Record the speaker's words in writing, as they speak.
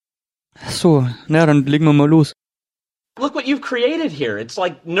So, na dann legen wir mal los. Look what you've created here. It's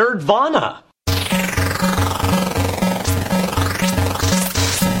like Nerdvana.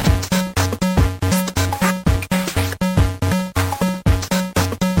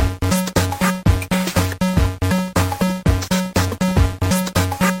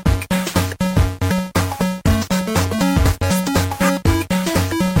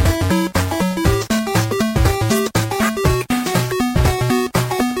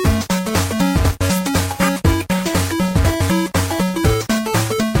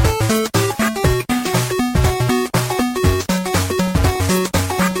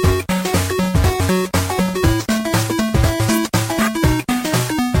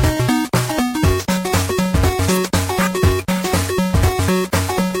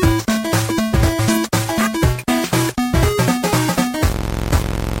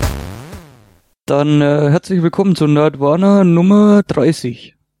 Dann herzlich willkommen zu Nerdvana Nummer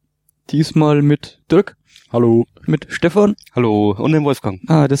 30. Diesmal mit Dirk. Hallo. Mit Stefan. Hallo. Und dem Wolfgang.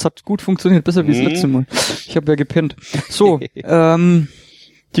 Ah, das hat gut funktioniert, besser wie das letzte Mal. Ich habe ja gepennt. So,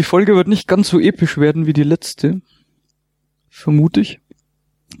 die Folge wird nicht ganz so episch werden wie die letzte. Vermute ich.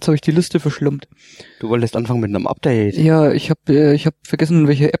 Jetzt habe ich die Liste verschlammt. Du wolltest anfangen mit einem Update. Ja, ich hab vergessen, in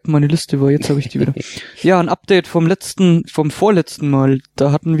welcher App meine Liste war. Jetzt habe ich die wieder. Ja, ein Update vom vorletzten Mal.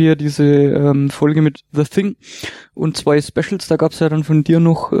 Da hatten wir diese Folge mit The Thing und 2 Specials. Da gab's ja dann von dir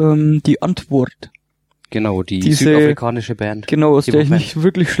noch die Antwort. Genau, diese südafrikanische Band. Genau, aus der ich nicht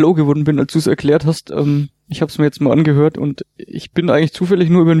wirklich schlau geworden bin, als du es erklärt hast. Ich habe es mir jetzt mal angehört und ich bin eigentlich zufällig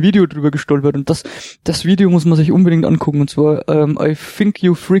nur über ein Video drüber gestolpert und das Video muss man sich unbedingt angucken, und zwar I Think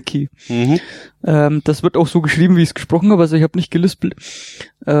You Freaky. Das wird auch so geschrieben, wie ich es gesprochen habe, also ich habe nicht gelispelt.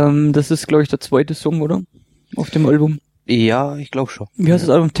 Das ist, glaube ich, der 2. Song, oder? Auf dem Album. Ja, ich glaube schon. Wie heißt das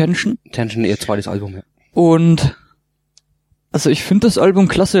Album? Tension? Tension, ihr 2. Album, ja. Und also ich finde das Album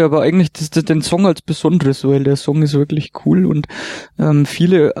klasse, aber eigentlich den Song als Besonderes, weil der Song ist wirklich cool und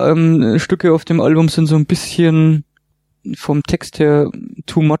viele Stücke auf dem Album sind so ein bisschen vom Text her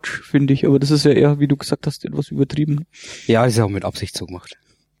too much, finde ich, aber das ist ja eher, wie du gesagt hast, etwas übertrieben. Ja, ist ja auch mit Absicht so gemacht.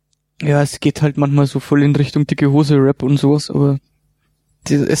 Ja, es geht halt manchmal so voll in Richtung dicke Hose, Rap und sowas, aber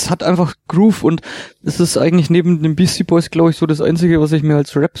es hat einfach Groove und es ist eigentlich neben den Beastie Boys, glaube ich, so das Einzige, was ich mir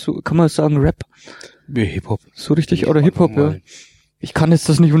als Rap, so kann man sagen, Rap? Ja, Hip-Hop. So richtig, oder Hip-Hop, ja. Ich kann jetzt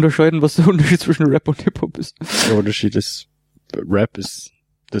das nicht unterscheiden, was der Unterschied zwischen Rap und Hip-Hop ist. Der Unterschied ist, Rap ist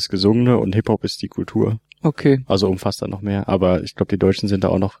das Gesungene und Hip-Hop ist die Kultur. Okay. Also umfasst da noch mehr. Aber ich glaube, die Deutschen sind da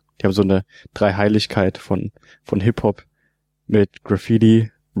auch noch, die haben so eine Dreiheiligkeit von Hip-Hop mit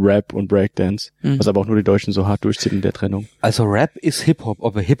Graffiti, Rap und Breakdance, was aber auch nur die Deutschen so hart durchziehen in der Trennung. Also Rap ist Hip-Hop,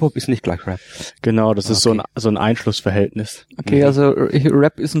 aber Hip-Hop ist nicht gleich Rap. Genau, das ist so ein Einschlussverhältnis. Okay, also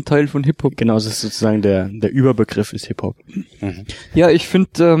Rap ist ein Teil von Hip-Hop. Genau, es ist sozusagen der Überbegriff ist Hip-Hop. Ja, ich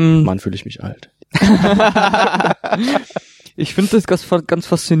finde Mann, fühle ich mich alt. Ich finde das ganz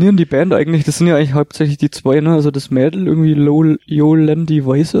faszinierend, die Band eigentlich. Das sind ja eigentlich hauptsächlich die 2, ne? Also das Mädel irgendwie Yolandi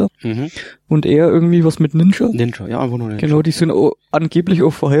Weiser und er irgendwie was mit Ninja. Ninja, ja, einfach nur Ninja. Genau, die sind angeblich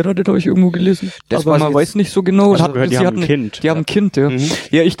auch verheiratet, habe ich irgendwo gelesen. Das aber man weiß nicht so genau. Also die haben ein Kind. Die haben ein Kind, ja.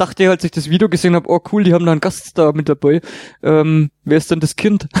 Ja, ich dachte, als ich das Video gesehen habe, oh cool, die haben da einen Gaststar mit dabei. Wer ist denn das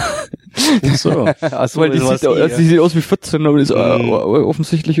Kind? So. Also, weil die sieht aus wie 14, aber ist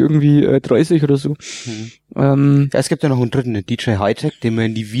offensichtlich irgendwie 30 oder so. Ja, es gibt ja noch einen dritten, den DJ Hightech, den man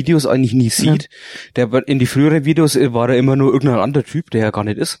in die Videos eigentlich nie sieht. Ja. Der in die früheren Videos war er immer nur irgendein anderer Typ, der ja gar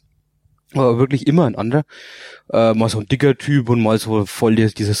nicht ist. Aber wirklich immer ein anderer. Mal so ein dicker Typ und mal so voll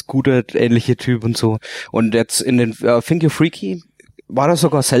dieser Scooter-ähnliche Typ und so. Und jetzt in den Think You Freaky war er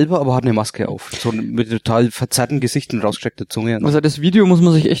sogar selber, aber hat eine Maske auf. So mit total verzerrten Gesicht und rausgestreckter Zunge. Also das Video muss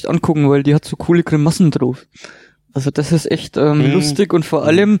man sich echt angucken, weil die hat so coole Grimassen drauf. Also das ist echt lustig und vor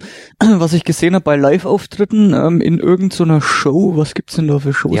allem, was ich gesehen habe bei Live-Auftritten in irgendeiner Show, was gibt's denn da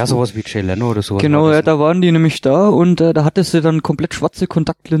für Shows? Ja, sowas wie Jay Leno oder sowas. Genau, ja, da waren die nämlich da und da hatte sie dann komplett schwarze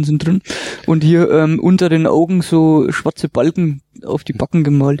Kontaktlinsen drin und hier unter den Augen so schwarze Balken auf die Backen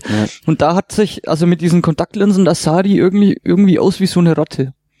gemalt. Ja. Und da hat sich, also mit diesen Kontaktlinsen, da sah die irgendwie aus wie so eine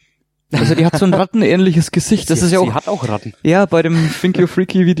Ratte. Also die hat so ein rattenähnliches Gesicht. Das ist ja auch. Sie hat auch Ratten. Ja, bei dem Think You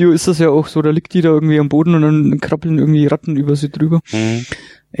Freaky Video ist das ja auch so. Da liegt die da irgendwie am Boden und dann krabbeln irgendwie Ratten über sie drüber.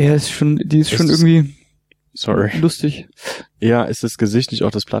 Ja, die ist schon irgendwie lustig. Ja, ist das Gesicht nicht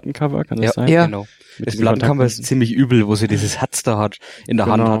auch das Plattencover? Kann das sein? Ja, genau. Das Plattencover ist ziemlich übel, wo sie dieses Herz da hat, in der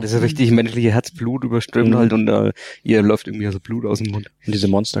Hand hat. Das ist richtig menschliche Herzblut überströmt halt und ihr läuft irgendwie so Blut aus dem Mund. Und diese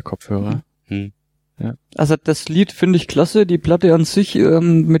Monster-Kopfhörer. Ja. Also das Lied finde ich klasse, die Platte an sich,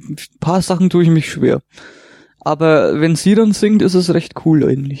 mit ein paar Sachen tue ich mich schwer. Aber wenn sie dann singt, ist es recht cool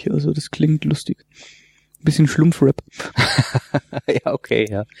eigentlich. Also das klingt lustig. Ein bisschen Schlumpfrap. Ja, okay,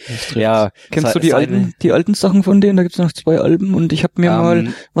 ja. Ja, Kennst du die alten Sachen von denen? Da gibt's noch 2 Alben und ich habe mir mal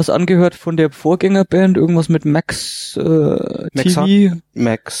was angehört von der Vorgängerband, irgendwas mit Max TV.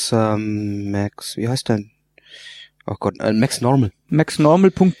 Max, wie heißt der? Oh Gott, Max Normal.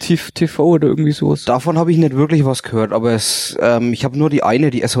 maxnormal.tv oder irgendwie sowas. Davon habe ich nicht wirklich was gehört, aber ich habe nur die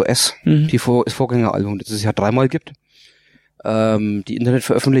SOS, die Vorgängeralbum, das es ja 3-mal gibt. Die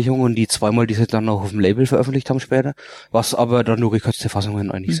Internetveröffentlichung und die 2-mal, die sie dann auch auf dem Label veröffentlicht haben später, was aber dann nur gekürzte Fassungen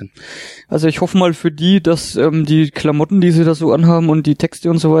eigentlich sind. Also ich hoffe mal für die, dass die Klamotten, die sie da so anhaben und die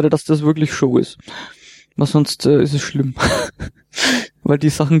Texte und so weiter, dass das wirklich Show ist. Weil sonst ist es schlimm. Weil die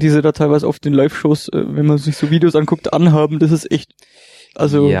Sachen, die sie da teilweise auf den Live-Shows, wenn man sich so Videos anguckt, anhaben, das ist echt,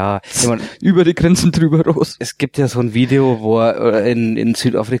 also ja, über die Grenzen drüber raus. Es gibt ja so ein Video, wo er in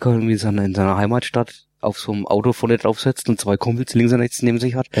Südafrika irgendwie in seiner Heimatstadt auf so einem Auto vorne draufsetzt und 2 Kumpels links und rechts neben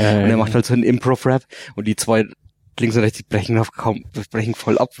sich hat. Und er macht halt so einen Improv-Rap und die 2 links und rechts, die brechen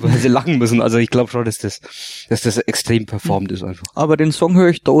voll ab, weil sie lachen müssen. Also ich glaube schon, dass das extrem performt ist einfach. Aber den Song höre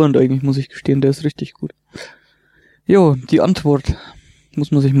ich dauernd eigentlich, muss ich gestehen, der ist richtig gut. Jo, die Antwort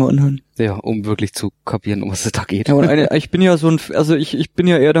muss man sich mal anhören. Ja, um wirklich zu kapieren, um was es da geht. Ja, und ich bin ja ich bin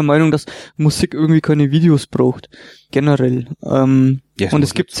ja eher der Meinung, dass Musik irgendwie keine Videos braucht. Generell. Und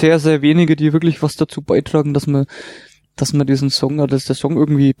es gibt sehr, sehr wenige, die wirklich was dazu beitragen, dass man diesen Song, oder dass der Song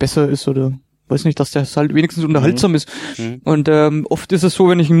irgendwie besser ist oder weiß nicht, dass der halt wenigstens unterhaltsam ist. Und oft ist es so,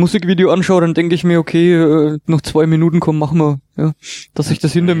 wenn ich ein Musikvideo anschaue, dann denke ich mir, okay, noch 2 Minuten, komm, mach mal, ja, dass ich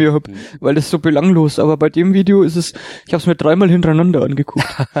das hinter mir hab, weil das ist so belanglos. Aber bei dem Video ist es, ich habe es mir 3-mal hintereinander angeguckt.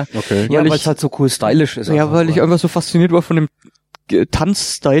 Okay. Ja, weil es halt so cool stylisch ist. Ja, weil ich einfach so fasziniert war von dem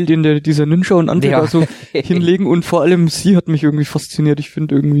Tanzstyle, den dieser Ninja und andere da so hinlegen, und vor allem sie hat mich irgendwie fasziniert. Ich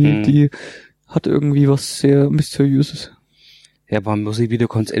finde irgendwie, die hat irgendwie was sehr Mysteriöses. Ja, beim Musikvideo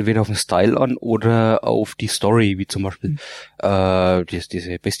kommt es entweder auf den Style an oder auf die Story, wie zum Beispiel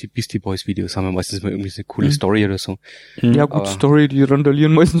diese Beastie Boys Videos haben ja meistens mal irgendwie eine coole Story oder so. Ja gut, Story, die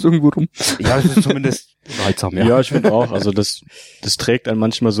randalieren meistens irgendwo rum. Ja, das ist zumindest unterhaltsam, ja. Ja, ich finde auch, also das trägt einen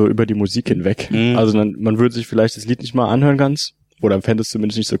manchmal so über die Musik hinweg. Also man würde sich vielleicht das Lied nicht mal anhören ganz, oder fände es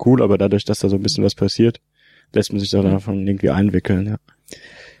zumindest nicht so cool, aber dadurch, dass da so ein bisschen was passiert, lässt man sich da davon irgendwie einwickeln, ja.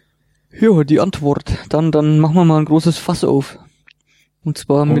 Ja, die Antwort. Dann machen wir mal ein großes Fass auf. Und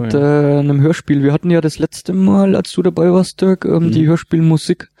zwar mit einem Hörspiel. Wir hatten ja das letzte Mal, als du dabei warst, Dirk, die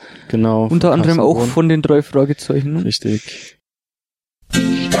Hörspielmusik. Genau. Unter anderem auch von den 3 Fragezeichen. Ne? Richtig.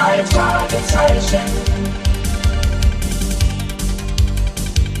 Die 3 Fragezeichen.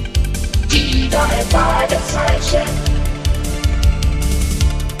 Die 3 Fragezeichen.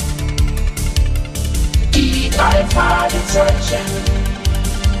 Die 3 Fragezeichen.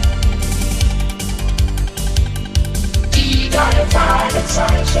 Die 3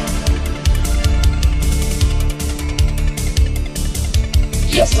 Fragezeichen.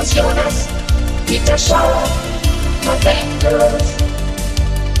 Hier ist das Jonas, Peter Schauer, November.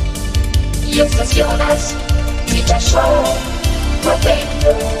 Hier ist das Jonas, Peter Schauer,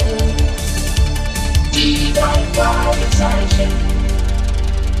 November. Die 3 Fragezeichen.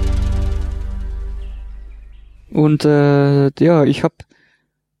 Und ja, ich habe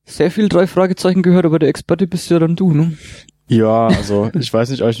sehr viel 3 Fragezeichen gehört, aber der Experte bist ja dann du, ne? Ja, also ich weiß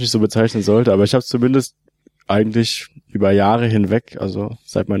nicht, ob ich mich so bezeichnen sollte, aber ich habe es zumindest eigentlich über Jahre hinweg, also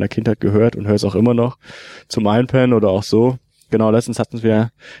seit meiner Kindheit gehört und höre es auch immer noch zum Einpennen oder auch so. Genau, letztens hatten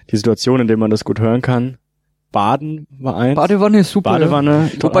wir die Situation, in der man das gut hören kann. Baden war eins. Badewanne ist super.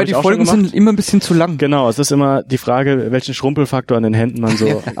 Badewanne. Ja. Wobei die Folgen sind immer ein bisschen zu lang. Genau, es ist immer die Frage, welchen Schrumpelfaktor an den Händen man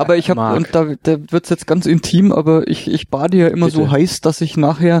so aber ich habe, und da wird's jetzt ganz intim, aber ich bade ja immer so heiß, dass ich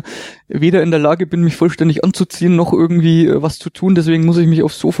nachher weder in der Lage bin, mich vollständig anzuziehen, noch irgendwie was zu tun. Deswegen muss ich mich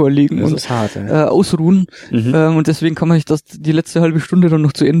aufs Sofa legen das und ist hart, ausruhen. Und deswegen kann man nicht die letzte halbe Stunde dann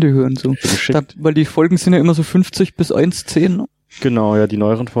noch zu Ende hören. So, weil die Folgen sind ja immer so 50 bis 1:10. Ne? Genau, ja, die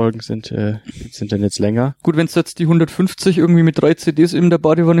neueren Folgen sind dann jetzt länger. Gut, wenn du jetzt die 150 irgendwie mit 3 CDs in der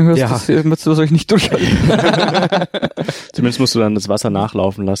Badewanne hörst, das wirst du wahrscheinlich nicht durchhalten. Zumindest musst du dann das Wasser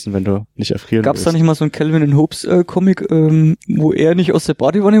nachlaufen lassen, wenn du nicht erfrieren willst. Gab's da nicht mal so einen Calvin and Hobbes Comic, wo er nicht aus der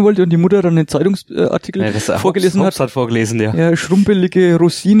Badewanne wollte und die Mutter dann den Zeitungsartikel vorgelesen Hobbes hat vorgelesen, ja. Ja, schrumpelige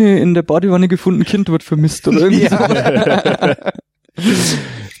Rosine in der Badewanne gefunden, Kind wird vermisst oder irgendwie so.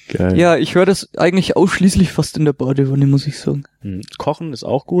 Geil. Ja, ich höre das eigentlich ausschließlich fast in der Badewanne, muss ich sagen. Kochen ist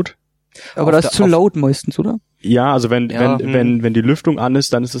auch gut. Aber das ist zu laut meistens, oder? Ja, also wenn die Lüftung an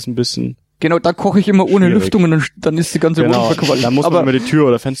ist, dann ist es ein bisschen... Genau, da koche ich immer ohne schwierig. Lüftung und dann ist die ganze Wohnung verqualmt. Da muss man immer die Tür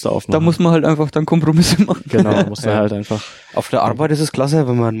oder Fenster aufmachen. Da muss man halt einfach dann Kompromisse machen. Genau, muss man halt einfach... Auf der Arbeit ist es klasse,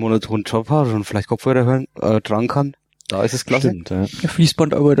 wenn man einen monotonen Job hat und vielleicht Kopfhörer hören, dran kann. Da ist es klasse. Stimmt, ja. Ja,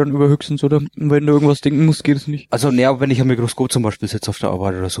 Fließbandarbeit dann über höchstens, oder? Und wenn du irgendwas denken musst, geht es nicht. Also, naja, wenn ich am Mikroskop zum Beispiel sitze auf der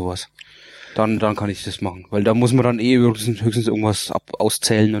Arbeit oder sowas, dann kann ich das machen. Weil da muss man dann höchstens irgendwas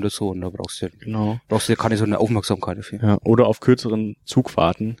auszählen oder so, und da brauchst du keine so eine Aufmerksamkeit dafür. Ja, oder auf kürzeren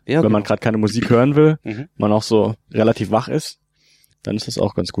Zugfahrten. Ja, wenn man genau. gerade keine Musik hören will, Mhm. man auch so relativ wach ist, dann ist das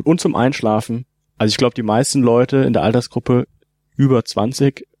auch ganz gut. Und zum Einschlafen. Also ich glaube, die meisten Leute in der Altersgruppe über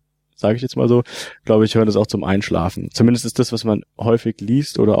 20, sage ich jetzt mal so, glaube ich, hören das auch zum Einschlafen. Zumindest ist das, was man häufig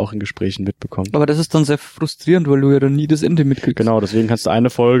liest oder auch in Gesprächen mitbekommt. Aber das ist dann sehr frustrierend, weil du ja dann nie das Ende mitkriegst. Genau, deswegen kannst du eine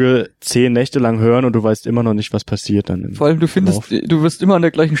Folge 10 Nächte lang hören und du weißt immer noch nicht, was passiert dann. im Vor allem, du Verlauf. wirst immer an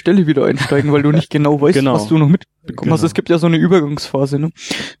der gleichen Stelle wieder einsteigen, weil du nicht genau weißt, Genau. was du noch mitbekommen hast. Genau. Es gibt ja so eine Übergangsphase, ne,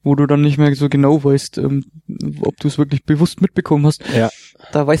 wo du dann nicht mehr so genau weißt, ob du es wirklich bewusst mitbekommen hast. Ja,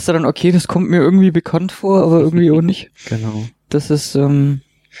 Da weißt du dann, okay, das kommt mir irgendwie bekannt vor, aber irgendwie auch nicht. genau. Das ist,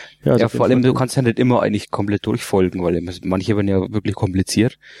 Ja, Ja, vor allem, du kannst ja nicht immer eigentlich komplett durchfolgen, weil manche werden ja wirklich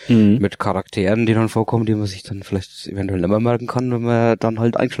kompliziert mit Charakteren, die dann vorkommen, die man sich dann vielleicht eventuell nicht mehr merken kann, wenn man dann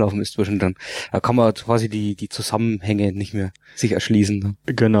halt eingeschlafen ist zwischendrin. Da kann man quasi die Zusammenhänge nicht mehr sich erschließen.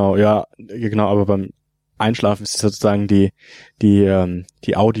 Genau, ja, genau, aber beim Einschlafen ist es sozusagen die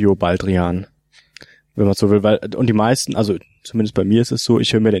Audio-Baldrian, wenn man so will, und die meisten, also zumindest bei mir ist es so,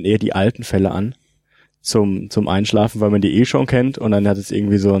 ich höre mir dann eher die alten Fälle an zum Einschlafen, weil man die schon kennt, und dann hat es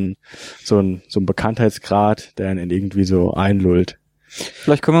irgendwie so ein Bekanntheitsgrad, der einen irgendwie so einlullt.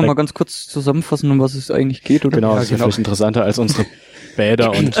 vielleicht können wir mal ganz kurz zusammenfassen, um was es eigentlich geht, oder? Genau, Ja, das ist ja genau. vielleicht interessanter als unsere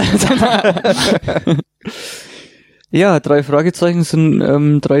Bäder und Ja, 3 Fragezeichen sind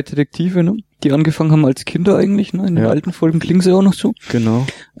 3 Detektive, ne, die angefangen haben als Kinder eigentlich, ne? In den Ja. alten Folgen klingen sie auch noch so. genau,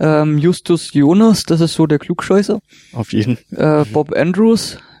 Justus Jonas, das ist so der Klugscheißer. auf jeden Bob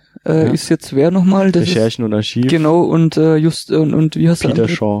Andrews ist jetzt wer nochmal? Das ist, Recherchen und Archiv. genau, und und wie heißt der Peter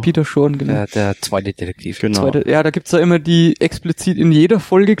andere? Shaw. Peter Shaw, genau. Der zweite Detektiv. Genau. Zweite, ja, da gibt's ja immer die explizit in jeder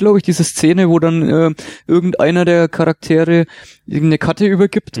Folge, glaube ich, diese Szene, wo dann irgendeiner der Charaktere irgendeine Karte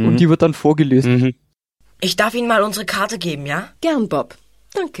übergibt und die wird dann vorgelesen. Mhm. Ich darf Ihnen mal unsere Karte geben, ja? Gern, Bob.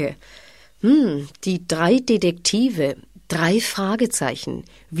 Danke. Die 3 Detektive, 3 Fragezeichen.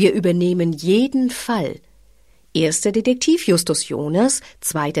 Wir übernehmen jeden Fall. Erster Detektiv Justus Jonas,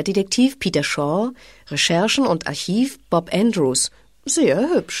 zweiter Detektiv Peter Shaw, Recherchen und Archiv Bob Andrews. Sehr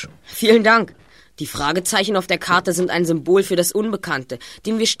hübsch. Vielen Dank. Die Fragezeichen auf der Karte sind ein Symbol für das Unbekannte,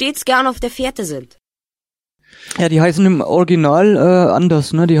 dem wir stets gern auf der Fährte sind. Ja, die heißen im Original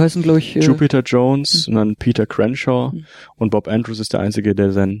anders, ne? Die heißen, glaube ich... Jupiter Jones und dann Peter Crenshaw und Bob Andrews ist der Einzige,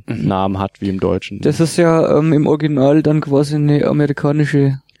 der seinen Namen hat, wie im Deutschen. Das ist ja im Original dann quasi eine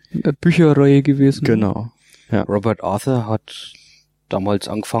amerikanische Bücherreihe gewesen. Genau. Ja. Robert Arthur hat damals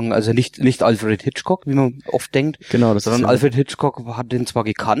angefangen, also nicht Alfred Hitchcock, wie man oft denkt, Genau, das sondern ist ja- Alfred Hitchcock hat den zwar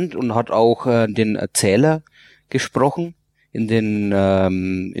gekannt und hat auch den Erzähler gesprochen in den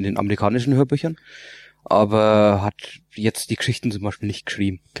amerikanischen Hörbüchern, aber hat jetzt die Geschichten zum Beispiel nicht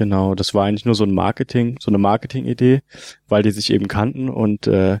geschrieben. Genau, das war eigentlich nur so eine Marketing-Idee, weil die sich eben kannten und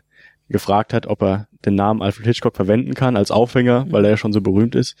gefragt hat, ob er den Namen Alfred Hitchcock verwenden kann als Aufhänger, weil er ja schon so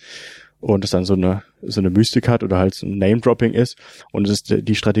berühmt ist. Und es dann so eine Mystik hat oder halt so ein Name-Dropping ist. Und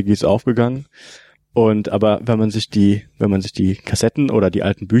die Strategie ist aufgegangen. Aber wenn man sich die Kassetten oder die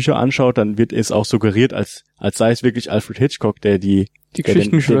alten Bücher anschaut, dann wird es auch suggeriert, als sei es wirklich Alfred Hitchcock, der die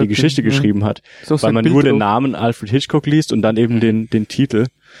Geschichte geschrieben hat. So ist Weil ein man Bild nur den drauf. Namen Alfred Hitchcock liest und dann eben den Titel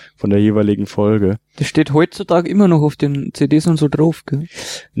von der jeweiligen Folge. Das steht heutzutage immer noch auf den CDs und so drauf, gell?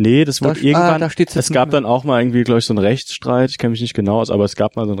 Nee, das wurde irgendwann, da steht's jetzt es gab nicht mehr. dann auch mal irgendwie, glaube ich, so einen Rechtsstreit, ich kenne mich nicht genau aus, aber es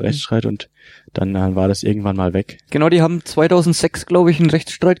gab mal so einen Rechtsstreit und dann war das irgendwann mal weg. Genau, die haben 2006, glaube ich, einen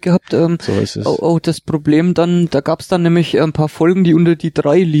Rechtsstreit gehabt. So ist es. Auch das Problem dann, da gab's dann nämlich ein paar Folgen, die unter die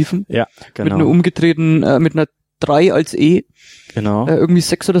 3 liefen. Ja, Mit einer genau. umgedrehten, mit einer 3 als E. Genau. Irgendwie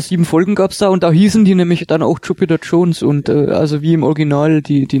 6 oder 7 Folgen gab's da und da hießen die nämlich dann auch Jupiter Jones und also wie im Original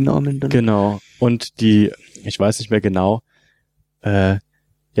die Namen dann. Genau. Und ich weiß nicht mehr genau, ja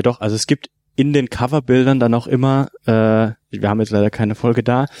doch, also es gibt in den Coverbildern dann auch immer, wir haben jetzt leider keine Folge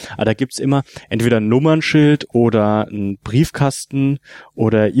da, aber da gibt's immer entweder ein Nummernschild oder ein Briefkasten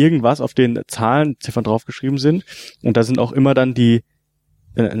oder irgendwas, auf den Zahlen, Ziffern draufgeschrieben sind. Und da sind auch immer dann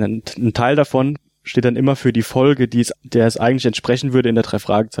ein Teil davon steht dann immer für die Folge, der es eigentlich entsprechen würde in der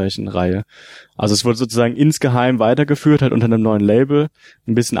 3-Fragezeichen-Reihe. Also es wurde sozusagen insgeheim weitergeführt, halt unter einem neuen Label,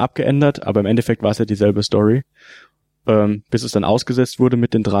 ein bisschen abgeändert, aber im Endeffekt war es ja dieselbe Story, bis es dann ausgesetzt wurde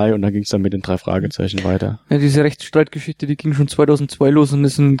mit den 3 und dann ging es dann mit den 3 Fragezeichen weiter. Ja, diese Rechtsstreitgeschichte, die ging schon 2002 los und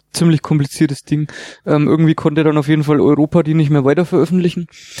ist ein ziemlich kompliziertes Ding. Irgendwie konnte dann auf jeden Fall Europa die nicht mehr weiter veröffentlichen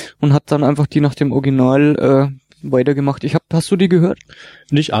und hat dann einfach die nach dem Original weitergemacht. Hast du die gehört?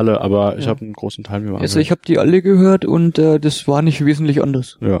 Nicht alle, aber ich habe einen großen Teil mir mal Also ich habe die alle gehört und das war nicht wesentlich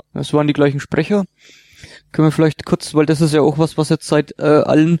anders. Ja. Es waren die gleichen Sprecher. Können wir vielleicht kurz, weil das ist ja auch was jetzt seit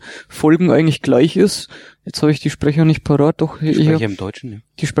allen Folgen eigentlich gleich ist. Jetzt habe ich die Sprecher nicht parat, doch. Die Sprecher im Deutschen, ja.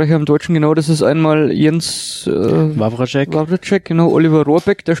 Die Sprecher im Deutschen, genau. Das ist einmal Jens Wawracek, genau. Oliver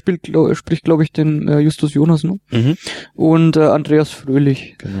Rohrbeck, der spricht, glaube ich, den Justus Jonas, ne? Mhm. Und Andreas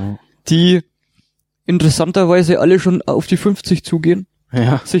Fröhlich. Genau. Die interessanterweise alle schon auf die 50 zugehen,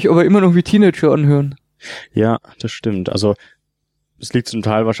 Ja. sich aber immer noch wie Teenager anhören. Ja, das stimmt. Also es liegt zum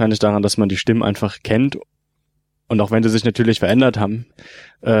Teil wahrscheinlich daran, dass man die Stimmen einfach kennt. Und auch wenn sie sich natürlich verändert haben,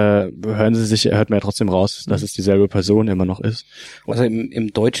 hört man ja trotzdem raus, dass es dieselbe Person immer noch ist. Also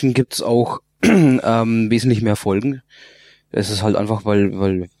im Deutschen gibt's auch wesentlich mehr Folgen. Es ist halt einfach,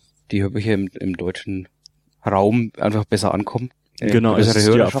 weil die Hörbücher im deutschen Raum einfach besser ankommen. Genau, es ist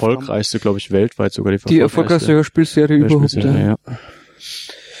die erfolgreichste, glaube ich, weltweit sogar die erfolgreichste Hörspielserie überhaupt. Ja.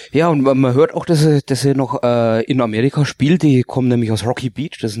 Ja, und man hört auch, dass er noch in Amerika spielt. Die kommen nämlich aus Rocky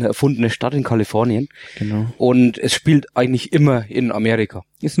Beach. Das ist eine erfundene Stadt in Kalifornien. Genau. Und es spielt eigentlich immer in Amerika.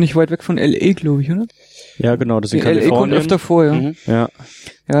 Ist nicht weit weg von L.A., glaube ich, oder? Ja, genau, das ist in L.A. kommt Kalifornien. öfter vor, ja. Mhm. Ja.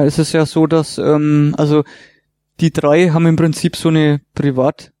 Ja, es ist ja so, dass also die drei haben im Prinzip so eine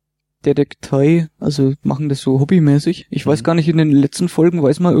Privatdetektei, also machen das so hobbymäßig. Ich weiß gar nicht, in den letzten Folgen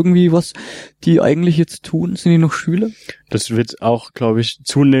weiß man irgendwie, was die eigentlich jetzt tun. Sind die noch Schüler? Das wird auch, glaube ich,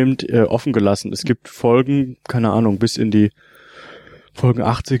 zunehmend offen gelassen. Es gibt Folgen, keine Ahnung, bis in die Folgen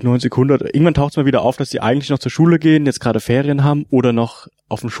 80, 90, 100. Irgendwann taucht es mal wieder auf, dass die eigentlich noch zur Schule gehen, jetzt gerade Ferien haben oder noch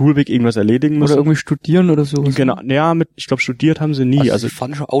auf dem Schulweg irgendwas erledigen müssen. Oder irgendwie studieren oder sowas. Genau, ja, ich glaube, studiert haben sie nie. Also die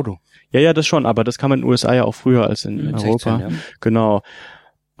fahren schon Auto. Ja, das schon, aber das kann man in den USA ja auch früher als in Europa. 16, ja. Genau.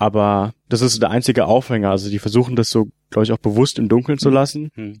 Aber das ist der einzige Aufhänger. Also die versuchen das so, glaube ich, auch bewusst im Dunkeln zu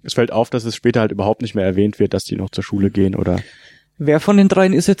lassen. Es fällt auf, dass es später halt überhaupt nicht mehr erwähnt wird, dass die noch zur Schule gehen oder... Wer von den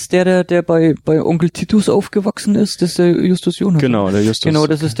dreien ist jetzt der bei Onkel Titus aufgewachsen ist? Das ist der Justus Jonas. Genau, der Justus. Genau,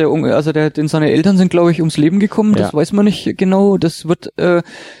 das ist der Onkel, also seine Eltern sind, glaube ich, ums Leben gekommen. Das weiß man nicht genau. Das wird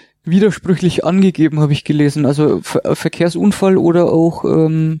widersprüchlich angegeben, habe ich gelesen. Also Verkehrsunfall oder auch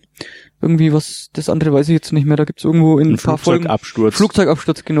irgendwie was, das andere weiß ich jetzt nicht mehr. Da gibt's irgendwo in ein paar Folgen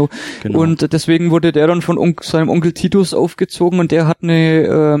Flugzeugabsturz, genau. Und deswegen wurde der dann von seinem Onkel Titus aufgezogen und der hat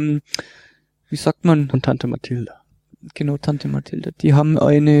eine, wie sagt man? Und Tante Mathilda. Genau, Tante Mathilda. Die haben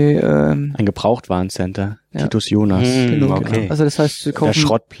ein Gebrauchtwarencenter. Ja. Titus Jonas. Genau, okay. Genau. Also das heißt, wir kaufen der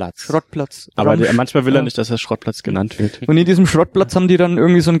Schrottplatz. Aber manchmal will er nicht, dass er Schrottplatz genannt wird. Und in diesem Schrottplatz haben die dann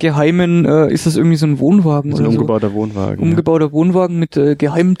irgendwie so einen geheimen, ist das irgendwie so ein Wohnwagen oder so? Umgebauter Wohnwagen. Umgebauter Wohnwagen mit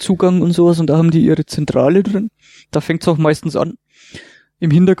geheimem Zugang und sowas und da haben die ihre Zentrale drin. Da fängt's auch meistens an. Im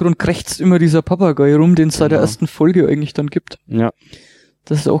Hintergrund krächzt immer dieser Papagei rum, den es seit der ersten Folge eigentlich dann gibt. Ja.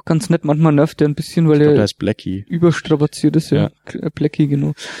 Das ist auch ganz nett. Manchmal nervt der ein bisschen, weil der ist Blackie. Überstrapaziert ist, ja. Blackie,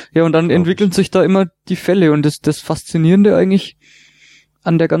 genau. Ja, und dann entwickeln sich da immer die Fälle und das Faszinierende eigentlich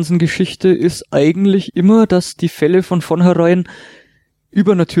an der ganzen Geschichte ist eigentlich immer, dass die Fälle von vornherein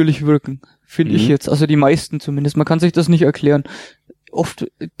übernatürlich wirken, finde ich jetzt. Also die meisten zumindest. Man kann sich das nicht erklären. Oft,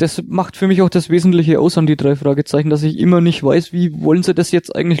 das macht für mich auch das Wesentliche aus an die 3 Fragezeichen, dass ich immer nicht weiß, wie wollen sie das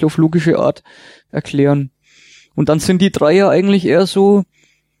jetzt eigentlich auf logische Art erklären. Und dann sind die 3 ja eigentlich eher so,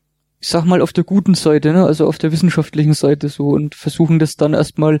 ich sag mal, auf der guten Seite, ne? Also auf der wissenschaftlichen Seite so und versuchen das dann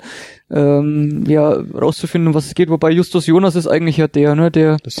erstmal rauszufinden, was es geht. Wobei Justus Jonas ist eigentlich ja der, ne?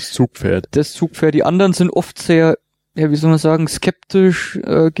 Das ist Zugpferd. Das Zugpferd. Die anderen sind oft sehr, wie soll man sagen, skeptisch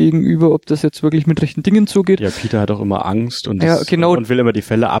gegenüber, ob das jetzt wirklich mit rechten Dingen zugeht. Ja, Peter hat auch immer Angst und genau. Und will immer die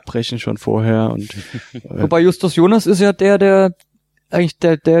Fälle abbrechen schon vorher. Und wobei Justus Jonas ist ja der eigentlich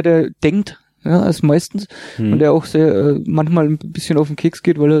der denkt, ja, als meistens. Und der auch sehr manchmal ein bisschen auf den Keks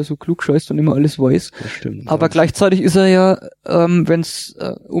geht, weil er so klug scheißt und immer alles weiß. Das stimmt. Aber gleichzeitig ist er ja, wenn es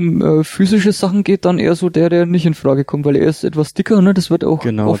um physische Sachen geht, dann eher so der nicht in Frage kommt, weil er ist etwas dicker, ne? Das wird auch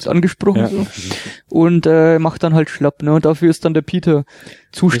oft angesprochen. So. Und macht dann halt schlapp, ne? Und dafür ist dann der Peter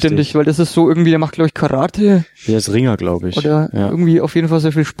zuständig, weil das ist so irgendwie, der macht, glaube ich, Karate. Der ist Ringer, glaube ich. Oder irgendwie auf jeden Fall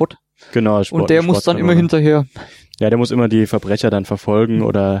sehr viel Sport. Genau, Sport. Und der muss dann immer hinterher. Ja, der muss immer die Verbrecher dann verfolgen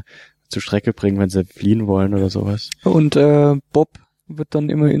oder zur Strecke bringen, wenn sie fliehen wollen oder sowas. Und Bob wird dann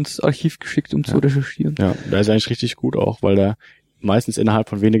immer ins Archiv geschickt, um zu recherchieren. Ja, da ist eigentlich richtig gut auch, weil der meistens innerhalb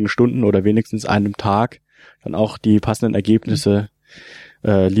von wenigen Stunden oder wenigstens einem Tag dann auch die passenden Ergebnisse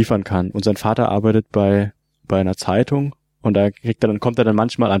liefern kann. Und sein Vater arbeitet bei einer Zeitung Und da kommt er dann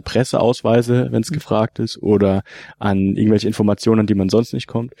manchmal an Presseausweise, wenn es gefragt ist, oder an irgendwelche Informationen, an die man sonst nicht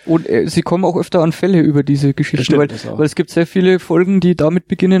kommt. Und sie kommen auch öfter an Fälle über diese Geschichten, weil es gibt sehr viele Folgen, die damit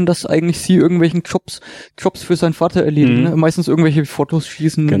beginnen, dass eigentlich sie irgendwelchen Jobs für seinen Vater erledigen. Ne? Meistens irgendwelche Fotos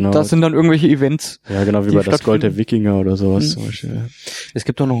schießen, Genau. Da sind dann irgendwelche Events. Ja, genau, wie bei das Gold der Wikinger oder sowas zum Beispiel. Es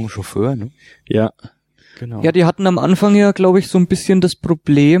gibt auch noch einen Chauffeur, ne? Ja, genau. Ja, die hatten am Anfang ja, glaube ich, so ein bisschen das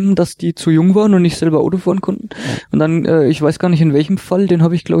Problem, dass die zu jung waren und nicht selber Auto fahren konnten. Und dann, ich weiß gar nicht in welchem Fall, den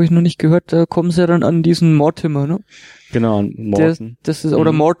habe ich, glaube ich, noch nicht gehört, da kommen sie ja dann an diesen Mortimer, ne? Genau, an Morton.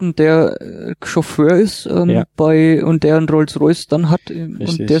 Oder Morton, der Chauffeur ist und der einen Rolls-Royce dann hat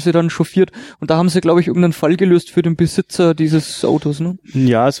und der sie dann chauffiert. Und da haben sie, glaube ich, irgendeinen Fall gelöst für den Besitzer dieses Autos, ne?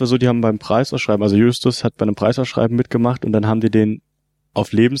 Ja, es war so, die haben beim Preisausschreiben, also Justus hat bei einem Preisausschreiben mitgemacht und dann haben die den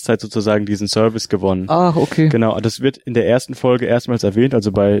auf Lebenszeit sozusagen diesen Service gewonnen. Ah, okay. Genau, das wird in der ersten Folge erstmals erwähnt,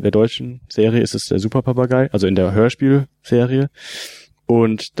 also bei der deutschen Serie ist es der Superpapagei, also in der Hörspielserie.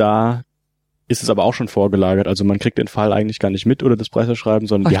 Und da ist es aber auch schon vorgelagert, also man kriegt den Fall eigentlich gar nicht mit oder das Preisausschreiben,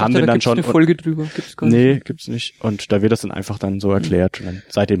 sondern die haben den dann schon. Eine Folge drüber. Gibt's gar nicht. Nee, gibt's nicht. Und da wird das dann einfach dann so erklärt und dann,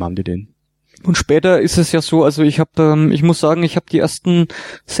 seitdem haben die den. Und später ist es ja so, also ich muss sagen, ich habe die ersten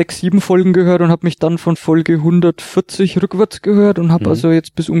 6, 7 Folgen gehört und habe mich dann von Folge 140 rückwärts gehört und habe also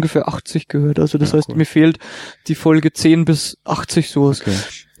jetzt bis ungefähr 80 gehört. Also das heißt, mir fehlt die Folge 10 bis 80 sowas. Okay.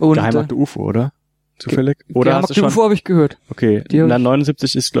 Und Geheimakte UFO, oder? Zufällig? Oder hast du Geheimakte schon? UFO habe ich gehört. Okay, dann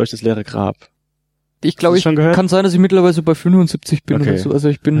 79 ist, glaube ich, das leere Grab. Ich glaube, kann sein, dass ich mittlerweile bei 75 bin oder so. Also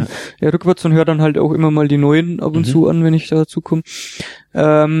ich bin rückwärts und höre dann halt auch immer mal die neuen ab und zu an, wenn ich dazu komme.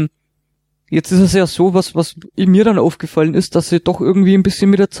 Jetzt ist es ja so, was mir dann aufgefallen ist, dass sie doch irgendwie ein bisschen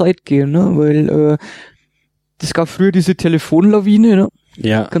mit der Zeit gehen, ne? Weil es gab früher diese Telefonlawine, ne?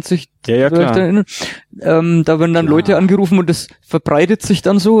 Ja. Kannst du dich klar. erinnern? Da werden dann Leute angerufen und das verbreitet sich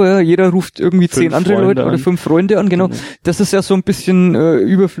dann so, ja. Jeder ruft irgendwie 10 andere Leute oder 5 Freunde an, genau. Das ist ja so ein bisschen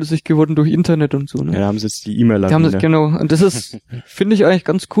überflüssig geworden durch Internet und so, ne? Ja, da haben sie jetzt die E-Mail-Lawine. Genau. Und das ist, finde ich eigentlich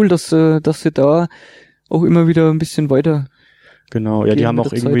ganz cool, dass sie da auch immer wieder ein bisschen weiter. Genau, ja, die haben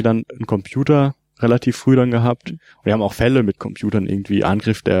auch irgendwie dann einen Computer relativ früh dann gehabt. Und wir haben auch Fälle mit Computern, irgendwie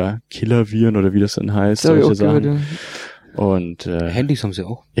Angriff der Killerviren oder wie das dann heißt, solche Sachen. Gehört, ja. Und Handys haben sie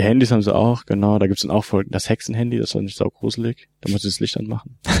auch. Ja, Handys haben sie auch, genau. Da gibt's dann auch das Hexenhandy, das war nicht so gruselig. Da muss ich das Licht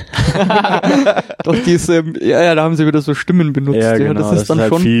anmachen. Doch, da haben sie wieder so Stimmen benutzt. Ja, genau, das ist dann halt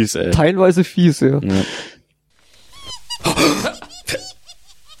schon fies, ey. Teilweise fies, ja.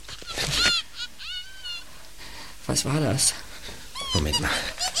 Was war das? Moment mal,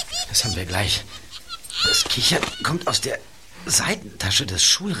 das haben wir gleich. Das Kichern kommt aus der Seitentasche des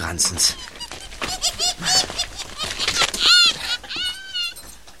Schulranzens.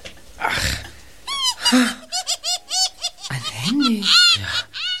 Ach. Ein Handy? Ja.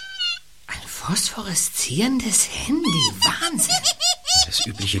 Ein phosphoreszierendes Handy. Wahnsinn. Das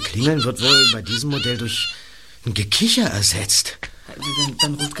übliche Klingeln wird wohl bei diesem Modell durch ein Gekicher ersetzt.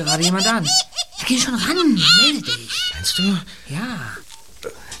 Dann ruft gerade jemand an. Geh schon ran, melde dich. Meinst du? Ja.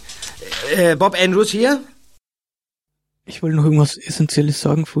 Bob Andrews hier? Ich wollte noch irgendwas Essentielles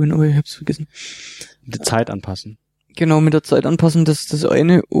sagen vorhin, aber ich hab's vergessen. Die Zeit anpassen. Genau, mit der Zeit anpassen, das ist das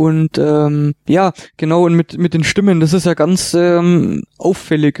eine. Und ja, genau, und mit den Stimmen, das ist ja ganz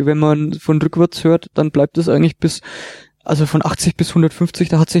auffällig, wenn man von rückwärts hört, dann bleibt es eigentlich also von 80 bis 150,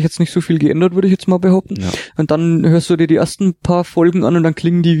 da hat sich jetzt nicht so viel geändert, würde ich jetzt mal behaupten. Ja. Und dann hörst du dir die ersten paar Folgen an und dann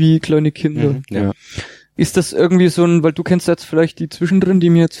klingen die wie kleine Kinder. Ja. Ist das irgendwie so weil du kennst jetzt vielleicht die zwischendrin,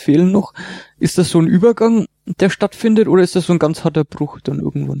 die mir jetzt fehlen noch, ist das so ein Übergang, der stattfindet, oder ist das so ein ganz harter Bruch dann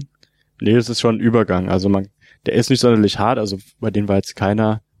irgendwann? Nee, das ist schon ein Übergang. Also der ist nicht sonderlich hart, also bei denen war jetzt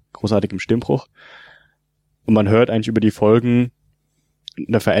keiner großartig im Stimmbruch. Und man hört eigentlich über die Folgen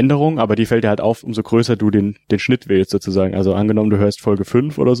eine Veränderung, aber die fällt dir halt auf, umso größer du den Schnitt wählst sozusagen. Also angenommen, du hörst Folge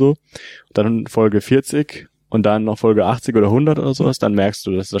 5 oder so, dann Folge 40 und dann noch Folge 80 oder 100 oder sowas, dann merkst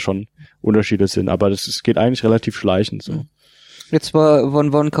du, dass da schon Unterschiede sind. Aber das geht eigentlich relativ schleichend so. Jetzt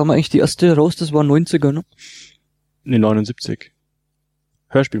wann kam eigentlich die erste raus? Das war 90er, ne? Nee, 79.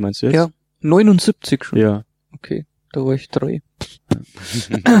 Hörspiel meinst du jetzt? Ja, 79 schon. Ja. Okay, da war ich 3.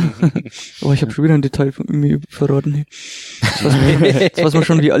 Aber ich habe schon wieder ein Detail von mir verraten. Jetzt weiß man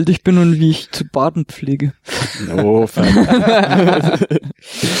schon, wie alt ich bin und wie ich zu baden pflege. Oh,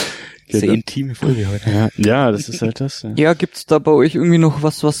 Sehr intime Folge heute. Ja, das ist halt das. Ja, gibt's da bei euch irgendwie noch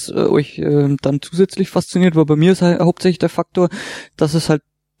was euch dann zusätzlich fasziniert? Weil bei mir ist halt hauptsächlich der Faktor, dass es halt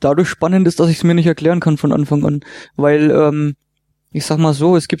dadurch spannend ist, dass ich es mir nicht erklären kann von Anfang an. Weil, ich sag mal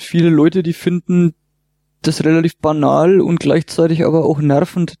so, es gibt viele Leute, die finden das relativ banal und gleichzeitig aber auch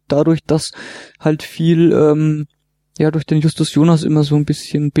nervend dadurch, dass halt viel durch den Justus Jonas immer so ein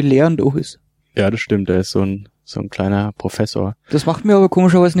bisschen belehrend auch ist. Ja, das stimmt. Der ist so ein so ein kleiner Professor. Das macht mir aber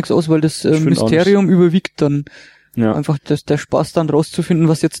komischerweise nichts aus, weil das Mysterium überwiegt dann. Ja. Einfach der Spaß dann rauszufinden,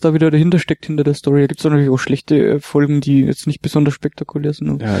 was jetzt da wieder dahinter steckt, hinter der Story. Da gibt's natürlich auch schlechte Folgen, die jetzt nicht besonders spektakulär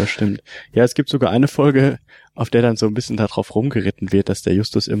sind. Ja, das stimmt. Ja, es gibt sogar eine Folge, auf der dann so ein bisschen darauf rumgeritten wird, dass der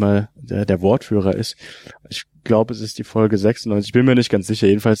Justus immer der Wortführer ist. Ich glaube, es ist die Folge 96. Ich bin mir nicht ganz sicher.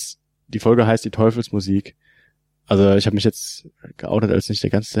 Jedenfalls, die Folge heißt die Teufelsmusik. Also ich habe mich jetzt geoutet als nicht der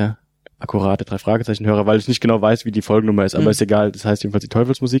ganz akkurate 3-Fragezeichen-Hörer, weil ich nicht genau weiß, wie die Folgennummer ist, aber ist egal, das heißt jedenfalls die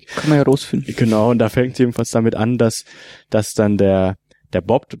Teufelsmusik. Kann man ja rausfinden. Genau, und da fängt es jedenfalls damit an, dass dann der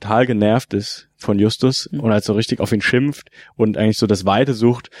Bob total genervt ist von Justus und halt so richtig auf ihn schimpft und eigentlich so das Weite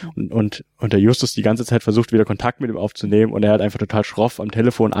sucht und der Justus die ganze Zeit versucht, wieder Kontakt mit ihm aufzunehmen und er halt einfach total schroff am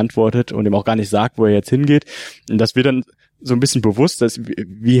Telefon antwortet und ihm auch gar nicht sagt, wo er jetzt hingeht. Und das wird dann so ein bisschen bewusst, dass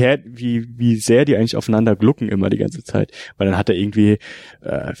wie sehr die eigentlich aufeinander glucken immer die ganze Zeit. Weil dann hat er irgendwie,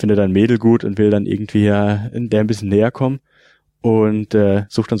 findet er ein Mädel gut und will dann irgendwie der ein bisschen näher kommen und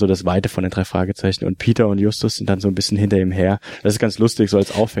sucht dann so das Weite von den 3 Fragezeichen und Peter und Justus sind dann so ein bisschen hinter ihm her. Das ist ganz lustig, so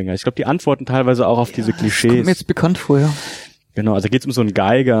als Aufhänger. Ich glaube, die antworten teilweise auch auf diese Klischees. Das kommt mir jetzt bekannt vor, ja. Genau, also geht's um so einen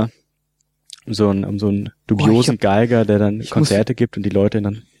Geiger, um so einen dubiosen Geiger, der dann Konzerte gibt und die Leute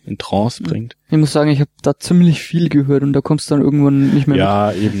dann in Trance bringt. Ich muss sagen, ich habe da ziemlich viel gehört und da kommst du dann irgendwann nicht mehr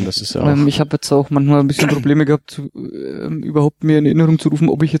ja, mit. Eben, das ist ja auch... Ich habe jetzt auch manchmal ein bisschen Probleme gehabt, überhaupt mir in Erinnerung zu rufen,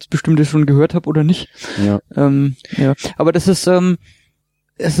 ob ich jetzt bestimmte schon gehört habe oder nicht. Ja. Ja. Aber das ist,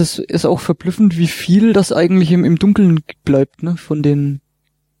 es ist auch verblüffend, wie viel das eigentlich im Dunkeln bleibt, ne, von den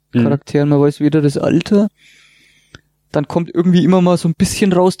Charakteren. Man weiß weder das Alter, dann kommt irgendwie immer mal so ein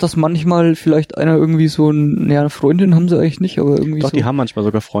bisschen raus, dass manchmal vielleicht einer irgendwie so eine Freundin haben sie eigentlich nicht, aber irgendwie Doch, so. Die haben manchmal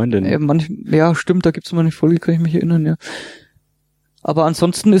sogar Freundinnen. Ja, stimmt, da gibt's mal eine Folge, kann ich mich erinnern, ja. Aber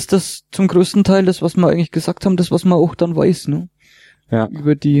ansonsten ist das zum größten Teil das, was wir eigentlich gesagt haben, das, was man auch dann weiß, ne? Ja.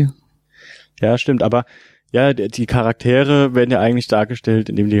 Über die. Ja, stimmt, aber ja, die Charaktere werden ja eigentlich dargestellt,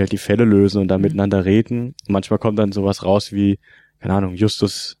 indem die halt die Fälle lösen und dann miteinander reden. Manchmal kommt dann sowas raus wie, keine Ahnung,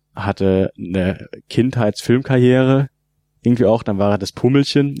 Justus hatte eine Kindheitsfilmkarriere, irgendwie auch, dann war er das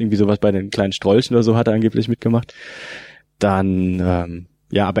Pummelchen, irgendwie sowas bei den kleinen Strolchen oder so hat er angeblich mitgemacht. Dann,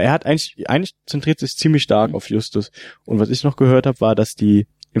 ja, aber er hat eigentlich zentriert sich ziemlich stark auf Justus. Und was ich noch gehört habe, war, dass die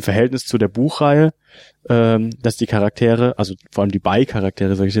im Verhältnis zu der Buchreihe, dass die Charaktere, also vor allem die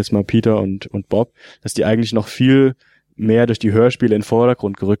Beicharaktere, sage ich jetzt mal, Peter und Bob, dass die eigentlich noch viel mehr durch die Hörspiele in den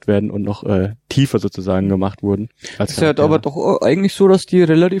Vordergrund gerückt werden und noch tiefer sozusagen gemacht wurden. Es ist halt aber doch eigentlich so, dass die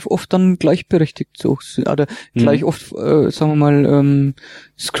relativ oft dann gleichberechtigt so sind, oder gleich oft, sagen wir mal,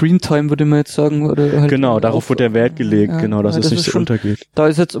 Screentime würde man jetzt sagen. Oder halt genau, darauf wird der Wert gelegt, genau, dass es nicht so untergeht. Da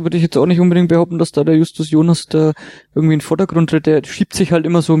ist jetzt, würde ich jetzt auch nicht unbedingt behaupten, dass da der Justus Jonas da irgendwie in den Vordergrund tritt, der schiebt sich halt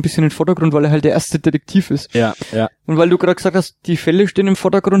immer so ein bisschen in den Vordergrund, weil er halt der erste Detektiv ist. Ja, ja. Und weil du gerade gesagt hast, die Fälle stehen im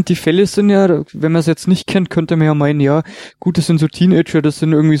Vordergrund, die Fälle sind ja, wenn man es jetzt nicht kennt, könnte man ja meinen, ja, gut, das sind so Teenager, das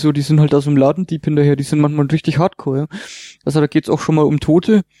sind irgendwie so, die sind halt aus dem Ladendieb hinterher, die sind manchmal richtig hardcore, ja. Also da geht's auch schon mal um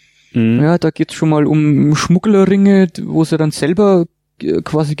Tote, ja, da geht's schon mal um Schmugglerringe, wo sie dann selber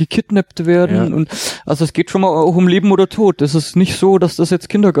quasi gekidnappt werden, ja. Und also es geht schon mal auch um Leben oder Tod. Das ist nicht so, dass das jetzt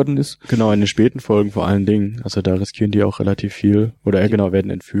Kindergarten ist. Genau, in den späten Folgen vor allen Dingen. Also da riskieren die auch relativ viel. Oder genau,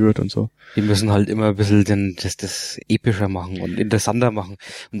 werden entführt und so. Die müssen halt immer ein bisschen das epischer machen und interessanter machen.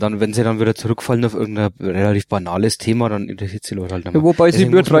 Und dann, wenn sie dann wieder zurückfallen auf irgendein relativ banales Thema, dann interessiert sie Leute halt nicht mehr. Ja, wobei sie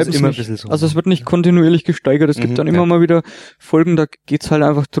übertreiben es nicht. So also es wird nicht kontinuierlich gesteigert. Es gibt dann immer mal wieder Folgen, da geht's halt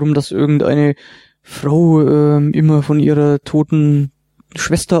einfach darum, dass irgendeine Frau immer von ihrer toten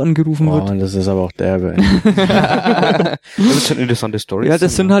Schwester angerufen wird. Oh, das ist aber auch derbe. Das ist schon interessante Storys. Ja,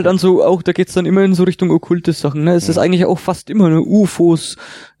 das sind halt dann so, auch da geht's dann immer in so Richtung okkulte Sachen, ne? Es ist eigentlich auch fast immer, ne? UFOs,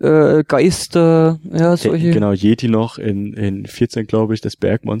 Geister, ja, solche. Genau, Yeti noch in 14, glaube ich, das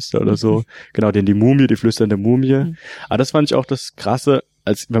Bergmonster oder so. Genau, die Mumie, die flüsternde Mumie. Aber das fand ich auch das Krasse,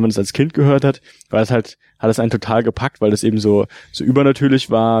 als wenn man das als Kind gehört hat, weil es halt, hat es einen total gepackt, weil das eben so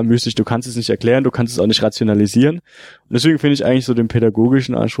übernatürlich war, mystisch, du kannst es nicht erklären, du kannst es auch nicht rationalisieren. Und deswegen finde ich eigentlich so den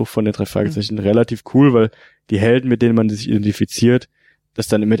pädagogischen Anspruch von den 3 Fragezeichen relativ cool, weil die Helden, mit denen man sich identifiziert, das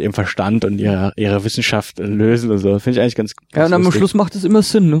dann mit ihrem Verstand und ihrer Wissenschaft lösen und so. Finde ich eigentlich ganz ja, und am lustig. Schluss macht es immer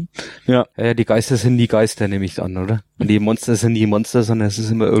Sinn, ne? Ja. Ja, die Geister sind die Geister, nehme ich an, oder? Und die Monster sind die Monster, sondern es ist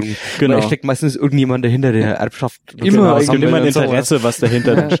immer irgendwie, genau. Es steckt meistens irgendjemand dahinter, der Erbschaft. Immer, es gibt immer ein Interesse, was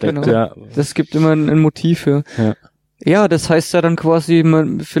dahinter dann steckt, genau. Ja. Das gibt immer ein Motiv, ja. Ja, das heißt ja dann quasi,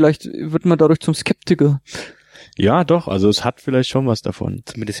 vielleicht wird man dadurch zum Skeptiker. Ja, doch, also es hat vielleicht schon was davon.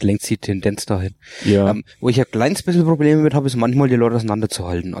 Zumindest lenkt die Tendenz dahin. Ja. Wo ich ein kleines bisschen Probleme mit habe, ist manchmal die Leute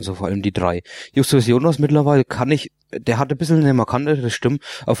auseinanderzuhalten, also vor allem die 3. Justus Jonas mittlerweile der hat ein bisschen eine markante, das stimmt,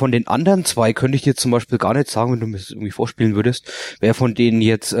 aber von den anderen 2 könnte ich dir zum Beispiel gar nicht sagen, wenn du mir das irgendwie vorspielen würdest, wer von denen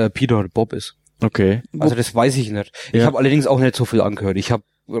jetzt Peter oder Bob ist. Okay. Also das weiß ich nicht. Ich habe allerdings auch nicht so viel angehört. Ich habe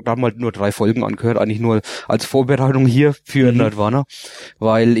gerade mal nur 3 Folgen angehört, eigentlich nur als Vorbereitung hier für Nerdwana,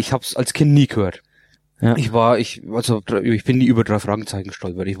 weil ich habe es als Kind nie gehört. Ja. Ich bin nie über 3 Fragezeichen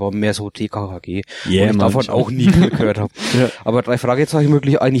gestolpert. Ich war mehr so TKKG, Yeah, weil ich davon auch nie gehört habe. Ja. Aber 3 Fragezeichen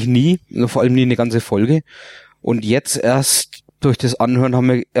wirklich eigentlich nie, vor allem nie eine ganze Folge. Und jetzt erst durch das Anhören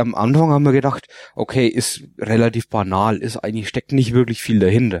am Anfang haben wir gedacht, okay, ist relativ banal, steckt nicht wirklich viel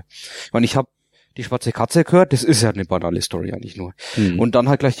dahinter. Ich meine, ich habe die Schwarze Katze gehört, das ist ja eine banale Story eigentlich nur. Und dann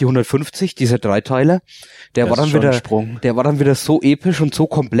halt gleich die 150, dieser Dreiteiler, der war dann wieder so episch und so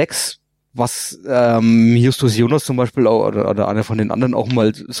komplex, was Justus Jonas zum Beispiel oder einer von den anderen auch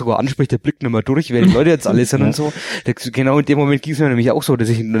mal sogar anspricht, der blickt nicht mehr durch, wer die Leute jetzt alle sind und so. Genau in dem Moment ging es mir nämlich auch so, dass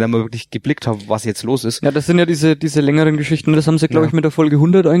ich nicht mehr wirklich geblickt habe, was jetzt los ist. Ja, das sind ja diese längeren Geschichten. Das haben sie, glaube ich, mit der Folge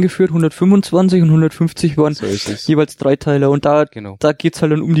 100 eingeführt. 125 und 150 waren jeweils Dreiteiler. Und da geht's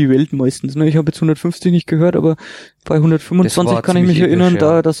halt dann um die Welt meistens. Ne? Ich habe jetzt 150 nicht gehört, aber bei 125 kann ich mich erinnern,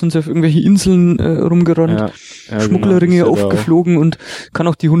 da sind sie auf irgendwelche Inseln rumgerannt, Schmugglerringe aufgeflogen und kann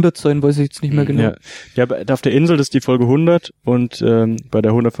auch die 100 sein, weiß ich jetzt nicht mehr genau. Ja, auf der Insel, das ist die Folge 100 und bei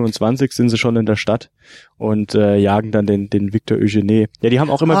der 125 sind sie schon in der Stadt und jagen dann den Victor Eugene. Ja, die haben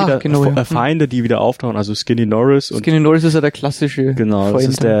auch immer wieder Feinde, die wieder auftauchen, also Skinny Norris. Skinny Norris ist ja der klassische Genau, das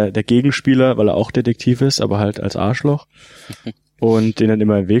ist der Gegenspieler, weil er auch Detektiv ist, aber halt als Arschloch und den dann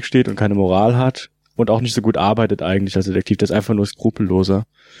immer im Weg steht und keine Moral hat. Und auch nicht so gut arbeitet eigentlich als Detektiv. Der ist einfach nur skrupelloser.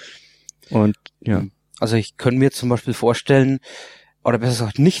 Und ja. Also ich könnte mir jetzt zum Beispiel vorstellen, oder besser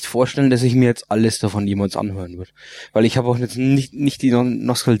gesagt nicht vorstellen, dass ich mir jetzt alles davon jemals anhören würde. Weil ich habe auch jetzt nicht die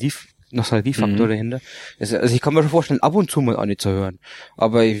Nostalgiefaktor dahinter. Also ich kann mir schon vorstellen, ab und zu mal eine zu hören.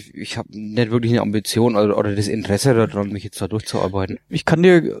 Aber ich habe nicht wirklich eine Ambition oder das Interesse daran, mich jetzt da durchzuarbeiten. Ich kann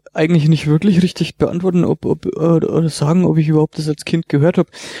dir eigentlich nicht wirklich richtig beantworten, oder sagen, ob ich überhaupt das als Kind gehört habe.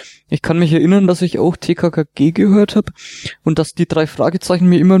 Ich kann mich erinnern, dass ich auch TKKG gehört habe und dass die 3 Fragezeichen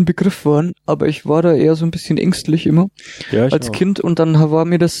mir immer ein Begriff waren, aber ich war da eher so ein bisschen ängstlich immer als Kind und dann war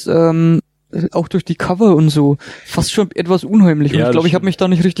mir das auch durch die Cover und so fast schon etwas unheimlich und ich glaube, ich habe mich da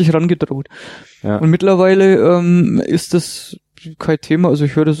nicht richtig rangetraut. Ja. Und mittlerweile ist das kein Thema, also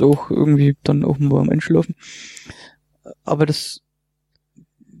ich höre das auch irgendwie dann auch mal am Einschlafen, aber das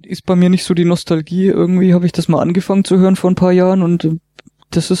ist bei mir nicht so die Nostalgie, irgendwie habe ich das mal angefangen zu hören vor ein paar Jahren und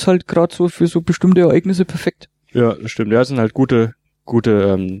das ist halt gerade so für so bestimmte Ereignisse perfekt. Ja, das stimmt. Ja, es sind halt gute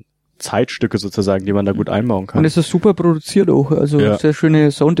Zeitstücke sozusagen, die man da gut einbauen kann. Und es ist super produziert auch. Also sehr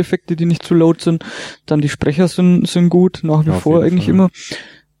schöne Soundeffekte, die nicht zu laut sind. Dann die Sprecher sind gut, nach wie vor eigentlich immer.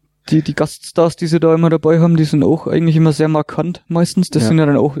 Die Gaststars, die sie da immer dabei haben, die sind auch eigentlich immer sehr markant meistens. Das sind ja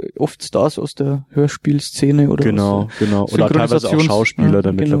dann auch oft Stars aus der Hörspielszene oder Genau. Oder teilweise auch Schauspieler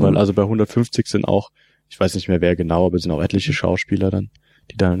dann mittlerweile. Also bei 150 sind auch, ich weiß nicht mehr wer genau, aber es sind auch etliche Schauspieler dann,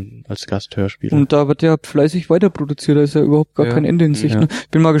 die dann als Gasthörspieler. Und da wird ja fleißig weiter produziert, da ist ja überhaupt gar kein Ende in Sicht. Ne?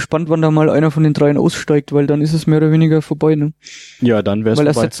 Bin mal gespannt, wann da mal einer von den 3 aussteigt, weil dann ist es mehr oder weniger vorbei. Ne? Ja, dann wäre es vorbei.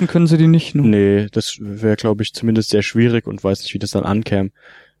 Weil ersetzen können sie die nicht. Ne? Nee, das wäre, glaube ich, zumindest sehr schwierig und weiß nicht, wie das dann ankäme.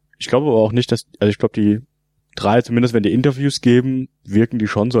 Ich glaube aber auch nicht, ich glaube, die 3, zumindest wenn die Interviews geben, wirken die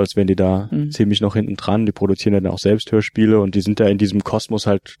schon so, als wären die da ziemlich noch hinten dran. Die produzieren ja dann auch selbst Hörspiele und die sind da in diesem Kosmos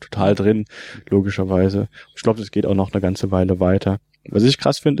halt total drin, logischerweise. Ich glaube, das geht auch noch eine ganze Weile weiter. Was ich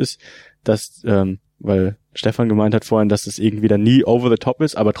krass finde, ist, dass, weil Stefan gemeint hat vorhin, dass es irgendwie dann nie over the top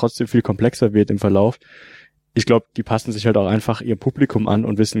ist, aber trotzdem viel komplexer wird im Verlauf. Ich glaube, die passen sich halt auch einfach ihr Publikum an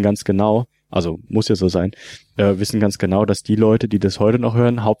und wissen ganz genau, also muss ja so sein, wissen ganz genau, dass die Leute, die das heute noch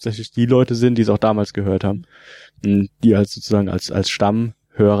hören, hauptsächlich die Leute sind, die es auch damals gehört haben, die halt sozusagen als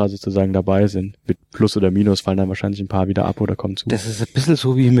Stammhörer sozusagen dabei sind. Mit Plus oder Minus fallen dann wahrscheinlich ein paar wieder ab oder kommen zu. Das ist ein bisschen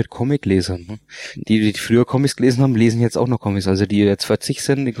so wie mit Comiclesern. Ne? Die früher Comics gelesen haben, lesen jetzt auch noch Comics. Also die jetzt 40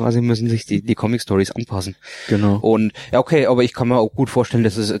 sind, die quasi müssen sich die Comic-Stories anpassen. Genau. Und ja, okay, aber ich kann mir auch gut vorstellen,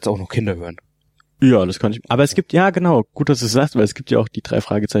 dass es jetzt auch noch Kinder hören. Ja, das kann ich. Aber es gibt, ja genau, gut, dass du es sagst, weil es gibt ja auch die 3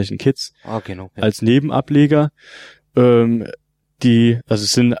 Fragezeichen Kids genau, als Nebenableger. Also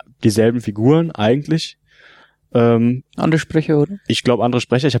es sind dieselben Figuren eigentlich. Andere Sprecher, oder? Ich glaube andere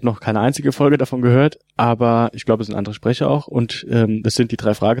Sprecher. Ich habe noch keine einzige Folge davon gehört, aber ich glaube, es sind andere Sprecher auch. Und das sind die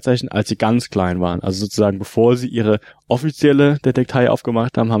 3 Fragezeichen, als sie ganz klein waren. Also sozusagen, bevor sie ihre offizielle Detektei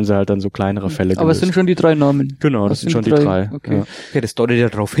aufgemacht haben, haben sie halt dann so kleinere Fälle gelöst. Aber es sind schon die 3 Namen. Genau, das sind schon die 3. Okay. Ja. Okay, das deutet ja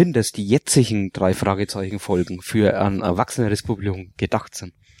darauf hin, dass die jetzigen 3 Fragezeichen Folgen für ein erwachseneres Publikum gedacht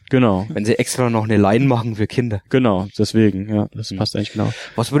sind. Genau. Wenn sie extra noch eine Line machen für Kinder. Genau, deswegen, ja, das passt eigentlich genau.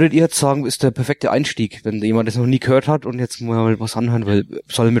 Was würdet ihr jetzt sagen, ist der perfekte Einstieg, wenn jemand das noch nie gehört hat und jetzt mal was anhören will?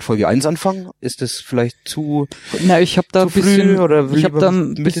 Soll er mit Folge 1 anfangen? Ist das vielleicht zu Na, ich habe da ein bisschen, ich habe da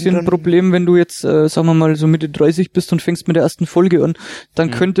ein bisschen Problem, wenn du jetzt, sagen wir mal, so Mitte 30 bist und fängst mit der ersten Folge an,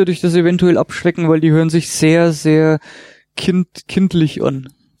 dann könnte dich das eventuell abschrecken, weil die hören sich sehr, sehr kindlich an.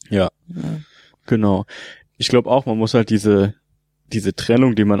 Ja, genau. Ich glaube auch, man muss halt diese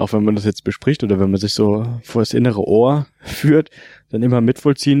Trennung, die man auch, wenn man das jetzt bespricht oder wenn man sich so vor das innere Ohr führt, dann immer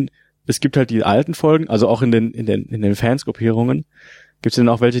mitvollziehen. Es gibt halt die alten Folgen, also auch in den Fansgruppierungen gibt es dann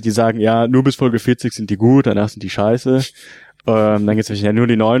auch welche, die sagen, ja, nur bis Folge 40 sind die gut, danach sind die scheiße. Dann gibt es welche, ja, nur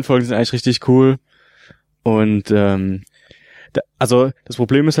die neuen Folgen sind eigentlich richtig cool. Und also das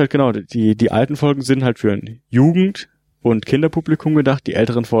Problem ist halt genau, die alten Folgen sind halt für ein Jugend- und Kinderpublikum gedacht, die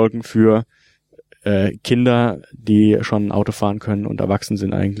älteren Folgen für Kinder, die schon Auto fahren können und erwachsen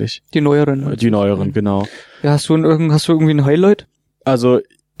sind eigentlich. Die neueren. Die neueren, genau. Ja, hast du irgendwie ein Highlight? Also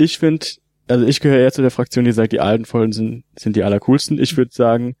ich gehöre eher zu der Fraktion, die sagt, die alten Folgen sind die allercoolsten. Ich würde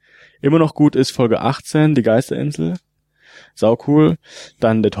sagen, immer noch gut ist Folge 18, die Geisterinsel. Sau cool.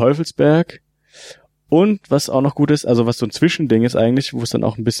 Dann der Teufelsberg. Und was auch noch gut ist, also was so ein Zwischending ist eigentlich, wo es dann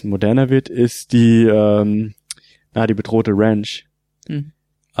auch ein bisschen moderner wird, ist die bedrohte Ranch. Mhm.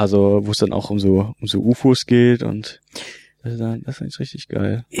 Also, wo es dann auch um so UFOs geht und das ist eigentlich richtig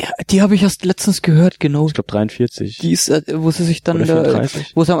geil. Ja, die habe ich erst letztens gehört, genau. Ich glaube 43. Die ist, wo sie sich dann,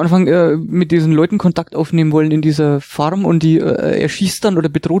 wo sie am Anfang mit diesen Leuten Kontakt aufnehmen wollen in dieser Farm und die erschießt dann oder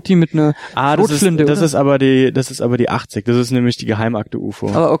bedroht die mit einer Schrotflinte. Das ist aber die 80. Das ist nämlich die Geheimakte UFO.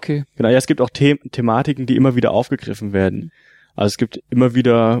 Ah, okay. Genau, ja, es gibt auch Thematiken, die immer wieder aufgegriffen werden. Also es gibt immer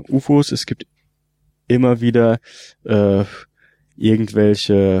wieder UFOs, es gibt immer wieder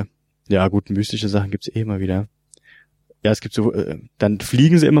irgendwelche, ja gut, mystische Sachen gibt's immer wieder. Ja, es gibt so, dann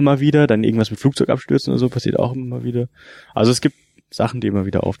fliegen sie immer mal wieder, dann irgendwas mit Flugzeugabstürzen oder so passiert auch immer mal wieder. Also es gibt Sachen, die immer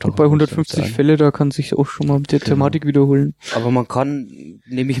wieder auftauchen. Und bei 150 Fälle, da kann sich auch schon mal mit der Thematik wiederholen. Aber man kann,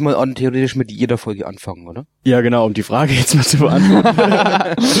 nehme ich mal an, theoretisch mit jeder Folge anfangen, oder? Ja, genau, um die Frage jetzt mal zu beantworten.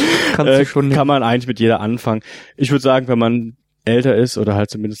 Kann man eigentlich mit jeder anfangen. Ich würde sagen, wenn man älter ist oder halt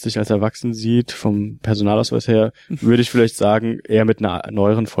zumindest sich als erwachsen sieht, vom Personalausweis her, würde ich vielleicht sagen, eher mit einer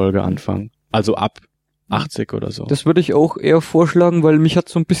neueren Folge anfangen. Also ab 80 oder so. Das würde ich auch eher vorschlagen, weil mich hat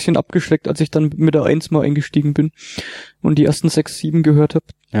so ein bisschen abgeschreckt, als ich dann mit der 1 mal eingestiegen bin und die ersten 6, 7 gehört habe.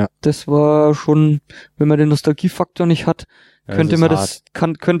 Ja. Das war schon, wenn man den Nostalgiefaktor nicht hat, könnte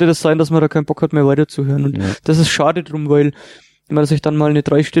das sein, dass man da keinen Bock hat, mehr weiterzuhören. Und das ist schade drum, weil wenn man sich dann mal eine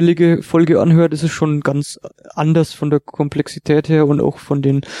 3-stellige Folge anhört, ist es schon ganz anders von der Komplexität her und auch von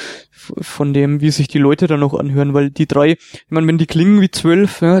dem, wie sich die Leute dann auch anhören, weil die 3, ich meine, wenn die klingen wie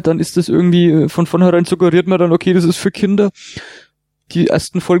 12, ja, dann ist das irgendwie, von vornherein suggeriert man dann, okay, das ist für Kinder. Die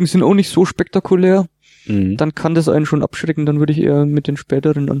ersten Folgen sind auch nicht so spektakulär. Mhm. Dann kann das einen schon abschrecken, dann würde ich eher mit den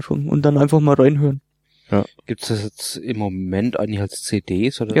späteren anfangen und dann einfach mal reinhören. Ja. Gibt's das jetzt im Moment eigentlich als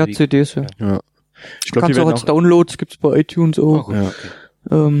CDs oder? Ja, CDs, ja. Ich glaub, kannst auch als Downloads, gibt's bei iTunes auch. Oh, ja.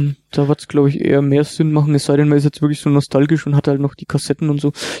 Da wird's, glaube ich, eher mehr Sinn machen, es sei denn, man ist jetzt wirklich so nostalgisch und hat halt noch die Kassetten und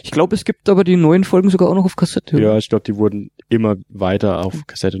so. Ich glaube, es gibt aber die neuen Folgen sogar auch noch auf Kassette. Ja, ich glaube, die wurden immer weiter auf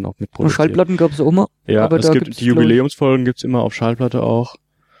Kassette noch mitproduziert. Und Schallplatten gab's auch mal. Ja, aber es gibt die Jubiläumsfolgen gibt's immer auf Schallplatte auch.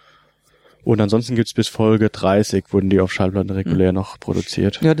 Und ansonsten gibt's bis Folge 30 wurden die auf Schallplatten regulär noch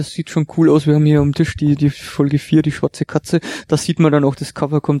produziert. Ja, das sieht schon cool aus. Wir haben hier am Tisch die Folge 4, die schwarze Katze. Da sieht man dann auch, das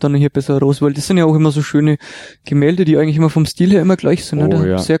Cover kommt dann hier besser raus, weil das sind ja auch immer so schöne Gemälde, die eigentlich immer vom Stil her immer gleich sind. Oh,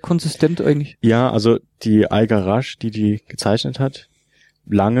 ja. Sehr konsistent eigentlich. Ja, also die Aiga Rasch, die gezeichnet hat,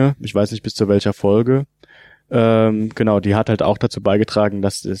 lange, ich weiß nicht bis zu welcher Folge, genau, die hat halt auch dazu beigetragen,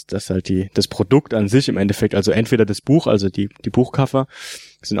 dass halt das Produkt an sich im Endeffekt, also entweder das Buch, also die Buchcover,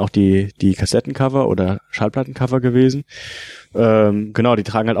 sind auch die Kassettencover oder Schallplattencover gewesen. Genau, die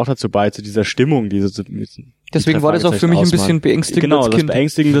tragen halt auch dazu bei, zu dieser Stimmung, deswegen war das auch für mich ein bisschen beängstigend. Genau, was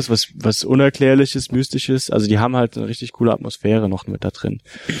Beängstigendes, was Unerklärliches, Mystisches, also die haben halt eine richtig coole Atmosphäre noch mit da drin.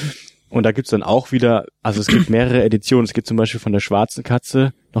 Und da gibt's dann auch wieder, also es gibt mehrere Editionen. Es gibt zum Beispiel von der schwarzen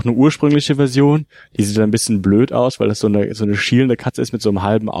Katze noch eine ursprüngliche Version. Die sieht dann ein bisschen blöd aus, weil das so eine schielende Katze ist mit so einem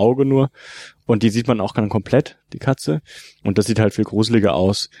halben Auge nur. Und die sieht man auch dann komplett, die Katze. Und das sieht halt viel gruseliger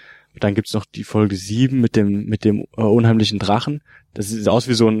aus. Und dann gibt's noch die Folge 7 mit dem unheimlichen Drachen. Das sieht aus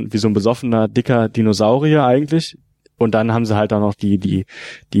wie so ein besoffener, dicker Dinosaurier eigentlich. Und dann haben sie halt auch noch die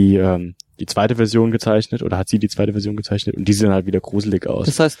zweite Version gezeichnet, oder hat sie die zweite Version gezeichnet, und die sehen halt wieder gruselig aus.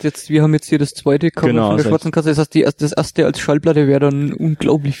 Das heißt, wir haben jetzt hier das zweite Cover von der schwarzen Katze, das heißt, das erste als Schallplatte wäre dann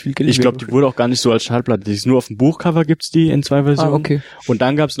unglaublich viel Geld. Ich glaube, die wurde auch gar nicht so als Schallplatte, die ist nur auf dem Buchcover, gibt's die in 2 Versionen. Okay. Und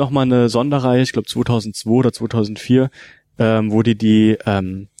dann gab's noch mal eine Sonderreihe, ich glaube 2002 oder 2004, wo die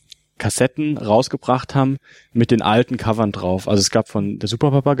Kassetten rausgebracht haben mit den alten Covern drauf. Also es gab von der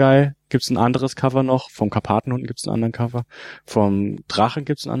Superpapagei gibt's ein anderes Cover noch, vom Karpatenhund gibt's einen anderen Cover, vom Drachen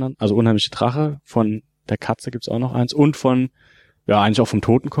gibt's einen anderen, also Unheimliche Drache, von der Katze gibt's auch noch eins und von, ja eigentlich auch vom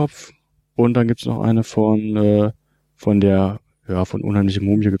Totenkopf und dann gibt's noch eine von Unheimliche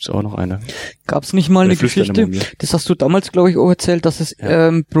Mumie gibt's auch noch eine. Gab's nicht mal eine Geschichte, das hast du damals, glaube ich, auch erzählt, dass es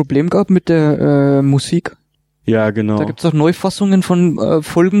ein Problem gab mit der Musik. Ja, genau. Da gibt's auch Neufassungen von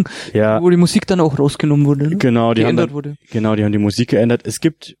Folgen, wo die Musik dann auch rausgenommen wurde. Ne? Genau, die geändert wurde. Genau, die haben die Musik geändert. Es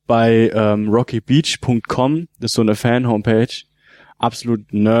gibt bei rockybeach.com, das ist so eine Fan-Homepage,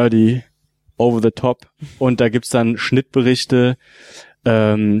 absolut nerdy, over the top. Und da gibt's dann Schnittberichte.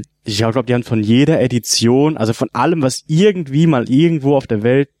 Ich glaube, die haben von jeder Edition, also von allem, was irgendwie mal irgendwo auf der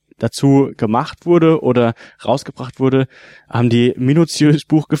Welt dazu gemacht wurde oder rausgebracht wurde, haben die minutiös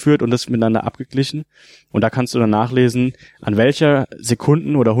Buch geführt und das miteinander abgeglichen. Und da kannst du dann nachlesen, an welcher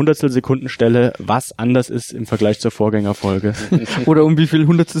Sekunden- oder Hundertstelsekundenstelle was anders ist im Vergleich zur Vorgängerfolge. Oder um wie viel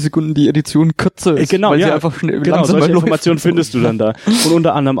Hundertstelsekunden die Edition kürzer ist. Genau, weil ja, sie einfach schnell genau, solche läuft. Informationen findest du dann da. Und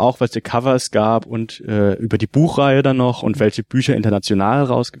unter anderem auch, welche Cover es gab und über die Buchreihe dann noch und welche Bücher international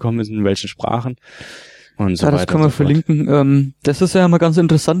rausgekommen sind, in welchen Sprachen. Und so ja, das weiter kann man und so fort. verlinken. Das ist ja immer ganz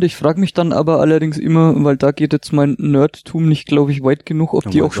interessant. Ich frage mich dann aber allerdings immer, weil da geht jetzt mein Nerdtum nicht, glaube ich, weit genug, ob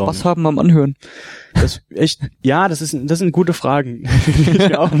die auch Spaß haben am Anhören. Das echt, ja, das sind gute Fragen, die ich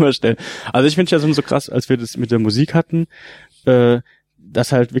mir auch immer stelle. Also ich finde es ja so krass, als wir das mit der Musik hatten,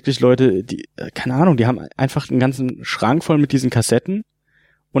 dass halt wirklich Leute, die, keine Ahnung, die haben einfach einen ganzen Schrank voll mit diesen Kassetten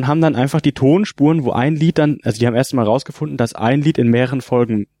und haben dann einfach die Tonspuren, wo ein Lied dann, also die haben erst mal rausgefunden, dass ein Lied in mehreren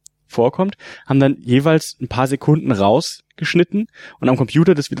Folgen vorkommt, haben dann jeweils ein paar Sekunden rausgeschnitten und am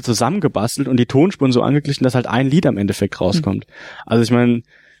Computer das wieder zusammengebastelt und die Tonspuren so angeglichen, dass halt ein Lied am Endeffekt rauskommt. Also ich meine,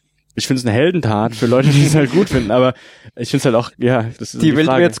 ich finde es eine Heldentat für Leute, die es halt gut finden, aber ich finde es halt auch, ja, das ist die Welt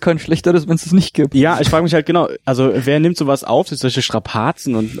wäre jetzt kein schlechteres, wenn es es nicht gibt. Ja, ich frage mich halt genau, also wer nimmt sowas auf, solche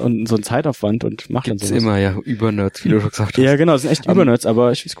Strapazen und so einen Zeitaufwand und macht Gibt's dann sowas. immer, ja, Übernerds, wie du schon gesagt hast. Ja, genau, das sind echt Übernerds,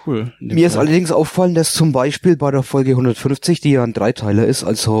 aber ich find's cool. Mir ist allerdings aufgefallen, dass zum Beispiel bei der Folge 150, die ja ein Dreiteiler ist,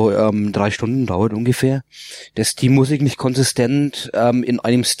 also 3 Stunden dauert ungefähr, dass die Musik nicht konsistent in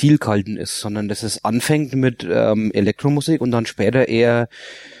einem Stil gehalten ist, sondern dass es anfängt mit Elektromusik und dann später eher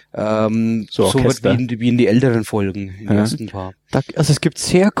so wird wie in die älteren Folgen, in den ersten paar. Also es gibt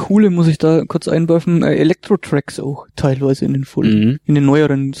sehr coole, muss ich da kurz einwerfen, Elektro-Tracks auch teilweise in den Folgen, in den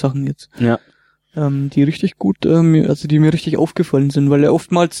neueren Sachen jetzt. Ja. Die richtig gut, also die mir richtig aufgefallen sind, weil ja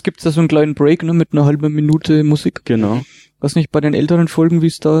oftmals gibt's da so einen kleinen Break, ne, mit einer halben Minute Musik. Genau. Was nicht bei den älteren Folgen, wie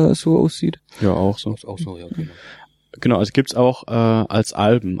es da so aussieht. Ja, auch so. Auch so, ja, genau. Genau, also gibt's auch als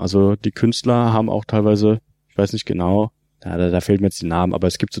Alben. Also die Künstler haben auch teilweise, ich weiß nicht genau, da fehlen mir jetzt die Namen, aber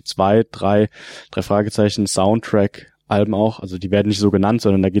es gibt so 2, 3 Fragezeichen Soundtrack-Alben auch. Also die werden nicht so genannt,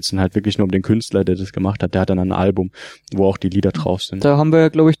 sondern da geht's dann halt wirklich nur um den Künstler, der das gemacht hat. Der hat dann ein Album, wo auch die Lieder drauf sind. Da haben wir ja,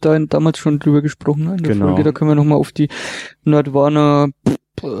 glaube ich, damals schon drüber gesprochen, ne, in der Folge. Da können wir nochmal auf die Nerdwana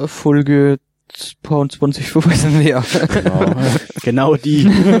Folge 22 verweisen. Ja. Genau die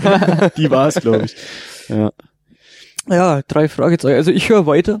war es, glaube ich. Ja, 3 Fragezeichen. Also ich höre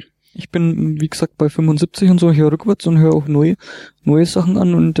weiter. Ich bin, wie gesagt, bei 75 und so, ich höre rückwärts und höre auch neue Sachen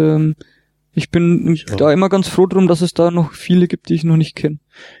an und ich bin da immer ganz froh drum, dass es da noch viele gibt, die ich noch nicht kenne.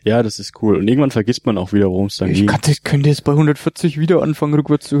 Ja, das ist cool. Und irgendwann vergisst man auch wieder, worum es dann ging. Ich könnte jetzt bei 140 wieder anfangen,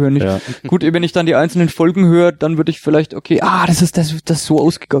 rückwärts zu hören. Gut, wenn ich dann die einzelnen Folgen höre, dann würde ich vielleicht, das ist so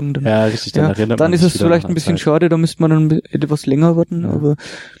ausgegangen. Dann. Ja, richtig, dann erinnert man dann ist es vielleicht ein bisschen schade, da müsste man dann etwas länger warten, aber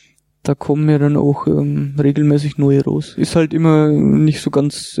da kommen ja dann auch regelmäßig neue raus. Ist halt immer nicht so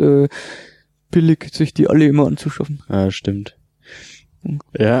ganz billig, sich die alle immer anzuschaffen. Ja, stimmt.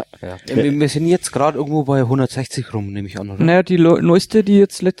 Ja. Wir sind jetzt gerade irgendwo bei 160 rum, nehme ich an, oder? Naja, die neueste, die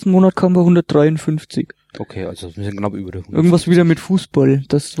jetzt letzten Monat kam, war 153. Okay, also wir sind knapp über der 150. Irgendwas wieder mit Fußball.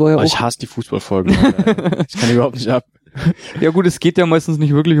 Das war ja auch. Ich hasse die Fußballfolgen. Ich kann überhaupt nicht ab. Ja gut, es geht ja meistens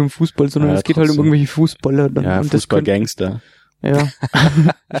nicht wirklich um Fußball, sondern es geht halt um irgendwelche Fußballer. Dann. Ja, und Fußballgangster. Ja.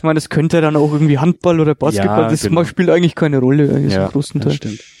 Ich meine, das könnte dann auch irgendwie Handball oder Basketball, das spielt eigentlich keine Rolle, eigentlich im größten Teil.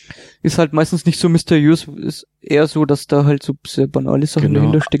 Stimmt. Ist halt meistens nicht so mysteriös, ist eher so, dass da halt so sehr banale Sachen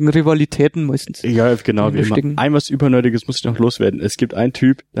dahinter stecken, Rivalitäten meistens. Ja, genau, wie immer. Ein was Übernötiges muss ich noch loswerden. Es gibt einen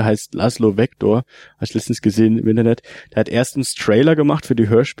Typ, der heißt Laszlo Vektor, habe ich letztens gesehen im Internet, der hat erstens Trailer gemacht für die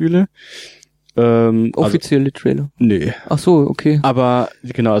Hörspiele. Offizielle Trailer? Nee. Ach so, okay. Aber,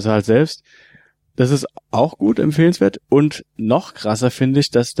 genau, also halt selbst. Das ist auch gut, empfehlenswert. Und noch krasser finde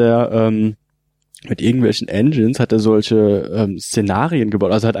ich, dass der mit irgendwelchen Engines hat er solche Szenarien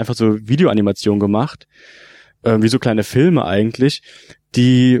gebaut. Also hat einfach so Videoanimationen gemacht, wie so kleine Filme eigentlich,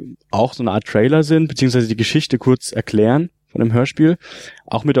 die auch so eine Art Trailer sind, beziehungsweise die Geschichte kurz erklären von von dem Hörspiel,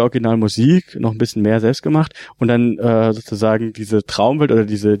 auch mit der Originalmusik, noch ein bisschen mehr selbst gemacht und dann sozusagen diese Traumwelt oder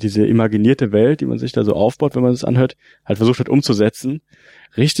diese imaginierte Welt, die man sich da so aufbaut, wenn man das anhört, halt versucht hat umzusetzen.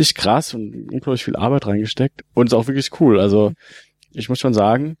 Richtig krass und unglaublich viel Arbeit reingesteckt und ist auch wirklich cool. Also ich muss schon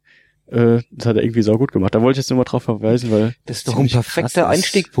sagen, das hat er irgendwie saugut gemacht. Da wollte ich jetzt nur mal drauf verweisen, weil das ist doch ein perfekter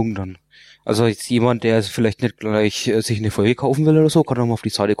Einstiegpunkt dann. Also jetzt jemand, der vielleicht nicht gleich sich eine Folge kaufen will oder so, kann doch mal auf die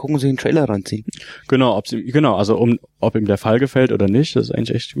Seite gucken und sich einen Trailer reinziehen. Genau, also ob ihm der Fall gefällt oder nicht, das ist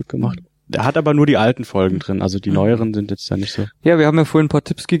eigentlich echt gut gemacht. Er hat aber nur die alten Folgen drin, also die neueren sind jetzt da nicht so. Ja, wir haben ja vorhin ein paar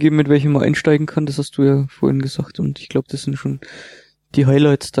Tipps gegeben, mit welchen man einsteigen kann, das hast du ja vorhin gesagt und ich glaube, das sind schon die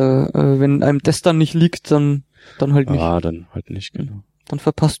Highlights da. Wenn einem das dann nicht liegt, dann halt nicht. Ah, dann halt nicht, genau. Dann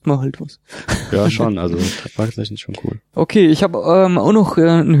verpasst man halt was. Ja, schon, also Fragezeichen ist schon cool. Okay, ich habe auch noch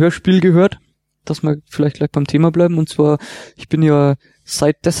ein Hörspiel gehört, dass wir vielleicht gleich beim Thema bleiben. Und zwar, ich bin ja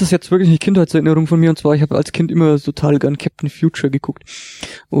das ist jetzt wirklich eine Kindheitserinnerung von mir, und zwar, ich habe als Kind immer total gern Captain Future geguckt.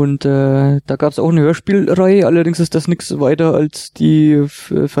 Und da gab es auch eine Hörspielreihe, allerdings ist das nichts weiter als die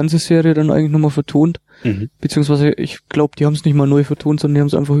Fernsehserie dann eigentlich nochmal vertont. Beziehungsweise, ich glaube, die haben es nicht mal neu vertont, sondern die haben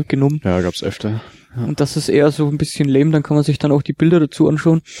es einfach genommen. Ja, gab's öfter. Ja. Und das ist eher so ein bisschen lame, dann kann man sich dann auch die Bilder dazu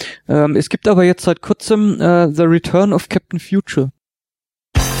anschauen. Es gibt aber jetzt seit kurzem The Return of Captain Future.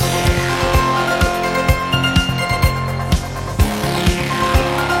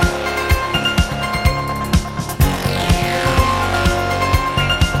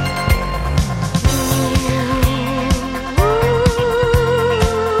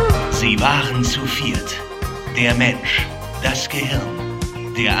 Sie waren zu viert. Der Mensch, das Gehirn,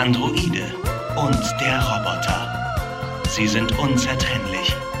 der Androide und der Roboter. Sie sind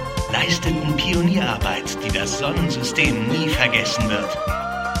unzertrennlich, leisteten Pionierarbeit, die das Sonnensystem nie vergessen wird.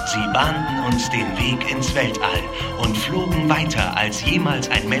 Sie bahnten uns den Weg ins Weltall und flogen weiter, als jemals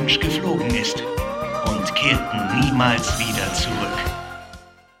ein Mensch geflogen ist, und kehrten niemals wieder zurück.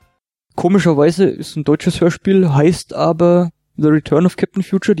 Komischerweise ist ein deutsches Hörspiel, heißt aber The Return of Captain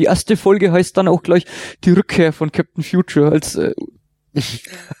Future. Die erste Folge heißt dann auch gleich Die Rückkehr von Captain Future als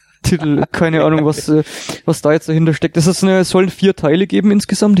Titel. Keine Ahnung, was da jetzt dahinter steckt. Es soll 4 Teile geben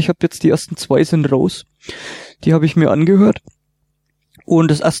insgesamt. Ich habe jetzt die ersten 2 sind raus. Die habe ich mir angehört.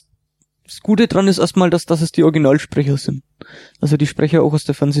 Und das Gute dran ist erstmal, dass es die Originalsprecher sind. Also die Sprecher auch aus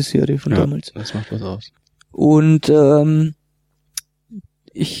der Fernsehserie von damals. Das macht was aus. Und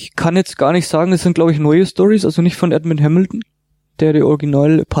ich kann jetzt gar nicht sagen, es sind, glaube ich, neue Stories, also nicht von Edmund Hamilton, der die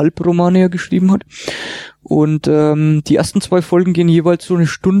Original-Pulp-Romane ja geschrieben hat. Und die ersten 2 Folgen gehen jeweils so 1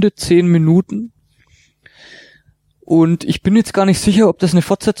 Stunde, 10 Minuten. Und ich bin jetzt gar nicht sicher, ob das eine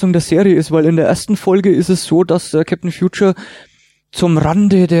Fortsetzung der Serie ist, weil in der ersten Folge ist es so, dass Captain Future zum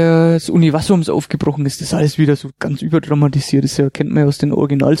Rande des Universums aufgebrochen ist. Das ist alles wieder so ganz überdramatisiert. Das kennt man ja aus den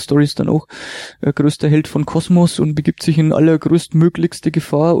Originalstories dann auch. Größter Held von Kosmos und begibt sich in allergrößtmöglichste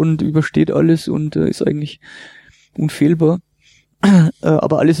Gefahr und übersteht alles und ist eigentlich unfehlbar.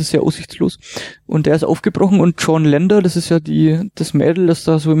 Aber alles ist sehr aussichtslos. Und der ist aufgebrochen und John Lander, das ist ja das Mädel, das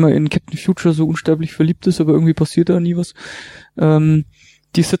da so immer in Captain Future so unsterblich verliebt ist, aber irgendwie passiert da nie was.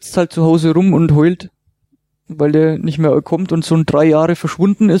 Die sitzt halt zu Hause rum und heult, weil der nicht mehr kommt und so 3 Jahre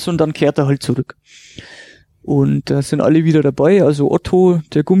verschwunden ist und dann kehrt er halt zurück. Und da sind alle wieder dabei, also Otto,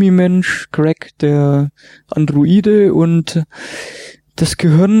 der Gummimensch, Greg, der Androide und das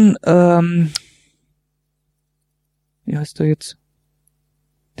Gehirn, wie heißt der jetzt?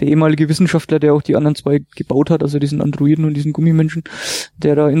 Der ehemalige Wissenschaftler, der auch die anderen 2 gebaut hat, also diesen Androiden und diesen Gummimenschen,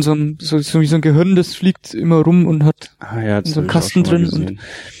 der da in so wie so ein Gehirn, das fliegt immer rum und hat in so einem Kasten drin und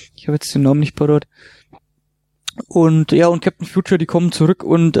ich habe jetzt den Namen nicht parat. Und ja, und Captain Future, die kommen zurück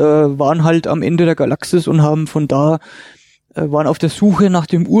und waren halt am Ende der Galaxis und haben von da, waren auf der Suche nach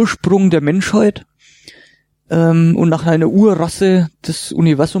dem Ursprung der Menschheit und nach einer Urrasse des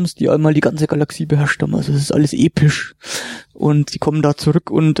Universums, die einmal die ganze Galaxie beherrscht haben. Also es ist alles episch. Und die kommen da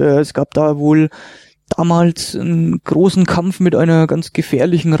zurück und es gab da wohl damals einen großen Kampf mit einer ganz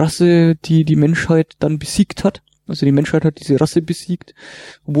gefährlichen Rasse, die die Menschheit dann besiegt hat. Also die Menschheit hat diese Rasse besiegt.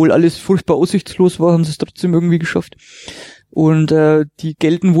 Obwohl alles furchtbar aussichtslos war, haben sie es trotzdem irgendwie geschafft. Und die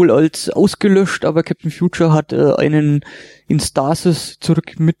gelten wohl als ausgelöscht, aber Captain Future hat einen in Stasis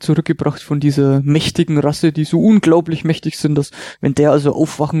zurückgebracht von dieser mächtigen Rasse, die so unglaublich mächtig sind, dass wenn der also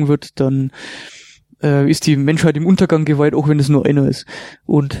aufwachen wird, dann ist die Menschheit im Untergang geweiht, auch wenn es nur einer ist.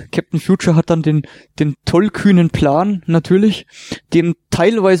 Und Captain Future hat dann den tollkühnen Plan, natürlich, den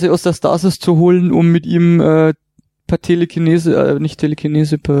teilweise aus der Stasis zu holen, um mit ihm per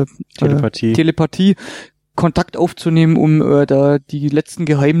Telepathie Kontakt aufzunehmen, um da die letzten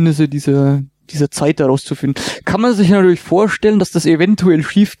Geheimnisse dieser Zeit herauszufinden. Kann man sich natürlich vorstellen, dass das eventuell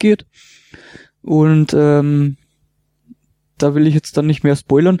schief geht und da will ich jetzt dann nicht mehr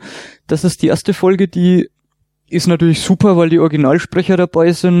spoilern. Das ist die erste Folge, die ist natürlich super, weil die Originalsprecher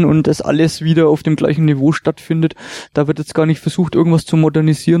dabei sind und das alles wieder auf dem gleichen Niveau stattfindet. Da wird jetzt gar nicht versucht, irgendwas zu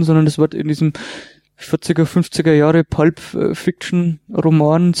modernisieren, sondern das wird in diesem 40er, 50er Jahre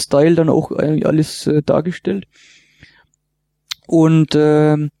Pulp-Fiction-Roman-Style dann auch alles dargestellt. Und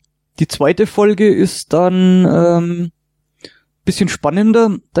die zweite Folge ist dann bisschen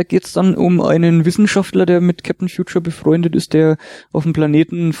spannender. Da geht's dann um einen Wissenschaftler, der mit Captain Future befreundet ist, der auf dem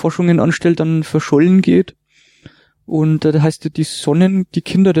Planeten Forschungen anstellt, dann verschollen geht. Und da heißt die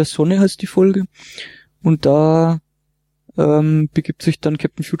Kinder der Sonne heißt die Folge. Und da begibt sich dann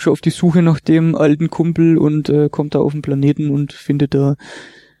Captain Future auf die Suche nach dem alten Kumpel und kommt da auf den Planeten und findet da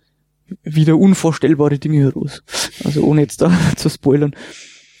wieder unvorstellbare Dinge heraus. Also ohne jetzt da zu spoilern.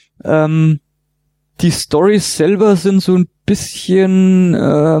 Die Storys selber sind so ein bisschen,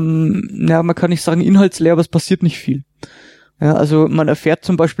 man kann nicht sagen inhaltsleer, aber es passiert nicht viel. Ja, also man erfährt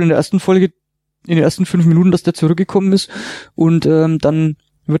zum Beispiel in der ersten Folge, in den ersten 5 Minuten, dass der zurückgekommen ist und dann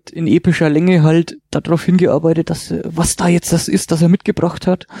wird in epischer Länge halt darauf hingearbeitet, dass was da jetzt das ist, das er mitgebracht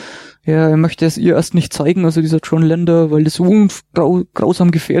hat. Ja, er möchte es ihr erst nicht zeigen, also dieser John Lander, weil das so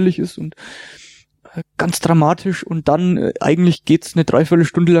grausam gefährlich ist und ganz dramatisch und dann eigentlich geht's eine 3/4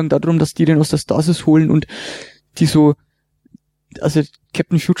 Stunde lang darum, dass die den aus der Stasis holen und die so, also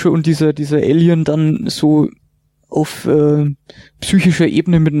Captain Future und dieser Alien dann so auf psychischer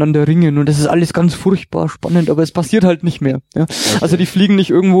Ebene miteinander ringen und das ist alles ganz furchtbar spannend, aber es passiert halt nicht mehr. Ja? Okay. Also die fliegen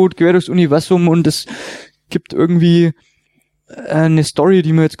nicht irgendwo quer durchs Universum und es gibt irgendwie eine Story,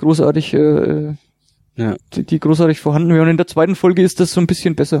 die mir jetzt großartig die großartig vorhanden wäre. Und in der zweiten Folge ist das so ein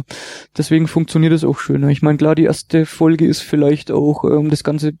bisschen besser. Deswegen funktioniert es auch schöner. Ich meine, klar, die erste Folge ist vielleicht auch, um das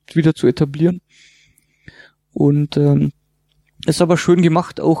Ganze wieder zu etablieren. Und ist aber schön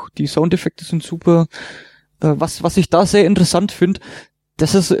gemacht. Auch die Soundeffekte sind super. Was ich da sehr interessant finde,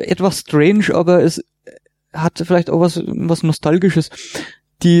 das ist etwas strange, aber es hat vielleicht auch was Nostalgisches.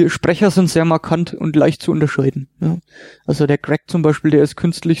 Die Sprecher sind sehr markant und leicht zu unterscheiden. Ja. Also der Greg zum Beispiel, der ist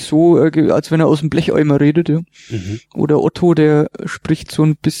künstlich so, als wenn er aus dem Blecheimer redet. Ja. Mhm. Oder Otto, der spricht so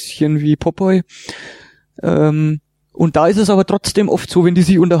ein bisschen wie Popeye. Und da ist es aber trotzdem oft so, wenn die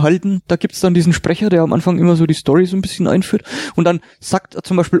sich unterhalten, da gibt's dann diesen Sprecher, der am Anfang immer so die Story so ein bisschen einführt. Und dann sagt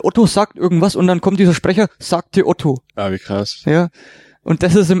zum Beispiel Otto sagt irgendwas und dann kommt dieser Sprecher, sagte Otto. Ah, wie krass. Ja. Und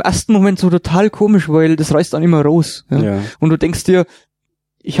das ist im ersten Moment so total komisch, weil das reißt dann immer raus. Ja. Ja. Und du denkst dir,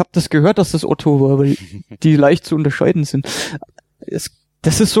 ich habe das gehört, dass das Otto war, weil die leicht zu unterscheiden sind.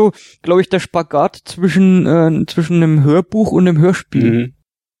 Das ist so, glaube ich, der Spagat zwischen einem Hörbuch und einem Hörspiel. Mhm.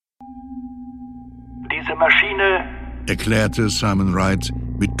 Diese Maschine, erklärte Simon Wright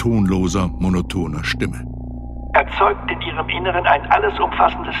mit tonloser, monotoner Stimme, erzeugt in ihrem Inneren ein alles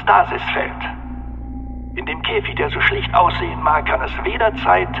umfassendes Stasisfeld. In dem Käfig, der so schlicht aussehen mag, kann es weder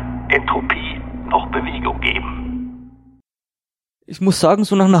Zeit, Entropie noch Bewegung geben. Ich muss sagen,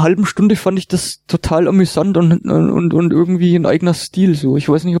 so nach einer halben Stunde fand ich das total amüsant und irgendwie ein eigener Stil so. Ich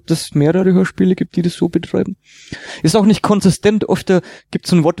weiß nicht, ob das mehrere Hörspiele gibt, die das so betreiben. Ist auch nicht konsistent. Oft gibt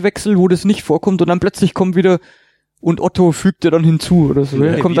es einen Wortwechsel, wo das nicht vorkommt und dann plötzlich kommt wieder und Otto fügt er dann hinzu oder so.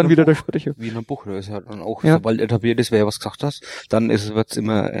 Ja, kommt dann wieder der Sprecher. Wie in einem Buch, da ist ja dann auch, sobald etabliert ist, wer was gesagt hat, dann wird's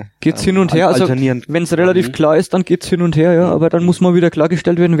immer geht's hin und her. Also wenn es relativ klar ist, dann geht's hin und her, ja. Aber dann muss mal wieder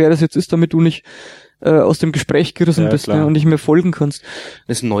klargestellt werden, wer das jetzt ist, damit du nicht aus dem Gespräch gerissen bist und nicht mehr folgen kannst.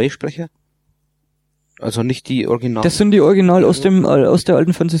 Das sind neue Sprecher? Also nicht die Original? Das sind die Original aus der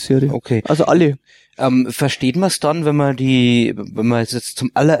alten Fernsehserie. Okay. Also alle. Versteht man es dann, wenn man jetzt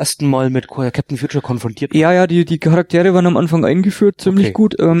zum allerersten Mal mit Captain Future konfrontiert wird? Ja, die Charaktere waren am Anfang eingeführt, ziemlich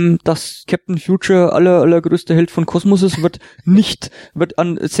gut. Dass Captain Future allergrößter Held von Kosmos ist, wird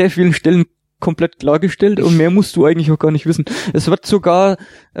an sehr vielen Stellen komplett klargestellt und mehr musst du eigentlich auch gar nicht wissen. Es wird sogar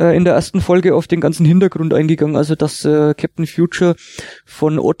in der ersten Folge auf den ganzen Hintergrund eingegangen, also dass Captain Future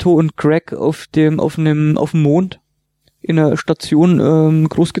von Otto und Greg auf dem Mond in einer Station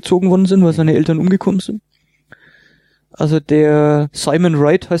großgezogen worden sind, weil seine Eltern umgekommen sind. Also der Simon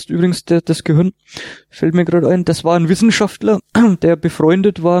Wright heißt übrigens das Gehirn, fällt mir gerade ein. Das war ein Wissenschaftler, der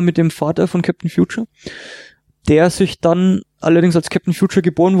befreundet war mit dem Vater von Captain Future, der sich dann allerdings als Captain Future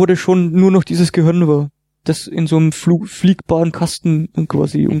geboren wurde, schon nur noch dieses Gehirn war, das in so einem fliegbaren Kasten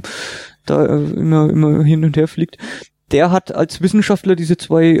quasi da immer hin und her fliegt. Der hat als Wissenschaftler diese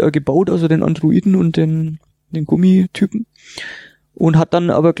zwei gebaut, also den Androiden und den Gummitypen, und hat dann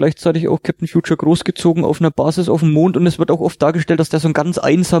aber gleichzeitig auch Captain Future großgezogen auf einer Basis auf dem Mond, und es wird auch oft dargestellt, dass der so ein ganz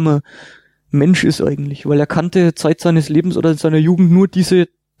einsamer Mensch ist eigentlich, weil er kannte Zeit seines Lebens oder in seiner Jugend nur diese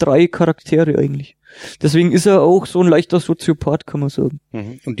 3 Charaktere eigentlich. Deswegen ist er auch so ein leichter Soziopath, kann man sagen.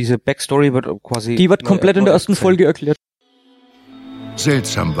 Und diese Backstory wird quasi... Die wird komplett in der ersten Folge erklärt.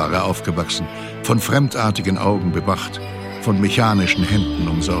 Seltsam war er aufgewachsen, von fremdartigen Augen bewacht, von mechanischen Händen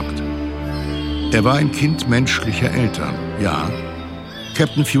umsorgt. Er war ein Kind menschlicher Eltern, ja.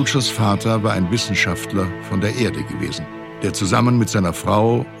 Captain Futures Vater war ein Wissenschaftler von der Erde gewesen, der zusammen mit seiner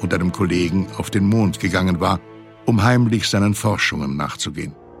Frau und einem Kollegen auf den Mond gegangen war, um heimlich seinen Forschungen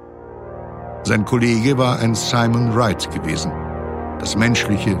nachzugehen. Sein Kollege war ein Simon Wright gewesen, das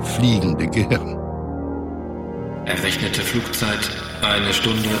menschliche fliegende Gehirn. Errechnete Flugzeit 1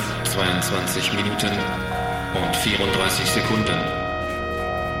 Stunde, 22 Minuten und 34 Sekunden.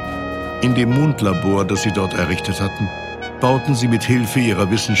 In dem Mondlabor, das sie dort errichtet hatten, bauten sie mit Hilfe ihrer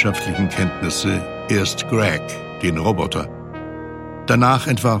wissenschaftlichen Kenntnisse erst Greg, den Roboter. Danach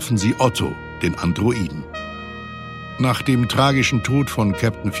entwarfen sie Otto, den Androiden. Nach dem tragischen Tod von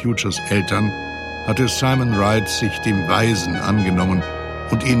Captain Futures Eltern hatte Simon Wright sich dem Weisen angenommen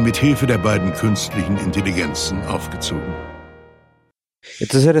und ihn mit Hilfe der beiden künstlichen Intelligenzen aufgezogen.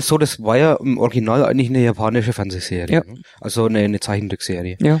 Jetzt ist ja das so, das war ja im Original eigentlich eine japanische Fernsehserie. Ja. Also eine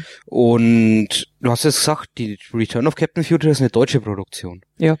Zeichentrickserie. Ja. Und du hast jetzt gesagt, die Return of Captain Future ist eine deutsche Produktion.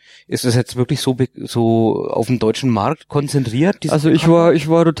 Ja. Ist das jetzt wirklich so auf dem deutschen Markt konzentriert? Also ich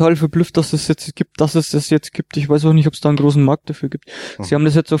war total verblüfft, dass es das jetzt gibt. Ich weiß auch nicht, ob es da einen großen Markt dafür gibt. Oh. Sie haben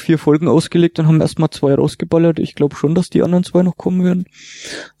das jetzt auf 4 Folgen ausgelegt und haben erstmal 2 rausgeballert. Ich glaube schon, dass die anderen 2 noch kommen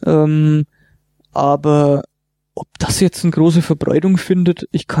werden. Aber ob das jetzt eine große Verbreitung findet,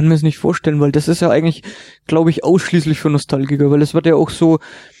 ich kann mir es nicht vorstellen, weil das ist ja eigentlich, glaube ich, ausschließlich für Nostalgiker, weil es wird ja auch so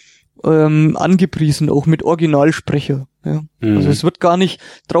angepriesen, auch mit Originalsprecher. Ja. Also es wird gar nicht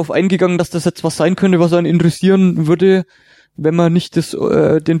drauf eingegangen, dass das jetzt was sein könnte, was einen interessieren würde, wenn man nicht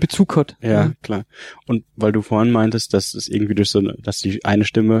den Bezug hat. Ja, klar. Und weil du vorhin meintest, dass es irgendwie dass die eine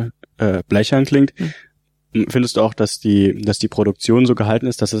Stimme blechern klingt, findest du auch, dass die Produktion so gehalten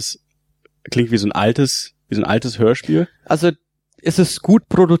ist, dass es klingt wie so ein altes Hörspiel? Also es ist gut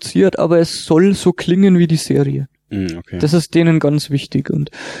produziert, aber es soll so klingen wie die Serie. Okay. Das ist denen ganz wichtig.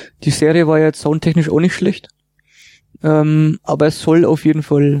 Und die Serie war ja jetzt soundtechnisch auch nicht schlecht. Aber es soll auf jeden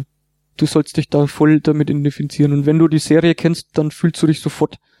Fall, du sollst dich da voll damit identifizieren. Und wenn du die Serie kennst, dann fühlst du dich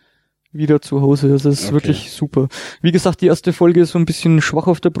sofort wieder zu Hause. Also das ist wirklich super. Wie gesagt, die erste Folge ist so ein bisschen schwach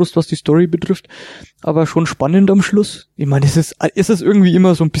auf der Brust, was die Story betrifft, aber schon spannend am Schluss. Ich meine, es ist irgendwie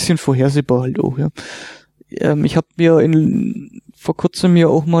immer so ein bisschen vorhersehbar halt auch, ja. Ich habe mir vor kurzem mir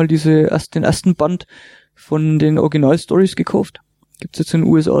auch mal den ersten Band von den Original-Stories gekauft. Gibt's jetzt in den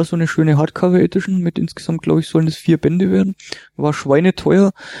USA so eine schöne Hardcover-Edition mit insgesamt, glaube ich, sollen das 4 Bände werden. War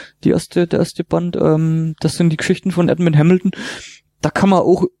schweineteuer, der erste Band. Das sind die Geschichten von Edmund Hamilton. Da kann man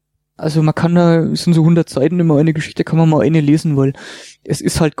auch, also es sind so 100 Seiten immer eine Geschichte, kann man mal eine lesen, weil es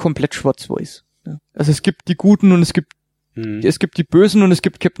ist halt komplett schwarz-weiß. Ja. Also es gibt die Guten und es gibt die Bösen und es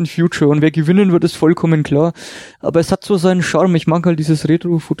gibt Captain Future und wer gewinnen wird, ist vollkommen klar. Aber es hat so seinen Charme. Ich mag halt dieses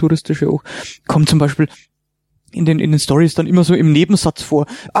Retro-Futuristische auch. Kommt zum Beispiel in den Stories dann immer so im Nebensatz vor.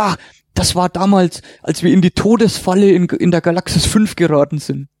 Das war damals, als wir in die Todesfalle in der Galaxis 5 geraten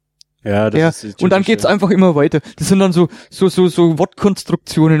sind. Ja, das ist und dann geht's einfach immer weiter. Das sind dann so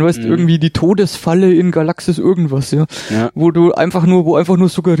Wortkonstruktionen, weißt, irgendwie die Todesfalle in Galaxis irgendwas, ja. Wo einfach nur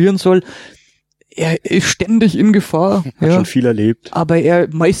suggerieren soll, er ist ständig in Gefahr. Hat schon viel erlebt. Aber er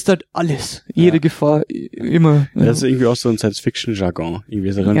meistert alles. Jede Gefahr, immer. Ja. Das ist irgendwie auch so ein Science-Fiction-Jargon. Irgendwie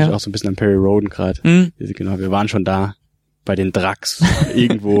erinnert mich auch so ein bisschen an Perry Roden gerade. Genau, wir waren schon da bei den Drax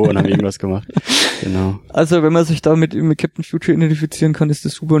irgendwo und haben irgendwas gemacht. Genau. Also, wenn man sich da mit Captain Future identifizieren kann, ist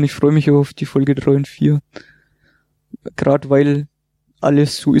das super und ich freue mich auf die Folge 3 und 4. Gerade weil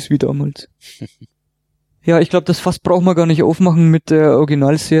alles so ist wie damals. Ja, ich glaube, das Fass brauchen wir gar nicht aufmachen mit der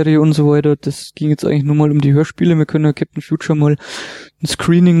Originalserie und so weiter. Das ging jetzt eigentlich nur mal um die Hörspiele. Wir können ja Captain Future mal ein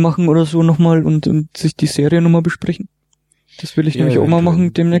Screening machen oder so nochmal und sich die Serie nochmal besprechen. Das will ich nämlich auch mal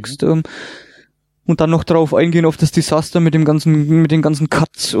machen demnächst. Und dann noch drauf eingehen auf das Desaster mit den ganzen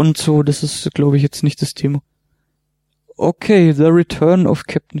Cuts und so. Das ist, glaube ich, jetzt nicht das Thema. Okay, The Return of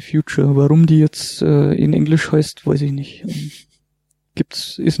Captain Future. Warum die jetzt in Englisch heißt, weiß ich nicht.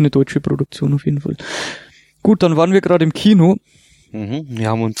 Ist eine deutsche Produktion auf jeden Fall. Gut, dann waren wir gerade im Kino. Wir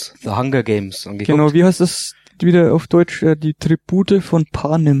haben uns The Hunger Games angeguckt. Genau, wie heißt das wieder auf Deutsch? Die Tribute von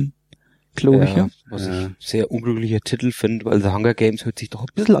Panem, glaube ich, ja. Was ich sehr unglücklicher Titel finde, weil The Hunger Games hört sich doch ein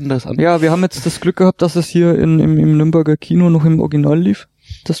bisschen anders an. Ja, wir haben jetzt das Glück gehabt, dass es hier im Nürnberger Kino noch im Original lief.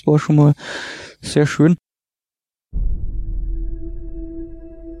 Das war schon mal sehr schön.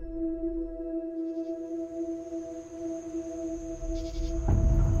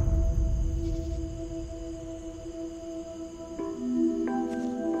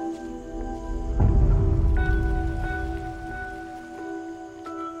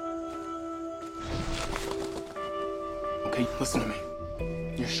 Okay, listen to me.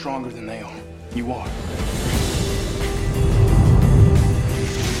 You're stronger than they are. You are.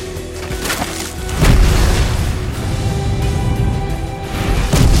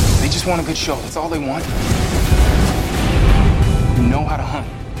 They just want a good show. That's all they want. You know how to hunt.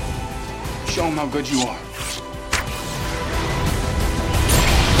 Show them how good you are.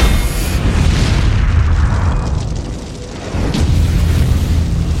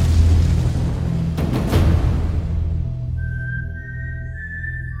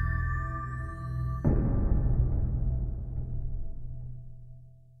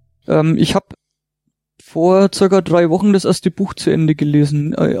 Ich habe vor circa 3 Wochen das erste Buch zu Ende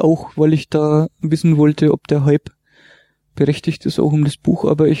gelesen, auch weil ich da wissen wollte, ob der Hype berechtigt ist, auch um das Buch.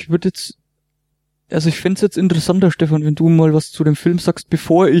 Aber ich würde jetzt, also ich fände es jetzt interessanter, Stefan, wenn du mal was zu dem Film sagst,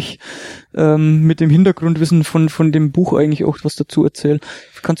 bevor ich mit dem Hintergrundwissen von dem Buch eigentlich auch was dazu erzähle.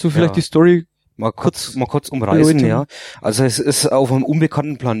 Kannst du vielleicht die Story mal kurz umreißen, ja. Also es ist auf einem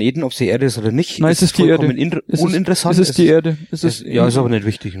unbekannten Planeten, ob es die Erde ist oder nicht. Nein, es ist die Erde. Uninteressant. Es ist die Erde. Ist aber nicht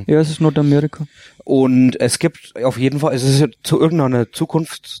wichtig. Ne? Ja, es ist Nordamerika. Und es gibt auf jeden Fall, es ist ja zu irgendeiner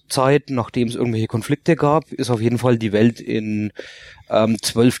Zukunftszeit, nachdem es irgendwelche Konflikte gab, ist auf jeden Fall die Welt in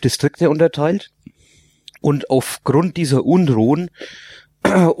 12 Distrikte unterteilt. Und aufgrund dieser Unruhen,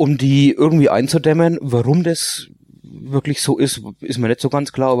 um die irgendwie einzudämmen, warum das wirklich so ist mir nicht so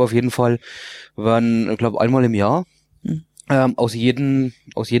ganz klar, aber auf jeden Fall werden, ich glaube, einmal im Jahr aus jedem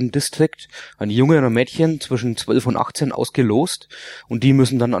Distrikt ein Junge oder ein Mädchen zwischen 12 und 18 ausgelost und die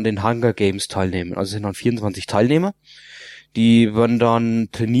müssen dann an den Hunger Games teilnehmen. Also es sind dann 24 Teilnehmer, die werden dann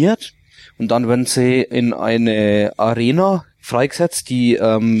trainiert und dann werden sie in eine Arena freigesetzt, die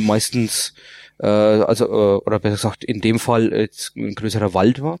meistens oder besser gesagt in dem Fall jetzt ein größerer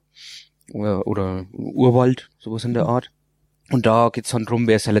Wald war. Oder Urwald, sowas in der Art. Und da geht's dann drum,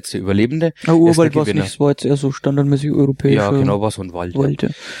 wer ist der letzte Überlebende. Urwald war es nicht, es war jetzt eher so standardmäßig europäisch. Ja, genau, war so ein Wald. Ja.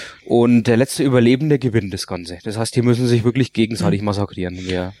 Und der letzte Überlebende gewinnt das Ganze. Das heißt, die müssen sich wirklich gegenseitig massakrieren.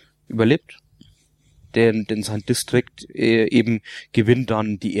 Wer überlebt, denn sein Distrikt eben gewinnt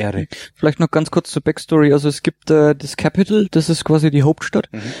dann die Ehre. Vielleicht noch ganz kurz zur Backstory. Also es gibt das Capital, das ist quasi die Hauptstadt.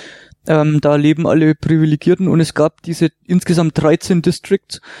 Da leben alle Privilegierten und es gab diese insgesamt 13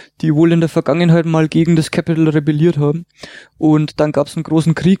 Districts, die wohl in der Vergangenheit mal gegen das Capital rebelliert haben. Und dann gab es einen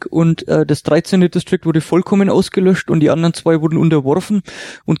großen Krieg und das 13. District wurde vollkommen ausgelöscht und die anderen 2 wurden unterworfen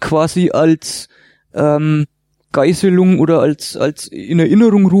und quasi als Geiselung oder als in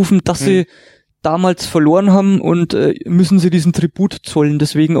Erinnerung rufen, dass sie damals verloren haben und müssen sie diesen Tribut zollen.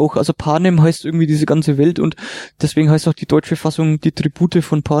 Deswegen auch, also Panem heißt irgendwie diese ganze Welt und deswegen heißt auch die deutsche Fassung die Tribute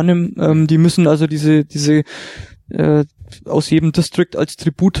von Panem. Die müssen also diese aus jedem District als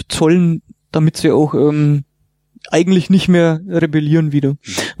Tribut zollen, damit sie auch eigentlich nicht mehr rebellieren wieder.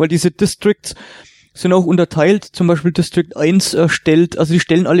 Weil diese Districts sind auch unterteilt, zum Beispiel District 1 die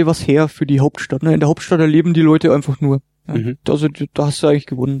stellen alle was her für die Hauptstadt. Ne? In der Hauptstadt erleben die Leute einfach nur. Ja, also da hast du eigentlich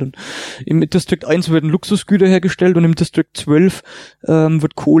gewonnen dann. Im District 1 werden Luxusgüter hergestellt und im District 12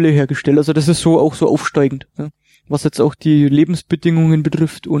 wird Kohle hergestellt. Also das ist so auch so aufsteigend, ja? Was jetzt auch die Lebensbedingungen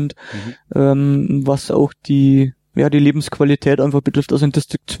betrifft und was auch die Lebensqualität einfach betrifft. Also in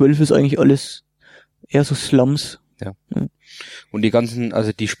District 12 ist eigentlich alles eher so Slums. Ja. Und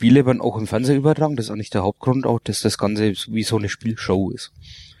die Spiele werden auch im Fernsehen übertragen. Das ist eigentlich der Hauptgrund auch, dass das Ganze wie so eine Spielshow ist.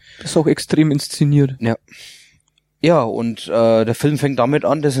 Das ist auch extrem inszeniert. Ja. Ja, und der Film fängt damit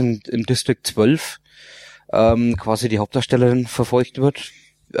an, dass im District 12 quasi die Hauptdarstellerin verfolgt wird,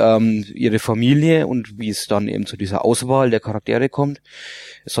 ihre Familie und wie es dann eben zu dieser Auswahl der Charaktere kommt.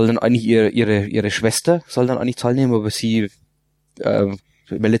 Es soll dann eigentlich ihre Schwester soll dann eigentlich teilnehmen, aber sie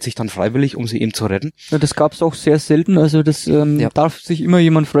meldet sich dann freiwillig, um sie eben zu retten. Ja, das gab's auch sehr selten, also das darf sich immer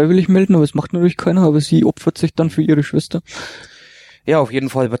jemand freiwillig melden, aber es macht natürlich keiner, aber sie opfert sich dann für ihre Schwester. Ja, auf jeden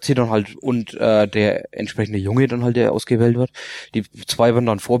Fall wird sie dann halt und der entsprechende Junge dann halt, der ausgewählt wird. Die 2 werden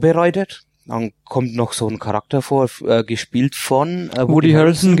dann vorbereitet. Dann kommt noch so ein Charakter vor, gespielt von Woody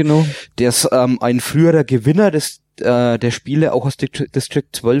Harrelson, genau. Der ist ein früherer Gewinner der Spiele, auch aus District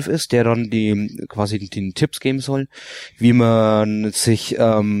 12 ist, der dann quasi den Tipps geben soll, wie man sich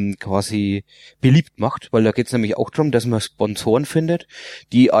quasi beliebt macht, weil da geht es nämlich auch darum, dass man Sponsoren findet,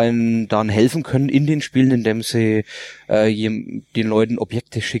 die einem dann helfen können in den Spielen, indem sie den Leuten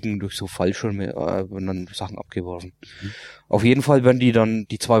Objekte schicken durch so Fallschirme, werden dann Sachen abgeworfen. Auf jeden Fall werden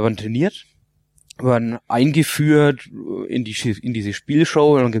die 2 werden trainiert, werden eingeführt in diese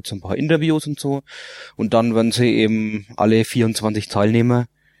Spielshow, und dann gibt's ein paar Interviews und so, und dann werden sie eben alle 24 Teilnehmer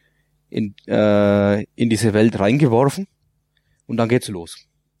in diese Welt reingeworfen und dann geht's los.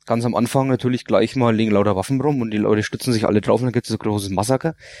 Ganz am Anfang natürlich gleich mal liegen lauter Waffen rum und die Leute stützen sich alle drauf und dann gibt es ein großes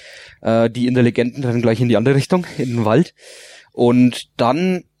Massaker. Die Intelligenten rennen gleich in die andere Richtung, in den Wald. Und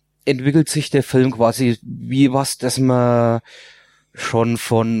dann entwickelt sich der Film quasi wie was, das man schon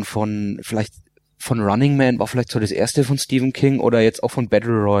von Running Man war vielleicht so das erste von Stephen King oder jetzt auch von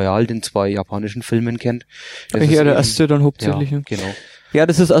Battle Royale, den 2 japanischen Filmen kennt. Das ja, der erste dann hauptsächlich. Ja, genau. Ja,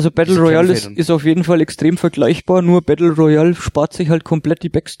 das ist also Battle Royale ist auf jeden Fall extrem vergleichbar, nur Battle Royale spart sich halt komplett die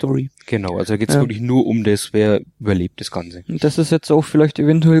Backstory. Genau, also da geht's wirklich nur um das, wer überlebt das Ganze. Und das ist jetzt auch vielleicht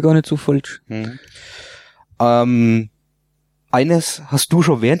eventuell gar nicht so falsch. Eines hast du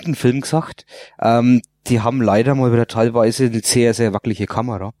schon während dem Film gesagt, die haben leider mal wieder teilweise eine sehr, sehr wackelige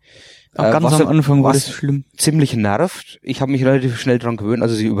Kamera. Ganz am Anfang war das schlimm. Ziemlich nervt. Ich habe mich relativ schnell dran gewöhnt,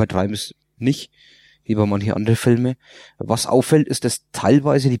 also sie übertreiben es nicht, wie bei manchen andere Filme. Was auffällt, ist, dass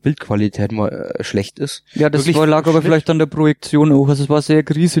teilweise die Bildqualität mal schlecht ist. Ja, das lag aber vielleicht an der Projektion auch. Also es war sehr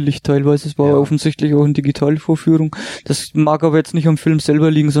grieselig teilweise. Es war offensichtlich auch eine Digitalvorführung. Das mag aber jetzt nicht am Film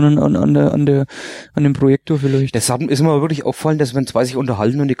selber liegen, sondern an dem Projektor vielleicht. Das ist mir aber wirklich auffallen, dass wenn zwei sich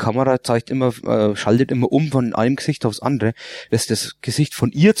unterhalten und die Kamera schaltet immer um von einem Gesicht aufs andere, dass das Gesicht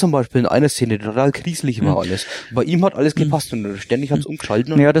von ihr zum Beispiel in einer Szene total grieselig war alles. Bei ihm hat alles gepasst und ständig hat es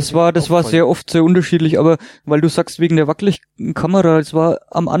umgeschalten. Ja, das war sehr oft sehr unterschiedlich, aber weil du sagst, wegen der wackeligen Kamera, es war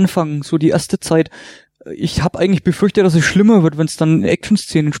am Anfang, so die erste Zeit, ich habe eigentlich befürchtet, dass es schlimmer wird, wenn es dann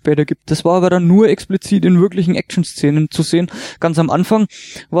Action-Szenen später gibt. Das war aber dann nur explizit in wirklichen Action-Szenen zu sehen. Ganz am Anfang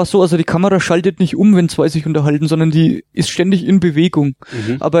war es so, also die Kamera schaltet nicht um, wenn zwei sich unterhalten, sondern die ist ständig in Bewegung,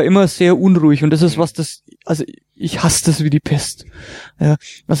 aber immer sehr unruhig. Und das ist also ich hasse das wie die Pest. Ja,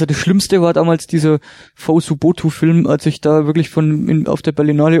 also das Schlimmste war damals dieser V-Subotu-Film, als ich da wirklich auf der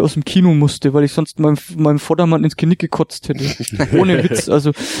Berlinale aus dem Kino musste, weil ich sonst meinem Vordermann ins Genick gekotzt hätte. Ohne Witz.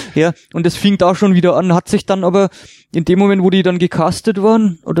 Also, ja, und das fing da schon wieder an, hat sich dann aber in dem Moment, wo die dann gecastet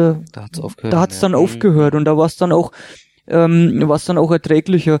waren, oder da hat's dann aufgehört und da war es dann auch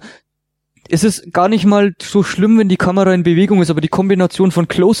erträglicher. Es ist gar nicht mal so schlimm, wenn die Kamera in Bewegung ist, aber die Kombination von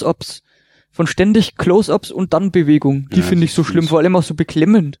Close-Ups, von ständig Close-Ups und dann Bewegung, die finde ich so schlimm, vor allem auch so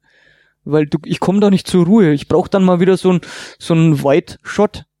beklemmend, weil ich komme da nicht zur Ruhe. Ich brauche dann mal wieder so ein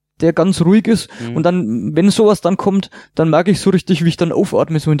Wide-Shot, der ganz ruhig ist und dann, wenn sowas dann kommt, dann merke ich so richtig, wie ich dann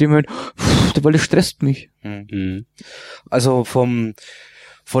aufatme, so in dem Moment, weil das stresst mich. Also von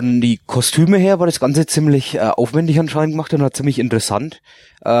die Kostüme her war das Ganze ziemlich aufwendig anscheinend gemacht und ziemlich interessant.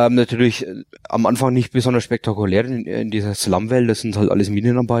 Natürlich am Anfang nicht besonders spektakulär in dieser Slum-Welt, das sind halt alles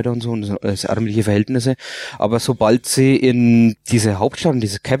Minenarbeiter und so und das sind alles ärmliche Verhältnisse. Aber sobald sie in diese Hauptstadt, in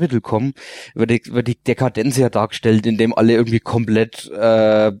diese Capital kommen, wird die Dekadenz ja dargestellt, indem alle irgendwie komplett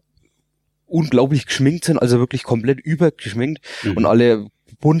unglaublich geschminkt sind, also wirklich komplett übergeschminkt und alle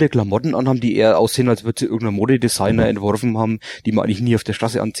bunte Klamotten anhaben, die eher aussehen, als würde sie irgendein Modedesigner entworfen haben, die man eigentlich nie auf der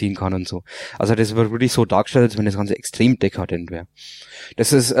Straße anziehen kann und so. Also das wird wirklich so dargestellt, als wenn das Ganze extrem dekadent wäre.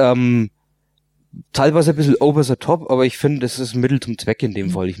 Das ist teilweise ein bisschen over the top, aber ich finde, das ist ein Mittel zum Zweck in dem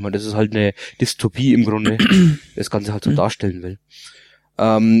Fall. Ich meine, das ist halt eine Dystopie im Grunde, das Ganze halt so darstellen will.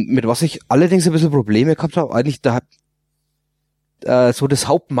 Mit was ich allerdings ein bisschen Probleme gehabt habe, eigentlich so das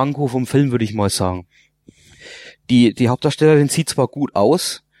Hauptmanko vom Film, würde ich mal sagen. Die Hauptdarstellerin sieht zwar gut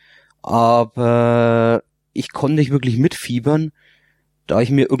aus, aber ich konnte nicht wirklich mitfiebern, da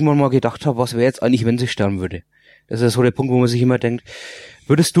ich mir irgendwann mal gedacht habe, was wäre jetzt eigentlich, wenn sie sterben würde. Das ist so der Punkt, wo man sich immer denkt,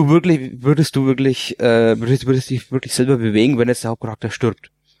 würdest du dich wirklich selber bewegen, wenn jetzt der Hauptcharakter stirbt?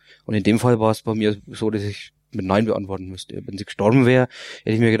 Und in dem Fall war es bei mir so, dass ich mit Nein beantworten müsste. Wenn sie gestorben wäre,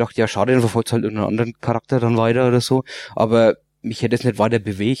 hätte ich mir gedacht, ja schade, dann verfolgt halt irgendeinen anderen Charakter dann weiter oder so, aber mich hätte es nicht weiter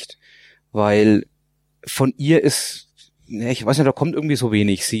bewegt, weil von ihr ich weiß nicht, da kommt irgendwie so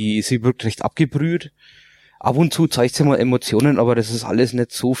wenig. Sie wirkt recht abgebrüht. Ab und zu zeigt sie mal Emotionen, aber das ist alles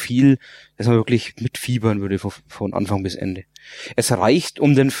nicht so viel, dass man wirklich mitfiebern würde von Anfang bis Ende. Es reicht,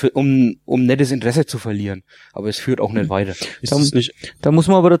 um nettes Interesse zu verlieren, aber es führt auch nicht weiter. Da muss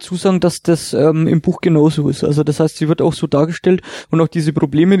man aber dazu sagen, dass das im Buch genauso ist. Also das heißt, sie wird auch so dargestellt und auch diese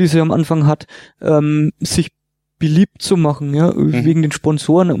Probleme, die sie am Anfang hat, sich beliebt zu machen, ja, wegen den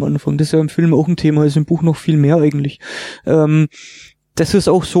Sponsoren am Anfang. Das ist ja im Film auch ein Thema, ist im Buch noch viel mehr eigentlich. Das ist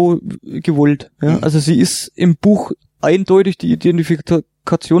auch so gewollt, ja. Also sie ist im Buch eindeutig die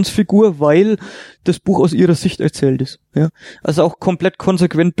Identifikationsfigur, weil das Buch aus ihrer Sicht erzählt ist, ja. Also auch komplett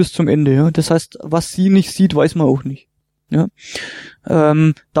konsequent bis zum Ende, ja. Das heißt, was sie nicht sieht, weiß man auch nicht. Ja,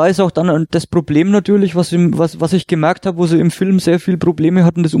 da ist auch dann das Problem natürlich, was ich gemerkt habe, wo sie im Film sehr viel Probleme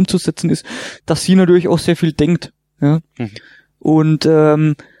hatten, das umzusetzen, ist, dass sie natürlich auch sehr viel denkt. Ja, und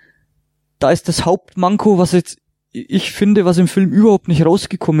da ist das Hauptmanko, was jetzt ich finde, was im Film überhaupt nicht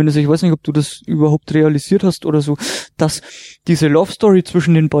rausgekommen ist, ich weiß nicht, ob du das überhaupt realisiert hast oder so, dass diese Love Story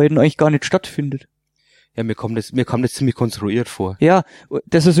zwischen den beiden eigentlich gar nicht stattfindet. Ja, mir kam das ziemlich konstruiert vor. Ja,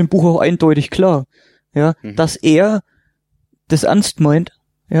 das ist im Buch auch eindeutig klar, ja, dass er das ernst meint,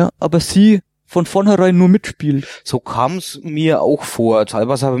 ja, aber sie von vornherein nur mitspielt. So kam es mir auch vor.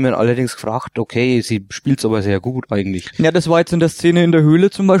 Teilweise habe ich mir allerdings gefragt, okay, sie spielt's aber sehr gut eigentlich. Ja, das war jetzt in der Szene in der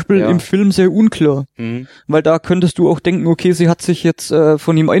Höhle zum Beispiel im Film sehr unklar. Weil da könntest du auch denken, okay, sie hat sich jetzt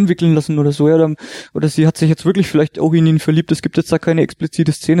von ihm einwickeln lassen oder so, ja, oder sie hat sich jetzt wirklich vielleicht auch in ihn verliebt. Es gibt jetzt da keine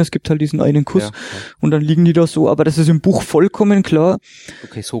explizite Szene, es gibt halt diesen einen Kuss und dann liegen die da so, aber das ist im Buch vollkommen klar.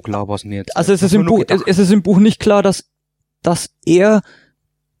 Okay, so klar war es mir jetzt. Also es ist im Buch nicht klar, dass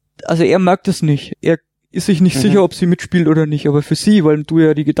er merkt es nicht. Er ist sich nicht sicher, ob sie mitspielt oder nicht. Aber für sie, weil du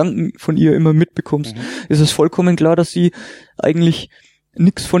ja die Gedanken von ihr immer mitbekommst, ist es vollkommen klar, dass sie eigentlich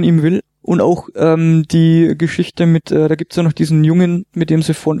nichts von ihm will. Und auch die Geschichte mit, da gibt's ja noch diesen Jungen, mit dem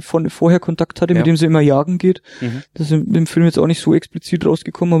sie vorher Kontakt hatte, mit dem sie immer jagen geht. Das ist im Film jetzt auch nicht so explizit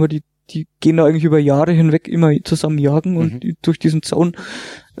rausgekommen, aber die gehen da eigentlich über Jahre hinweg immer zusammen jagen und durch diesen Zaun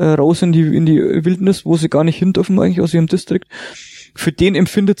raus in die Wildnis, wo sie gar nicht hin dürfen eigentlich aus ihrem Distrikt. Für den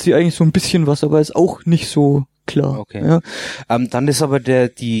empfindet sie eigentlich so ein bisschen was, aber ist auch nicht so klar. Okay. Ja. Dann ist aber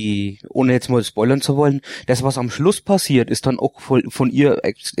ohne jetzt mal spoilern zu wollen, das, was am Schluss passiert, ist dann auch von ihr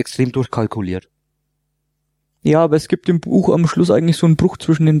extrem durchkalkuliert. Ja, aber es gibt im Buch am Schluss eigentlich so einen Bruch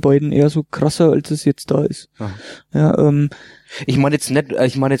zwischen den beiden, eher so krasser, als es jetzt da ist. Aha. Ja, ich meine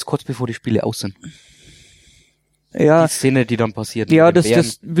jetzt kurz bevor die Spiele aus sind. Ja, die Szene, die dann passiert. Ja, das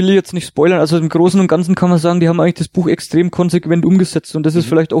will ich jetzt nicht spoilern. Also im Großen und Ganzen kann man sagen, die haben eigentlich das Buch extrem konsequent umgesetzt und das ist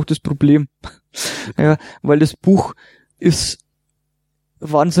vielleicht auch das Problem. Ja, weil das Buch ist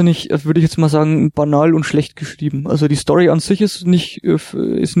wahnsinnig, würde ich jetzt mal sagen, banal und schlecht geschrieben. Also die Story an sich ist nicht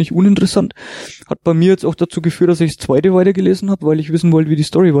uninteressant. Hat bei mir jetzt auch dazu geführt, dass ich das zweite weitergelesen habe, weil ich wissen wollte, wie die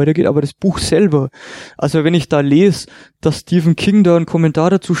Story weitergeht. Aber das Buch selber, also wenn ich da lese, dass Stephen King da einen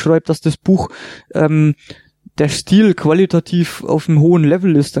Kommentar dazu schreibt, dass das Buch der Stil qualitativ auf einem hohen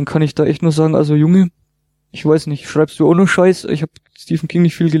Level ist, dann kann ich da echt nur sagen, also Junge, ich weiß nicht, schreibst du auch nur Scheiß? Ich habe Stephen King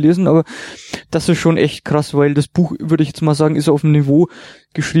nicht viel gelesen, aber das ist schon echt krass, weil das Buch, würde ich jetzt mal sagen, ist auf einem Niveau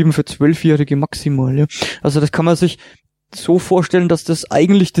geschrieben für 12-Jährige maximal. Ja. Also das kann man sich so vorstellen, dass das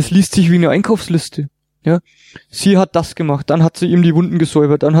liest sich wie eine Einkaufsliste. Ja, sie hat das gemacht, dann hat sie ihm die Wunden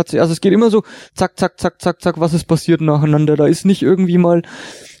gesäubert, dann hat sie, also es geht immer so, zack, zack, zack, zack, zack, was ist passiert nacheinander. Da ist nicht irgendwie mal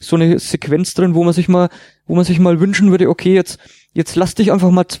so eine Sequenz drin, wo man sich mal wünschen würde, okay, jetzt lass dich einfach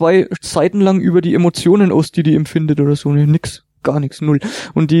mal 2 Seiten lang über die Emotionen aus, die empfindet oder so. Nee, nix, gar nichts, null.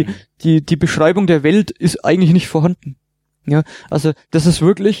 Und die Beschreibung der Welt ist eigentlich nicht vorhanden. Ja, also das ist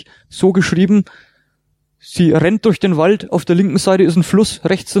wirklich so geschrieben. Sie rennt durch den Wald, auf der linken Seite ist ein Fluss,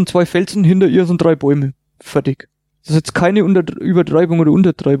 rechts sind 2 Felsen, hinter ihr sind 3 Bäume. Fertig. Das ist jetzt keine Übertreibung oder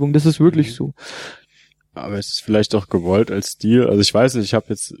Untertreibung, das ist wirklich so. Aber es ist vielleicht auch gewollt als Stil. Also ich weiß nicht, ich habe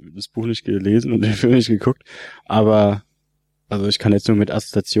jetzt das Buch nicht gelesen und den Film nicht geguckt, aber also ich kann jetzt nur mit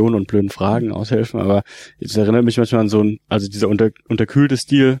Assoziationen und blöden Fragen aushelfen, aber es erinnert mich manchmal an also dieser unterkühlte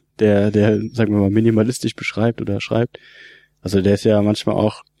Stil, der, sagen wir mal, minimalistisch beschreibt oder schreibt. Also der ist ja manchmal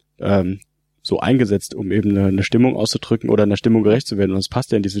auch so eingesetzt, um eben eine Stimmung auszudrücken oder einer Stimmung gerecht zu werden. Und das passt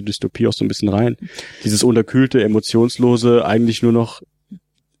ja in diese Dystopie auch so ein bisschen rein. Dieses unterkühlte, emotionslose, eigentlich nur noch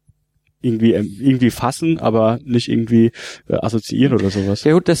irgendwie fassen, aber nicht irgendwie assoziieren oder sowas.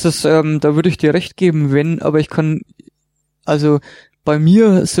 Ja gut, das ist, da würde ich dir recht geben, aber also bei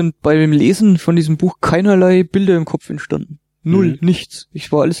mir sind bei dem Lesen von diesem Buch keinerlei Bilder im Kopf entstanden. Null, nichts.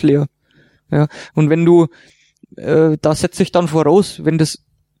 Ich war alles leer. Ja, und wenn du, da setze ich dann voraus,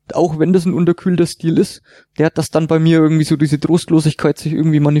 auch wenn das ein unterkühlter Stil ist, der hat das dann bei mir irgendwie so diese Trostlosigkeit sich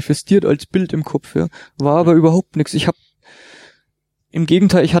irgendwie manifestiert als Bild im Kopf, ja. War aber überhaupt nichts. Im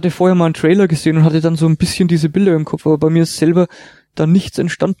Gegenteil, ich hatte vorher mal einen Trailer gesehen und hatte dann so ein bisschen diese Bilder im Kopf, aber bei mir ist selber da nichts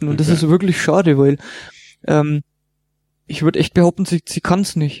entstanden und das ist wirklich schade, weil ich würde echt behaupten, sie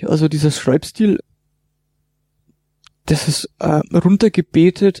kann's nicht. Also dieser Schreibstil, das ist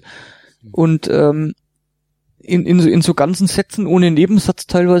runtergebetet und in so ganzen Sätzen ohne Nebensatz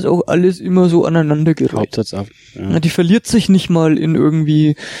teilweise auch alles immer so aneinandergereiht. Hauptsatz ab. Ja. Die verliert sich nicht mal in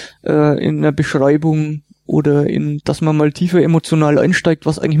irgendwie in einer Beschreibung oder dass man mal tiefer emotional einsteigt,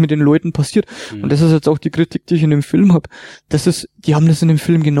 was eigentlich mit den Leuten passiert. Und das ist jetzt auch die Kritik, die ich in dem Film habe. Die haben das in dem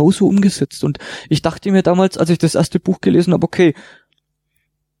Film genauso umgesetzt. Und ich dachte mir damals, als ich das erste Buch gelesen habe, okay,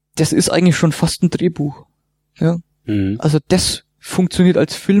 das ist eigentlich schon fast ein Drehbuch. Ja. Also das funktioniert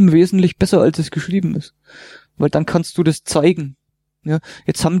als Film wesentlich besser, als es geschrieben ist. Weil dann kannst du das zeigen. Ja,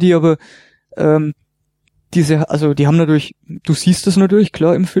 jetzt haben die aber die haben natürlich, du siehst es natürlich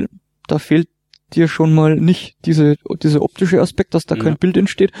klar im Film. Da fehlt dir schon mal nicht dieser optische Aspekt, dass da kein Bild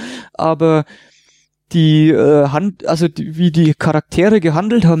entsteht, aber die wie die Charaktere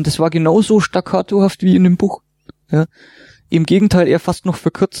gehandelt haben, das war genauso staccatohaft wie in dem Buch. Ja. Im Gegenteil, eher fast noch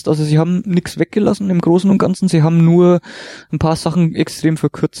verkürzt. Also sie haben nichts weggelassen im Großen und Ganzen, sie haben nur ein paar Sachen extrem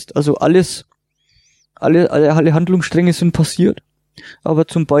verkürzt. Also alle Handlungsstränge sind passiert. Aber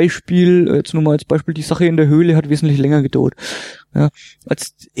zum Beispiel, jetzt nur mal als Beispiel, die Sache in der Höhle hat wesentlich länger gedauert. Ja,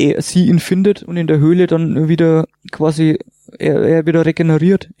 als sie ihn findet und in der Höhle dann wieder quasi, er wieder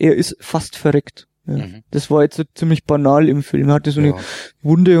regeneriert, er ist fast verreckt. Ja. Das war jetzt ziemlich banal im Film. Er hatte so eine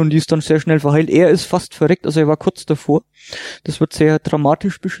Wunde und die ist dann sehr schnell verheilt. Er ist fast verreckt, also er war kurz davor. Das wird sehr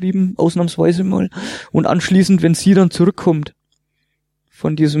dramatisch beschrieben, ausnahmsweise mal. Und anschließend, wenn sie dann zurückkommt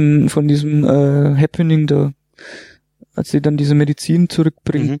von diesem Happening da, als sie dann diese Medizin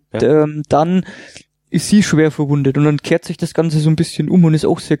zurückbringt, dann ist sie schwer verwundet und dann kehrt sich das Ganze so ein bisschen um und ist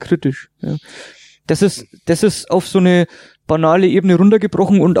auch sehr kritisch. Ja. Das ist auf so eine banale Ebene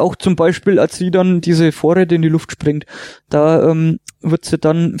runtergebrochen und auch zum Beispiel, als sie dann diese Vorräte in die Luft sprengt, da wird sie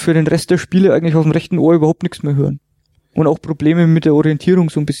dann für den Rest der Spiele eigentlich auf dem rechten Ohr überhaupt nichts mehr hören. Und auch Probleme mit der Orientierung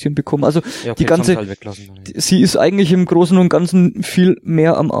so ein bisschen bekommen. Also die ganze, sie ist eigentlich im Großen und Ganzen viel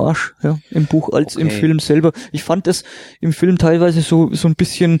mehr am Arsch, ja, im Buch als im Film selber. Ich fand es im Film teilweise so ein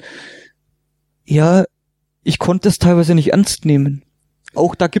bisschen, ja, ich konnte es teilweise nicht ernst nehmen.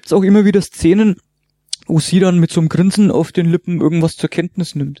 Auch da gibt's auch immer wieder Szenen, wo sie dann mit so einem Grinsen auf den Lippen irgendwas zur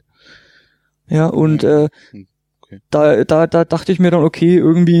Kenntnis nimmt. Ja, und da dachte ich mir dann, okay,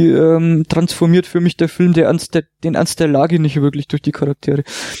 irgendwie transformiert für mich der Film den Ernst der Lage nicht wirklich durch die Charaktere.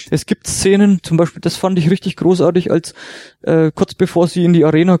 Es gibt Szenen, zum Beispiel, das fand ich richtig großartig, als kurz bevor sie in die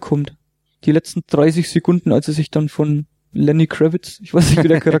Arena kommt, die letzten 30 Sekunden, als sie sich dann von Lenny Kravitz, ich weiß nicht, wie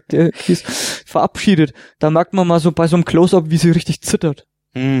der Charakter hieß, verabschiedet. Da merkt man mal so bei so einem Close-Up, wie sie richtig zittert.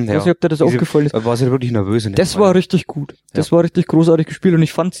 Ich weiß nicht, ob dir das aufgefallen ist. War sie wirklich nervös? Das war richtig gut. Das war richtig großartig gespielt und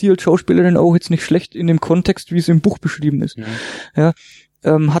ich fand sie als Schauspielerin auch jetzt nicht schlecht in dem Kontext, wie es im Buch beschrieben ist. Ja,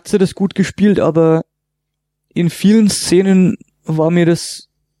 hat sie das gut gespielt, aber in vielen Szenen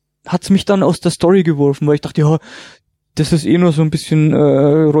hat's mich dann aus der Story geworfen, weil ich dachte, ja, das ist eh nur so ein bisschen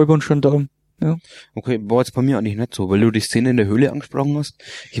Räuber und Gendarm. Ja. Okay, war jetzt bei mir eigentlich nicht so, weil du die Szene in der Höhle angesprochen hast.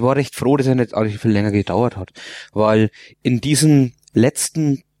 Ich war recht froh, dass er nicht eigentlich viel länger gedauert hat, weil in diesen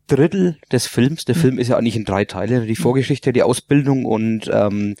letzten Drittel des Films, der Film ist ja eigentlich in 3 Teile, die Vorgeschichte, die Ausbildung und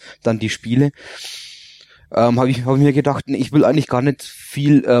dann die Spiele, habe ich mir gedacht, ich will eigentlich gar nicht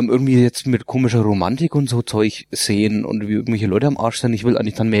viel irgendwie jetzt mit komischer Romantik und so Zeug sehen und wie irgendwelche Leute am Arsch sind, ich will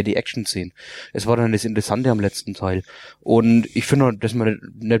eigentlich dann mehr die Action sehen. Es war dann das Interessante am letzten Teil und ich finde, dass man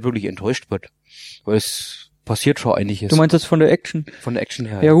nicht wirklich enttäuscht wird, weil es passiert schon einiges. Du meinst das von der Action? Von der Action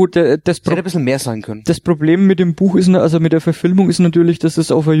her. Ja gut, das hätte ein bisschen mehr sein können. Das Problem mit dem Buch ist, also mit der Verfilmung ist natürlich, dass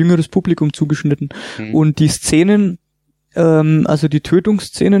es auf ein jüngeres Publikum zugeschnitten. Und die Szenen, also die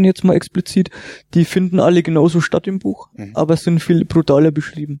Tötungsszenen jetzt mal explizit, die finden alle genauso statt im Buch, aber sind viel brutaler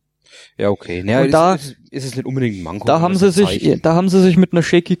beschrieben. Ja, okay. Naja, und da ist es nicht unbedingt ein Manko. Da haben sie sich mit einer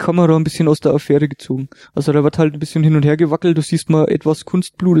shaky Kamera ein bisschen aus der Affäre gezogen. Also da wird halt ein bisschen hin und her gewackelt. Du siehst mal etwas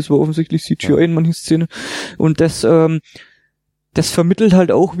Kunstblut. Das war offensichtlich CGI in manchen Szenen. Und das vermittelt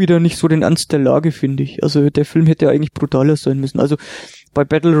halt auch wieder nicht so den Ernst der Lage, finde ich. Also der Film hätte eigentlich brutaler sein müssen. Also bei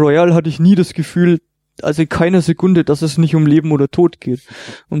Battle Royale hatte ich nie das Gefühl, also in keiner Sekunde, dass es nicht um Leben oder Tod geht.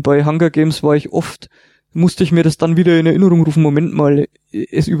 Und bei Hunger Games musste ich mir das dann wieder in Erinnerung rufen, Moment mal,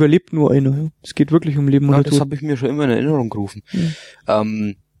 es überlebt nur einer. Es geht wirklich um Leben oder Tod. Das habe ich mir schon immer in Erinnerung gerufen.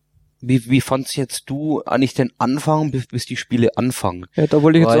 Wie fandst jetzt du eigentlich den Anfang, bis die Spiele anfangen? Ja, da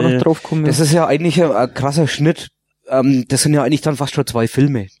wollte ich jetzt auch noch drauf kommen. Das ist ja eigentlich ein krasser Schnitt. Das sind ja eigentlich dann fast schon 2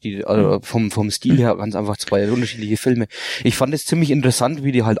 Filme, die vom Stil her ganz einfach 2 unterschiedliche Filme. Ich fand es ziemlich interessant,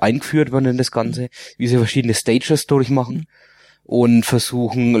 wie die halt eingeführt werden in das Ganze, wie sie verschiedene Stages durchmachen. Und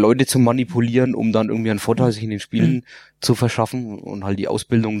versuchen, Leute zu manipulieren, um dann irgendwie einen Vorteil sich in den Spielen zu verschaffen und halt die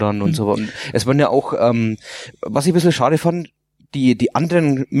Ausbildung dann und so weiter. Und es waren ja auch, was ich ein bisschen schade fand, die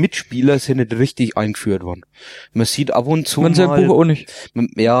anderen Mitspieler sind nicht richtig eingeführt worden. Man sieht ab und zu mal... Buch auch nicht.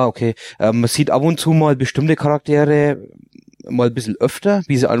 Ja, okay. Man sieht ab und zu mal bestimmte Charaktere mal ein bisschen öfter,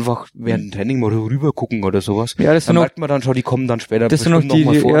 wie sie einfach während dem Training mal rüber gucken oder sowas. Ja, das dann merkt man dann schon, die kommen dann später. Das sind noch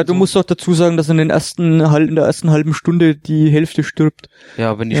ja, du musst auch dazu sagen, dass in der ersten halben Stunde die Hälfte stirbt.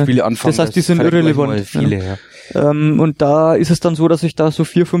 Ja, wenn die Spiele anfangen. Das heißt, die sind irrelevant. Viele, und da ist es dann so, dass sich da so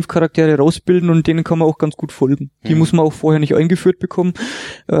 4, 5 Charaktere rausbilden und denen kann man auch ganz gut folgen. Die muss man auch vorher nicht eingeführt bekommen.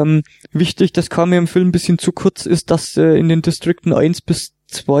 Wichtig, das kam mir im Film ein bisschen zu kurz, ist, dass in den Distrikten 1 bis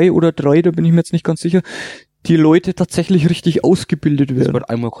 2 oder 3, da bin ich mir jetzt nicht ganz sicher, die Leute tatsächlich richtig ausgebildet werden. Das wird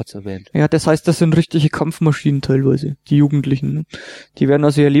einmal kurz erwähnt. Ja, das heißt, das sind richtige Kampfmaschinen teilweise, die Jugendlichen. Ne? Die werden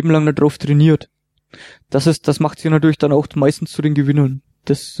also ihr Leben lang darauf trainiert. Das macht sie natürlich dann auch meistens zu den Gewinnern.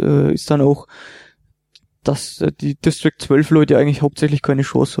 Das ist dann auch, dass die District 12 Leute eigentlich hauptsächlich keine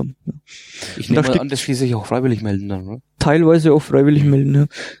Chance haben. Ja. Ich nehme mal an, dass die sich auch freiwillig melden dann, oder? Teilweise auch freiwillig melden,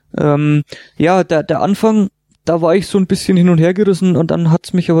 ja. Der Anfang, da war ich so ein bisschen hin und her gerissen und dann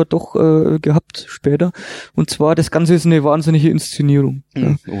hat's mich aber doch gehabt später. Und zwar, das Ganze ist eine wahnsinnige Inszenierung.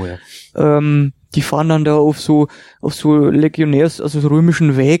 Mhm. Ja. Oh ja. Die fahren dann da auf so Legionärs, also so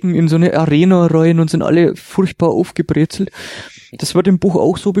römischen Wägen in so eine Arena rein und sind alle furchtbar aufgebrezelt. Das wird im Buch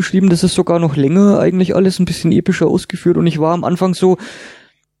auch so beschrieben, das ist sogar noch länger eigentlich alles ein bisschen epischer ausgeführt und ich war am Anfang so,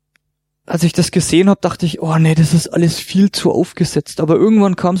 als ich das gesehen habe, dachte ich, oh nee, das ist alles viel zu aufgesetzt. Aber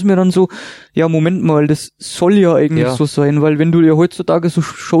irgendwann kam es mir dann so, ja, Moment mal, das soll ja eigentlich so sein, weil wenn du dir heutzutage so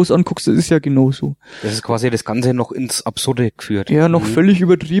Shows anguckst, das ist ja genauso. Das ist quasi das Ganze noch ins Absurde geführt. Ja, noch völlig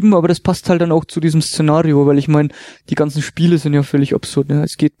übertrieben, aber das passt halt dann auch zu diesem Szenario, weil ich meine, die ganzen Spiele sind ja völlig absurd. Ne?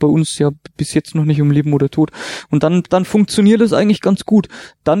 Es geht bei uns ja bis jetzt noch nicht um Leben oder Tod. Und dann funktioniert es eigentlich ganz gut.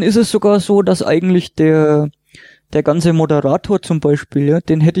 Dann ist es sogar so, dass eigentlich der ganze Moderator zum Beispiel, ja,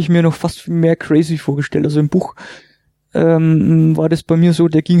 den hätte ich mir noch fast mehr crazy vorgestellt. Also im Buch war das bei mir so,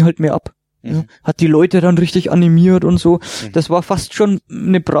 der ging halt mehr ab. Mhm. Ja, hat die Leute dann richtig animiert und so. Mhm. Das war fast schon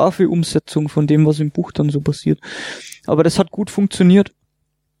eine brave Umsetzung von dem, was im Buch dann so passiert. Aber das hat gut funktioniert.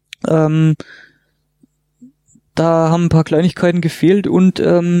 Da haben ein paar Kleinigkeiten gefehlt und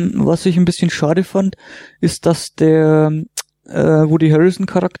was ich ein bisschen schade fand, ist, dass der Woody Harrelson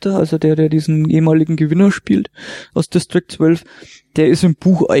Charakter, also der diesen ehemaligen Gewinner spielt aus District 12, der ist im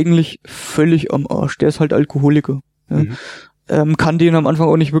Buch eigentlich völlig am Arsch. Der ist halt Alkoholiker. Ja. Kann denen am Anfang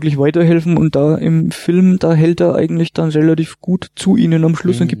auch nicht wirklich weiterhelfen und da im Film, da hält er eigentlich dann relativ gut zu ihnen am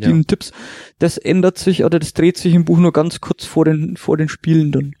Schluss und gibt ihnen Tipps. Das ändert sich, oder das dreht sich im Buch nur ganz kurz vor den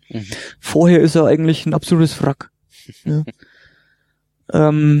Spielen dann. Mhm. Vorher ist er eigentlich ein absolutes Wrack. Ja.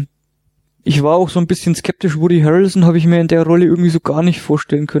 Ich war auch so ein bisschen skeptisch. Woody Harrelson habe ich mir in der Rolle irgendwie so gar nicht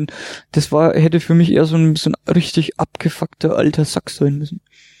vorstellen können. Das hätte für mich eher so ein richtig abgefuckter alter Sack sein müssen.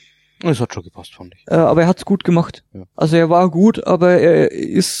 Das hat schon gepasst, fand ich. Aber er hat's gut gemacht. Ja. Also er war gut, aber er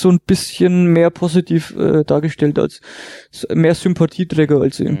ist so ein bisschen mehr positiv dargestellt, als mehr Sympathieträger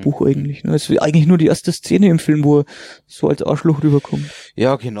als im Buch eigentlich. Es ist eigentlich nur die erste Szene im Film, wo er so als Arschloch rüberkommt.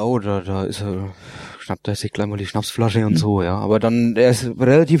 Ja, genau, da ist er, schnappt er sich gleich mal die Schnapsflasche und so, ja. Aber dann, er ist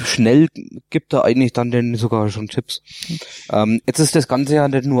relativ schnell, gibt er eigentlich dann den sogar schon Tipps. Jetzt ist das Ganze ja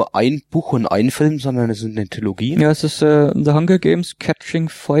nicht nur ein Buch und ein Film, sondern es ist eine Trilogie. Ja, es ist The Hunger Games, Catching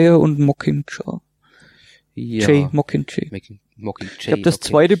Fire und Mockingjay. Ja. Mockingjay. Ich glaube, das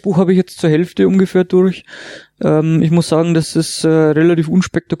zweite Buch habe ich jetzt zur Hälfte ungefähr durch. Ich muss sagen, das ist relativ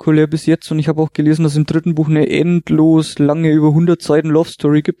unspektakulär bis jetzt und ich habe auch gelesen, dass im dritten Buch eine endlos lange, über 100 Seiten Love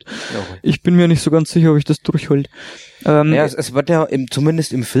Story gibt. Okay. Ich bin mir nicht so ganz sicher, ob ich das durchhalte. Ja, es wird ja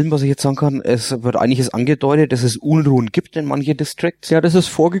zumindest im Film, was ich jetzt sagen kann, es wird einiges angedeutet, dass es Unruhen gibt in manche Districts. Ja, das ist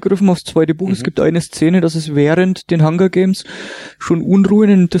vorgegriffen aufs zweite Buch. Es gibt eine Szene, dass es während den Hunger Games schon Unruhen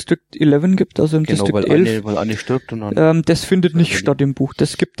in District 11 gibt, also im District 11. Weil eine stirbt und dann das findet nicht statt im Buch.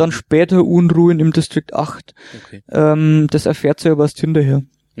 Das gibt dann später Unruhen im District 8. Okay. Das erfährt sie aber erst hinterher.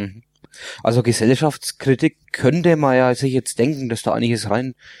 Mhm. Also Gesellschaftskritik könnte man ja sich jetzt denken, dass da einiges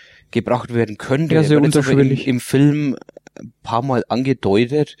reingebracht werden könnte. Ja, sehr unterschwellig. Im Film ein paar Mal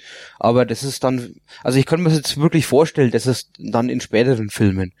angedeutet, aber das ist dann, also ich kann mir das jetzt wirklich vorstellen, dass es dann in späteren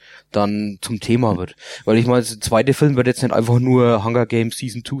Filmen dann zum Thema wird. Weil ich meine, der zweite Film wird jetzt nicht einfach nur Hunger Games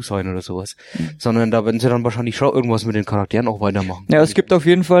Season 2 sein oder sowas, sondern da werden sie dann wahrscheinlich schon irgendwas mit den Charakteren auch weitermachen. Ja, es gibt auf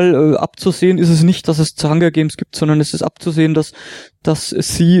jeden Fall, abzusehen ist es nicht, dass es Hunger Games gibt, sondern es ist abzusehen, dass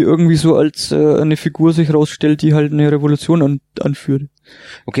sie irgendwie so als eine Figur sich rausstellt, die halt eine Revolution anführt.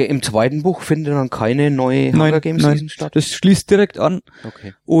 Okay, im zweiten Buch findet dann keine neue Hunger Games Season statt? Das schließt direkt an.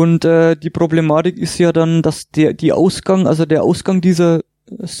 Okay. Und die Problematik ist ja dann, dass der Ausgang dieser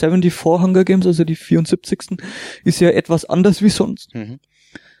 74 Hunger Games, also die 74. ist ja etwas anders wie sonst. Mhm.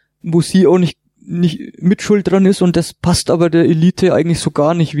 Wo sie auch nicht Mitschuld dran ist und das passt aber der Elite eigentlich so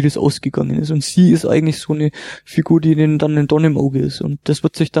gar nicht, wie das ausgegangen ist. Und sie ist eigentlich so eine Figur, die denen dann ein Dorn im Auge ist. Und das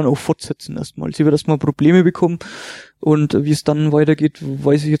wird sich dann auch fortsetzen erstmal. Sie wird erstmal Probleme bekommen und wie es dann weitergeht,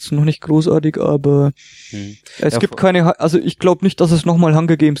 weiß ich jetzt noch nicht großartig, aber es gibt keine, also ich glaube nicht, dass es nochmal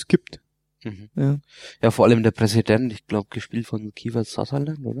Hunger Games gibt. Mhm. Ja, vor allem der Präsident, ich glaube, gespielt von Kiefer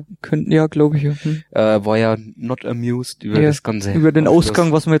Sutherland, oder? Ja, glaube ich, ja. War ja not amused über das Ganze. Über den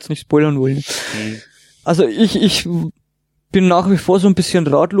Ausgang, was wir jetzt nicht spoilern wollen. Mhm. Also ich bin nach wie vor so ein bisschen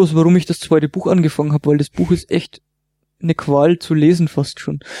ratlos, warum ich das zweite Buch angefangen habe, weil das Buch ist echt eine Qual zu lesen fast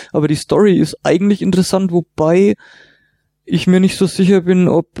schon. Aber die Story ist eigentlich interessant, wobei ich mir nicht so sicher bin,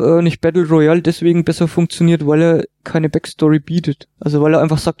 ob nicht Battle Royale deswegen besser funktioniert, weil er keine Backstory bietet. Also weil er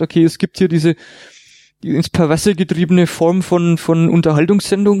einfach sagt, okay, es gibt hier diese ins Perverse getriebene Form von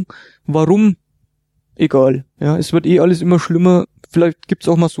Unterhaltungssendung. Warum? Egal. Ja, es wird alles immer schlimmer. Vielleicht gibt's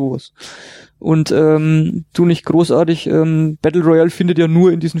auch mal sowas. Und du nicht großartig, Battle Royale findet ja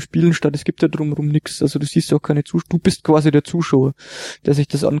nur in diesen Spielen statt. Es gibt ja drumherum nichts. Also du siehst ja auch keine Zuschauer. Du bist quasi der Zuschauer, der sich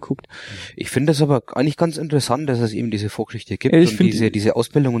das anguckt. Ich finde das aber eigentlich ganz interessant, dass es eben diese Vorgeschichte gibt und diese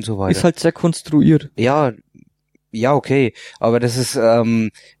Ausbildung und so weiter. Ist halt sehr konstruiert. Ja, okay, aber das ist,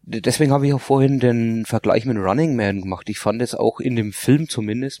 deswegen habe ich auch vorhin den Vergleich mit Running Man gemacht. Ich fand es auch in dem Film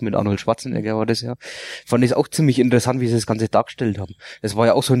zumindest, mit Arnold Schwarzenegger war das ja, fand ich es auch ziemlich interessant, wie sie das Ganze dargestellt haben. Das war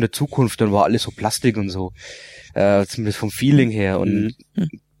ja auch so in der Zukunft, dann war alles so Plastik und so, zumindest vom Feeling her und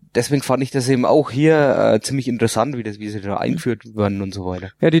deswegen fand ich das eben auch hier ziemlich interessant, wie sie da eingeführt werden und so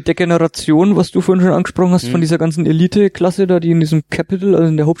weiter. Ja, die Degeneration, was du vorhin schon angesprochen hast, von dieser ganzen Elite-Klasse da, die in diesem Capital, also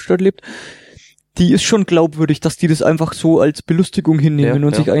in der Hauptstadt lebt, die ist schon glaubwürdig, dass die das einfach so als Belustigung hinnehmen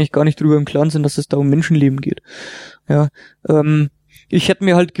und sich eigentlich gar nicht drüber im Klaren sind, dass es da um Menschenleben geht. Ja, ich hätte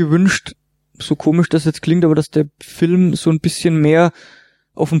mir halt gewünscht, so komisch das jetzt klingt, aber dass der Film so ein bisschen mehr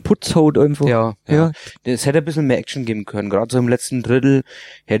auf den Putz haut einfach. Ja. Es hätte ein bisschen mehr Action geben können. Gerade so im letzten Drittel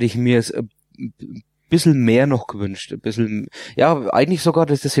hätte ich mir es bisschen mehr noch gewünscht, ein bisschen, ja, eigentlich sogar,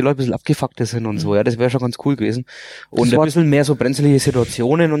 dass die Leute ein bisschen abgefuckter sind und so, ja, das wäre schon ganz cool gewesen. Und ein bisschen mehr so brenzlige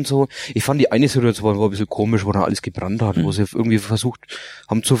Situationen und so. Ich fand die eine Situation war ein bisschen komisch, wo dann alles gebrannt hat, wo sie irgendwie versucht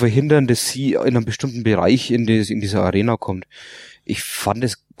haben zu verhindern, dass sie in einem bestimmten Bereich in diese Arena kommt. Ich fand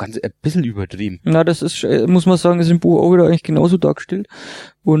das ganz ein bisschen übertrieben. Na, das ist, muss man sagen, ist im Buch auch wieder eigentlich genauso dargestellt.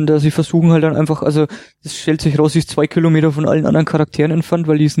 Und sie versuchen halt dann einfach, also es stellt sich raus, sie ist 2 Kilometer von allen anderen Charakteren entfernt,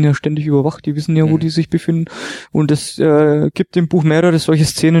 weil die sind ja ständig überwacht, die wissen ja, wo die sich befinden. Und es gibt im Buch mehrere solche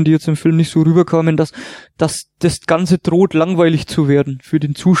Szenen, die jetzt im Film nicht so rüberkamen, dass das Ganze droht, langweilig zu werden für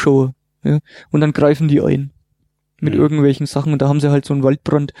den Zuschauer. Ja? Und dann greifen die ein. Mit irgendwelchen Sachen. Und da haben sie halt so einen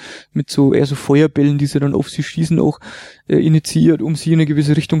Waldbrand mit so eher so Feuerbällen, die sie dann auf sie schießen, auch initiiert, um sie in eine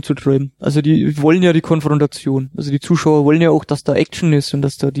gewisse Richtung zu treiben. Also die wollen ja die Konfrontation. Also die Zuschauer wollen ja auch, dass da Action ist und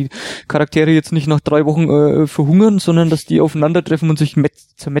dass da die Charaktere jetzt nicht nach 3 Wochen verhungern, sondern dass die aufeinandertreffen und sich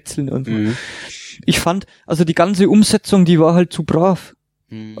zermetzeln einfach. Ich fand, also die ganze Umsetzung, die war halt zu brav.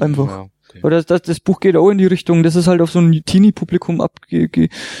 Einfach. Ja. Okay. Oder das Buch geht auch in die Richtung, das ist halt auf so ein Teenie-Publikum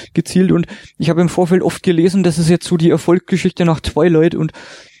abgezielt und ich habe im Vorfeld oft gelesen, das ist jetzt so die Erfolgsgeschichte nach Twilight und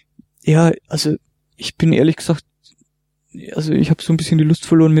ja, also ich bin ehrlich gesagt, also ich habe so ein bisschen die Lust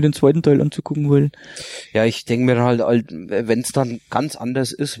verloren, mir den zweiten Teil anzugucken, weil... Ja, ich denke mir halt, wenn es dann ganz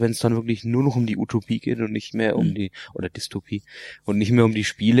anders ist, wenn es dann wirklich nur noch um die Utopie geht und nicht mehr um die, oder Dystopie, und nicht mehr um die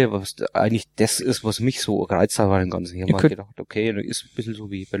Spiele, was eigentlich das ist, was mich so gereizt hat bei dem Ganzen. Ich habe mal gedacht, okay, das ist ein bisschen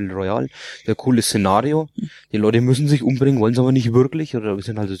so wie Battle Royale, ein cooles Szenario, die Leute müssen sich umbringen, wollen es aber nicht wirklich, oder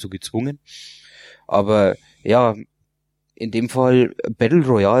sind halt so gezwungen. Aber ja, in dem Fall, Battle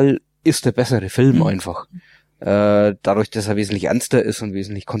Royale ist der bessere Film einfach. Dadurch, dass er wesentlich ernster ist und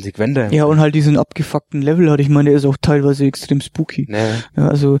wesentlich konsequenter. Ja, und halt diesen abgefuckten Level hat. Ich meine, der ist auch teilweise extrem spooky. Ja,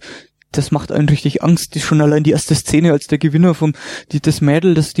 also das macht einen richtig Angst. Das ist schon allein die erste Szene, als der Gewinner das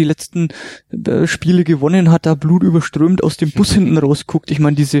Mädel, das die letzten Spiele gewonnen hat, da blutüberströmt aus dem Bus hinten rausguckt. Ich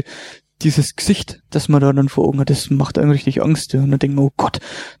meine, dieses Gesicht, das man da dann vor Augen hat, das macht einem richtig Angst. Ja. Und dann denkt man, oh Gott,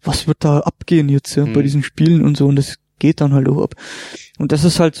 was wird da abgehen jetzt bei diesen Spielen und so. Und das geht dann halt auch ab. Und das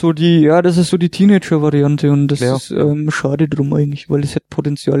ist halt so das ist so die Teenager-Variante und das ist schade drum eigentlich, weil es hätte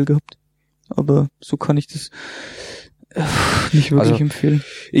Potenzial gehabt. Aber so kann ich das nicht wirklich empfehlen.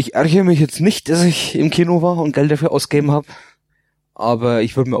 Ich ärgere mich jetzt nicht, dass ich im Kino war und Geld dafür ausgegeben habe, aber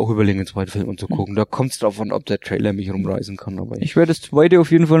ich würde mir auch überlegen, den zweiten Film anzugucken. Da kommt es drauf an, ob der Trailer mich rumreißen kann. Aber ich werde das zweite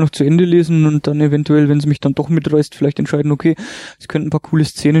auf jeden Fall noch zu Ende lesen und dann eventuell, wenn es mich dann doch mitreißt, vielleicht entscheiden, okay, es könnten ein paar coole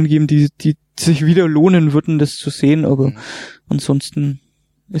Szenen geben, die sich wieder lohnen würden, das zu sehen, aber ansonsten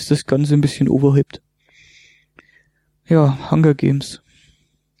ist das Ganze ein bisschen overhyped. Ja, Hunger Games.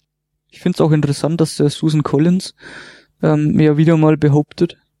 Ich finde es auch interessant, dass der Susan Collins ja wieder mal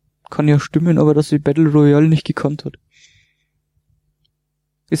behauptet, kann ja stimmen, aber dass sie Battle Royale nicht gekannt hat.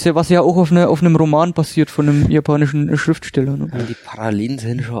 Ist ja was ja auch auf einem Roman basiert von einem japanischen Schriftsteller. Ne? Die Parallelen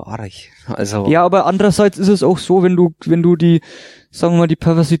sind schon arg. Also ja, aber andererseits ist es auch so, wenn du die, sagen wir mal, die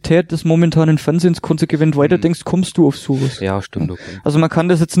Perversität des momentanen Fernsehens konsequent weiterdenkst, kommst du auf sowas. Ja, stimmt. Okay. Also man kann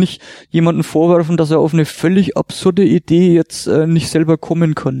das jetzt nicht jemandem vorwerfen, dass er auf eine völlig absurde Idee jetzt nicht selber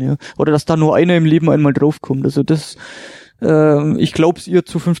kommen kann, ja, oder dass da nur einer im Leben einmal draufkommt. Also das, ich glaub's ihr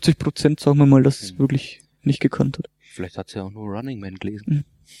zu 50%, sagen wir mal, dass es wirklich nicht gekannt hat. Vielleicht hat sie ja auch nur Running Man gelesen.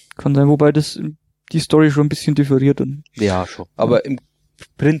 Kann sein, wobei die Story schon ein bisschen differiert. Ja, schon. Aber im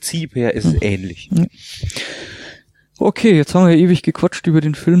Prinzip her ist es ähnlich. Okay, jetzt haben wir ewig gequatscht über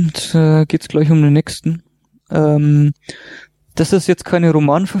den Film. Jetzt geht's gleich um den nächsten. Das ist jetzt keine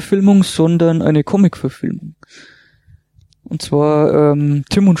Romanverfilmung, sondern eine Comicverfilmung. Und zwar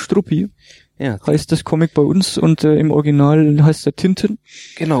Tim und Struppi. Ja. Heißt das Comic bei uns und im Original heißt der Tintin.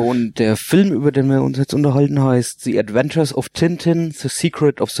 Genau, und der Film, über den wir uns jetzt unterhalten, heißt The Adventures of Tintin, The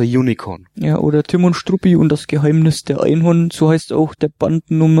Secret of the Unicorn. Ja, oder Tim und Struppi und das Geheimnis der Einhorn, so heißt auch der Band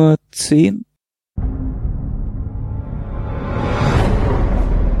Nummer 10. I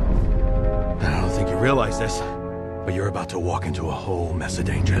don't think you realize this, but you're about to walk into a whole mess of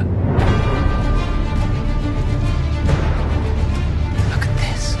danger. Look at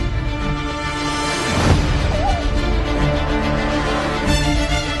this.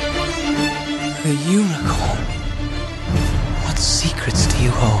 The unicorn. What secrets do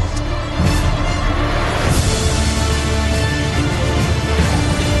you hold?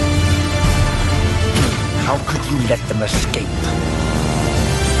 How could you let them escape?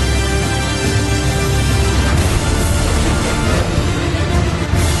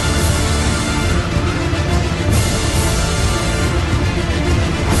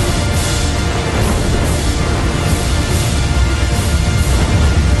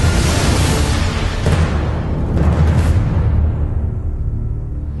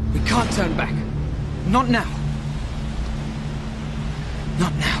 Can't turn back. Not now.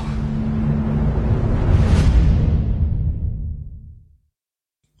 Not now.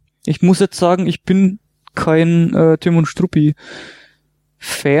 Ich muss jetzt sagen, ich bin kein Tim und Struppi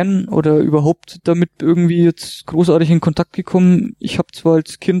Fan oder überhaupt damit irgendwie jetzt großartig in Kontakt gekommen. Ich habe zwar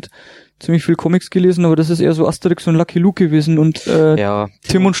als Kind ziemlich viel Comics gelesen, aber das ist eher so Asterix und Lucky Luke gewesen und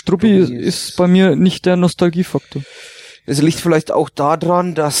Tim und Struppi ist bei mir nicht der Nostalgiefaktor. Es liegt vielleicht auch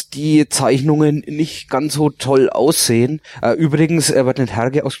daran, dass die Zeichnungen nicht ganz so toll aussehen. Übrigens, er wird nicht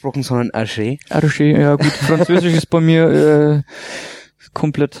Herge ausgesprochen, sondern Hergé. Hergé, ja gut. Französisch ist bei mir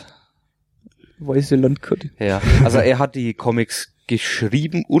komplett weiße Landkarte. Ja, also er hat die Comics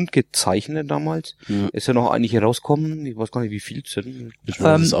geschrieben und gezeichnet damals. Ja. Ist ja noch eigentlich herausgekommen. Ich weiß gar nicht, wie viel es sind. Ich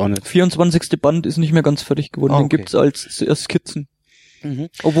weiß es auch nicht. 24. Band ist nicht mehr ganz fertig geworden. Den gibt's als Skizzen. Mhm.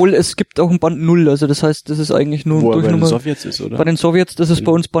 Obwohl es gibt auch ein Band 0, also das heißt, das ist eigentlich nur wo durch bei Nummer. den Sowjets ist, oder? Bei den Sowjets, das ist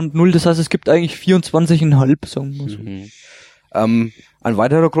bei uns Band 0, das heißt, es gibt eigentlich 24,5, sagen wir so. Mhm. Ein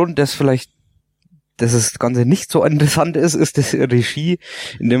weiterer Grund, dass das Ganze nicht so interessant ist, dass Regie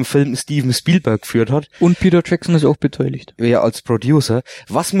in dem Film Steven Spielberg geführt hat. Und Peter Jackson ist auch beteiligt. Ja, als Producer.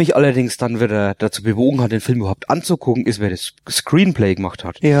 Was mich allerdings dann wieder dazu bewogen hat, den Film überhaupt anzugucken, ist, wer das Screenplay gemacht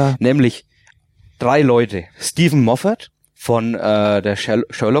hat. Ja. Nämlich 3 Leute. Stephen Moffat von der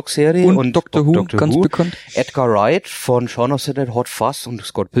Sherlock-Serie und Doctor Who, ganz bekannt. Edgar Wright von Shaun of the Dead, Hot Fuzz und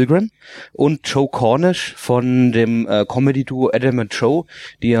Scott Pilgrim und Joe Cornish von dem Comedy-Duo Adam and Joe,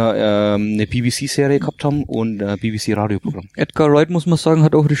 die ja eine BBC-Serie gehabt haben und BBC-Radioprogramm. Edgar Wright, muss man sagen,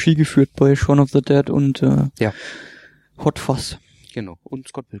 hat auch Regie geführt bei Shaun of the Dead und Hot Fuzz. Genau, und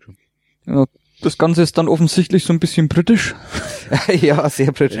Scott Pilgrim. Ja, das Ganze ist dann offensichtlich so ein bisschen britisch. Ja,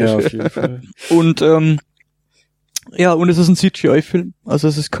 sehr britisch. Ja, auf jeden Fall. Und und es ist ein CGI-Film, also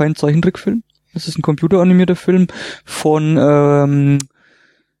es ist kein Zeichentrickfilm. Es ist ein computeranimierter Film von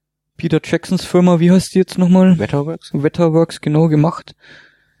Peter Jacksons Firma, wie heißt die jetzt nochmal? Wetaworks, genau, gemacht.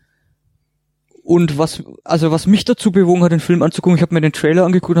 Und was mich dazu bewogen hat, den Film anzugucken, ich habe mir den Trailer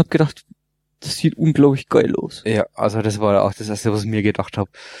angeguckt und habe gedacht, das sieht unglaublich geil aus. Ja, also das war auch das Erste, was ich mir gedacht habe,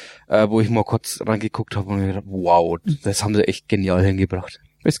 wo ich mal kurz reingeguckt habe und mir gedacht, wow, das haben sie echt genial hingebracht.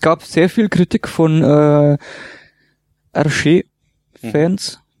 Es gab sehr viel Kritik von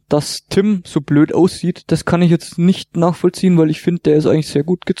Hergé-Fans, dass Tim so blöd aussieht. Das kann ich jetzt nicht nachvollziehen, weil ich finde, der ist eigentlich sehr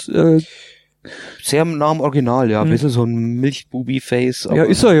gut sehr nah am Original, ja. Ein bisschen so ein Milchbubi-Face. Ja,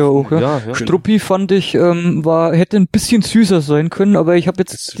 ist er ja auch, ja. Struppi fand ich, hätte ein bisschen süßer sein können, aber ich habe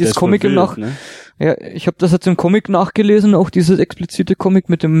jetzt dieses Comic ich habe das jetzt im Comic nachgelesen, auch dieses explizite Comic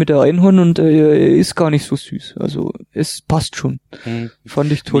mit der Einhorn und er ist gar nicht so süß. Also, es passt schon. Fand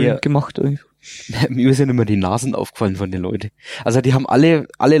ich toll gemacht irgendwie. Mir sind immer die Nasen aufgefallen von den Leuten. Also die haben alle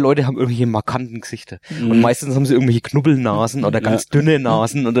Leute haben irgendwelche markanten Gesichter. Und meistens haben sie irgendwelche Knubbelnasen oder ganz dünne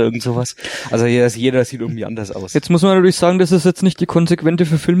Nasen oder irgend sowas. Also jeder sieht irgendwie anders aus. Jetzt muss man natürlich sagen, das ist jetzt nicht die konsequente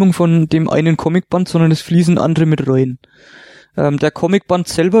Verfilmung von dem einen Comicband, sondern es fließen andere mit rein. Der Comicband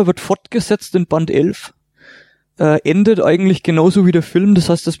selber wird fortgesetzt in Band 11. Endet eigentlich genauso wie der Film, das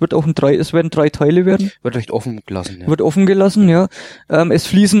heißt, es werden 3 Teile werden. Wird recht offen gelassen, ja. Wird offen gelassen, ja. Es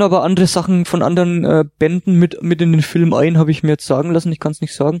fließen aber andere Sachen von anderen Bänden mit in den Film ein, habe ich mir jetzt sagen lassen, ich kann es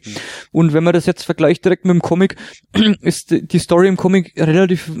nicht sagen. Und wenn man das jetzt vergleicht direkt mit dem Comic, ist die Story im Comic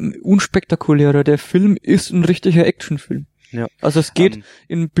relativ unspektakulärer. Der Film ist ein richtiger Actionfilm. Ja. Also es geht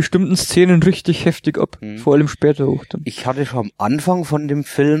in bestimmten Szenen richtig heftig ab, vor allem später auch dann. Ich hatte schon am Anfang von dem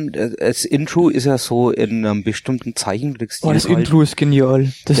Film, das Intro ist ja so in einem bestimmten Zeichentrickstil. Das Intro ist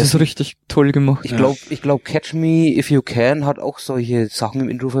genial. Das ist richtig toll gemacht. Ich glaube, Catch Me If You Can hat auch solche Sachen im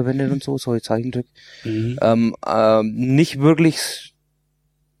Intro verwendet und so, solche Zeichentrick. Nicht wirklich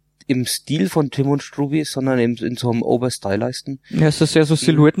im Stil von Tim und Struppi, sondern in so einem Overstylisten. Ja, es ist ja so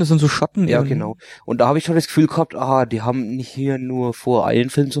Silhouetten, das sind so Schatten. Ja, genau. Und da habe ich schon das Gefühl gehabt, die haben nicht hier nur vor, einen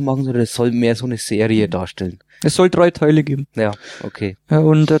Film zu machen, sondern es soll mehr so eine Serie darstellen. Es soll 3 Teile geben. Ja, okay. Ja,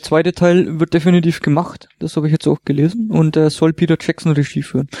 und der zweite Teil wird definitiv gemacht. Das habe ich jetzt auch gelesen. Und er soll Peter Jackson Regie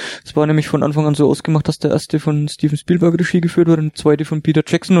führen. Es war nämlich von Anfang an so ausgemacht, dass der erste von Steven Spielberg Regie geführt wird und der zweite von Peter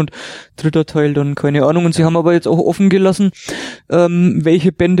Jackson und dritter Teil dann keine Ahnung. Und sie haben aber jetzt auch offen gelassen,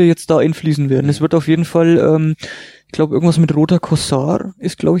 welche Bände jetzt da einfließen werden. Es wird auf jeden Fall, ich glaube, irgendwas mit Roter Korsar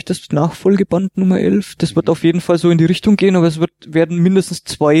ist, glaube ich, das Nachfolgeband Nummer 11. Das wird auf jeden Fall so in die Richtung gehen, aber werden mindestens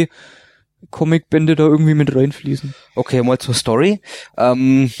 2 Comicbände da irgendwie mit reinfließen. Okay, mal zur Story.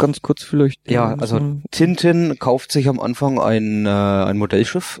 Ganz kurz vielleicht. Ja, also Tintin kauft sich am Anfang ein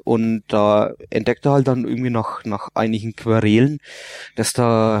Modellschiff und da entdeckt er halt dann irgendwie nach einigen Querelen, dass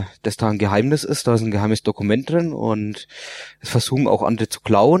da ein Geheimnis ist. Da ist ein geheimes Dokument drin und es versuchen auch andere zu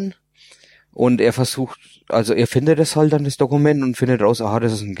klauen. Und er findet es halt dann, das Dokument, und findet raus,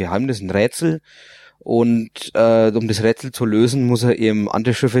 das ist ein Geheimnis, ein Rätsel. Und um das Rätsel zu lösen, muss er eben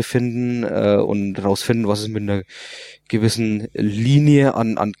andere Schiffe finden und rausfinden, was es mit einer gewissen Linie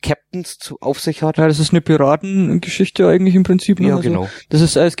an Captains auf sich hat. Ja, das ist eine Piratengeschichte eigentlich im Prinzip. Ne? Ja, also, genau. Das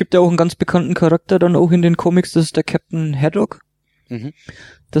ist, es gibt ja auch einen ganz bekannten Charakter dann auch in den Comics, das ist der Captain Haddock.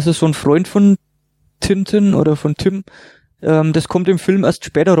 Das ist so ein Freund von Tintin oder von Tim. Das kommt im Film erst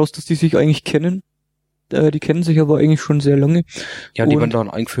später raus, dass die sich eigentlich kennen. Die kennen sich aber eigentlich schon sehr lange. Ja, die werden dann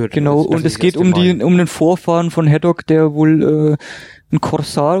eingeführt. Genau, und es geht um den Vorfahren von Haddock, der wohl ein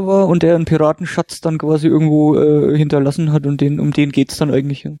Korsar war und der einen Piratenschatz dann quasi irgendwo hinterlassen hat, und um den geht's dann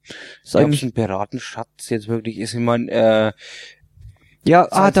eigentlich. Ist eigentlich ein Piratenschatz jetzt wirklich ist, ich meine,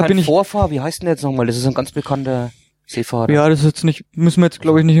 da bin ich. Vorfahr, wie heißt denn der jetzt nochmal? Das ist ein ganz bekannter Seefahrer. Ja, das ist jetzt nicht, müssen wir jetzt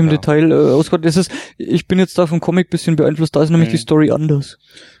glaube ich nicht im Detail ausquatschen. Ich bin jetzt da vom Comic bisschen beeinflusst, da ist nämlich die Story anders.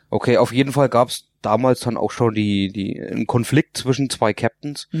 Okay, auf jeden Fall gab's damals dann auch schon einen Konflikt zwischen 2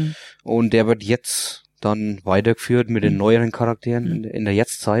 Captains und der wird jetzt dann weitergeführt mit den neueren Charakteren in der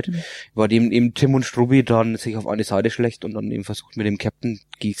Jetztzeit, bei dem eben Tim und Struppi dann sich auf eine Seite schlägt und dann eben versucht mit dem Captain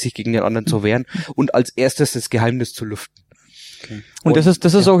sich gegen den anderen zu wehren und als erstes das Geheimnis zu lüften. Okay. Und das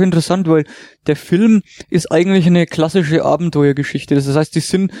ist auch interessant, weil der Film ist eigentlich eine klassische Abenteuergeschichte. Das heißt, die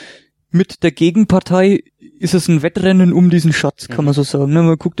sind mit der Gegenpartei, ist es ein Wettrennen um diesen Schatz, kann man so sagen.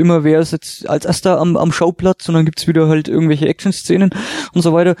 Man guckt immer, wer ist jetzt als erster am Schauplatz, und dann gibt's wieder halt irgendwelche Action-Szenen und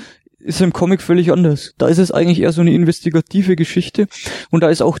so weiter. Ist im Comic völlig anders. Da ist es eigentlich eher so eine investigative Geschichte, und da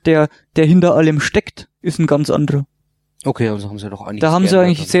ist auch der hinter allem steckt, ist ein ganz anderer. Okay, also haben sie doch eigentlich. Da haben sie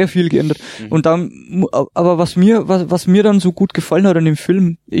eigentlich sehr viel geändert. Und dann, aber was mir dann so gut gefallen hat an dem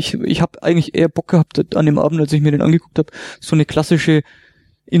Film, ich habe eigentlich eher Bock gehabt an dem Abend, als ich mir den angeguckt habe, so eine klassische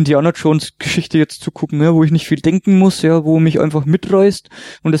Indiana Jones Geschichte jetzt zu gucken, wo ich nicht viel denken muss, wo mich einfach mitreißt,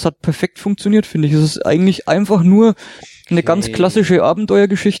 und es hat perfekt funktioniert, finde ich. Es ist eigentlich einfach nur eine ganz klassische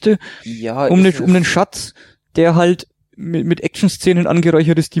Abenteuergeschichte um den Schatz, der halt mit Action-Szenen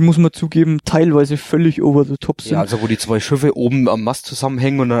angereichert ist, die, muss man zugeben, teilweise völlig over the top sind. Ja, also wo die 2 Schiffe oben am Mast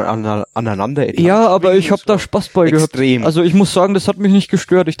zusammenhängen und dann aneinander entlang. Ja, aber ich habe da Spaß bei gehabt. Also ich muss sagen, das hat mich nicht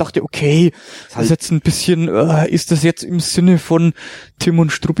gestört. Ich dachte, okay, das ist jetzt ein bisschen, ist das jetzt im Sinne von Tim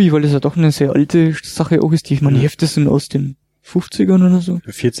und Struppi, weil das ja doch eine sehr alte Sache auch ist. Ich meine, die Hefte sind aus den 50ern oder so.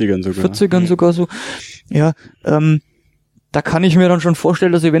 40ern sogar. 40ern sogar so. Ja, da kann ich mir dann schon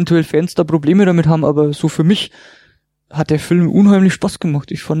vorstellen, dass eventuell Fans da Probleme damit haben, aber so für mich hat der Film unheimlich Spaß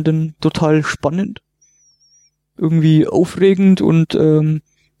gemacht. Ich fand den total spannend, irgendwie aufregend, und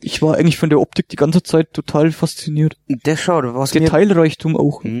ich war eigentlich von der Optik die ganze Zeit total fasziniert. Detailreichtum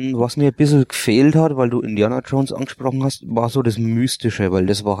auch. Was mir ein bisschen gefehlt hat, weil du Indiana Jones angesprochen hast, war so das Mystische, weil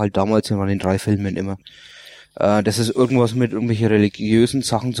das war halt damals in den 3 Filmen immer. Dass es irgendwas mit irgendwelchen religiösen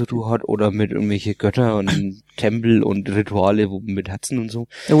Sachen zu tun hat oder mit irgendwelche Götter und Tempel und Rituale mit Herzen und so.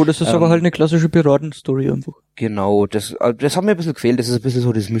 Ja, das ist aber halt eine klassische Piratenstory einfach. Genau, das hat mir ein bisschen gefehlt, dass es ein bisschen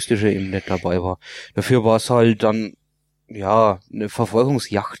so das Mystische eben nicht dabei war. Dafür war es halt dann, eine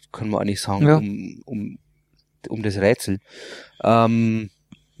Verfolgungsjagd, können wir eigentlich sagen, um das Rätsel.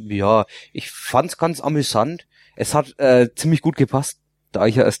 Ich fand's ganz amüsant. Es hat ziemlich gut gepasst. Da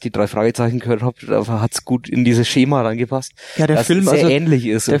ich ja erst die 3 Fragezeichen gehört habe, hat's gut in dieses Schema reingepasst. Ja, der Film sehr ähnlich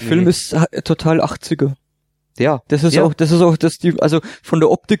ist. Der Film ist total 80er. Ja. Das ist auch, also von der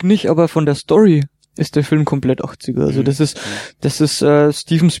Optik nicht, aber von der Story ist der Film komplett 80er. Also das ist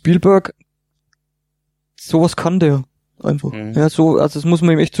Steven Spielberg, sowas kann der einfach. Ja, so, also das muss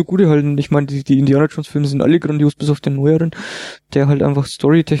man ihm echt zugute halten. Ich meine, die Indiana Jones Filme sind alle grandios, bis auf den neueren, der halt einfach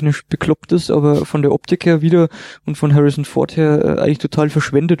storytechnisch bekloppt ist, aber von der Optik her wieder und von Harrison Ford her eigentlich total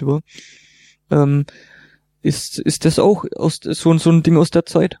verschwendet war. Ist das auch so ein Ding aus der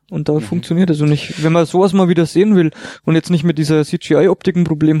Zeit, und da funktioniert es. Und wenn man sowas mal wieder sehen will und jetzt nicht mit dieser CGI-Optik ein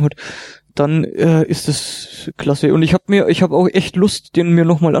Problem hat, dann ist das klasse. Und ich habe auch echt Lust, den mir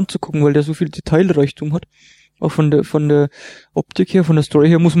nochmal anzugucken, weil der so viel Detailreichtum hat. Auch von der Optik her, von der Story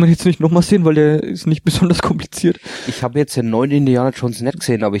her muss man jetzt nicht nochmal sehen, weil der ist nicht besonders kompliziert. Ich habe jetzt den neuen Indiana Jones nicht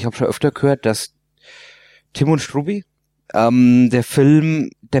gesehen, aber ich habe schon öfter gehört, dass Tim und Struppi der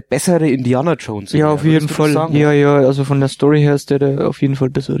Film der bessere Indiana Jones. Ja, auf jeden Fall. Ja, also von der Story her ist der auf jeden Fall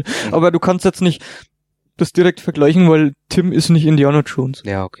besser. Aber du kannst jetzt nicht das direkt vergleichen, weil Tim ist nicht Indiana Jones.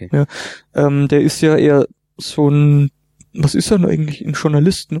 Ja, okay. Ja, der ist ja eher so was ist er denn eigentlich? Ein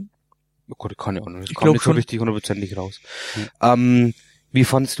Journalist, ne? Oh Gott, kann ich auch nicht. Ich kam nicht so richtig hundertprozentig raus. Wie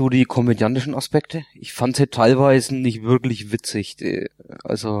fandst du die komödiantischen Aspekte? Ich fand sie teilweise nicht wirklich witzig.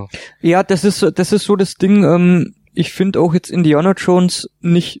 Also. Ja, das ist so das Ding, ich finde auch jetzt Indiana Jones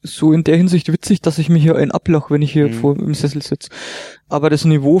nicht so in der Hinsicht witzig, dass ich mir hier einen ablach, wenn ich hier im Sessel sitze. Aber das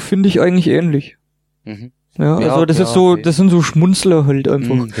Niveau finde ich eigentlich ähnlich. Ja, also das ist so, das sind so Schmunzler halt einfach.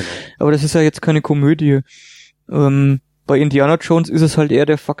 Genau. Aber das ist ja jetzt keine Komödie. Bei Indiana Jones ist es halt eher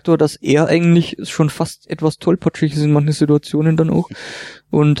der Faktor, dass er eigentlich schon fast etwas tollpatschig ist in manchen Situationen dann auch.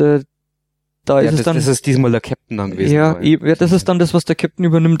 Und das ist diesmal der Captain dann gewesen. Ja, das ist dann das, was der Captain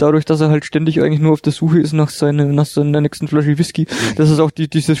übernimmt, dadurch, dass er halt ständig eigentlich nur auf der Suche ist nach seiner nächsten Flasche Whisky. Das ist auch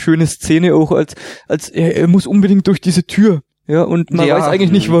diese schöne Szene auch, als er muss unbedingt durch diese Tür. Ja, und man weiß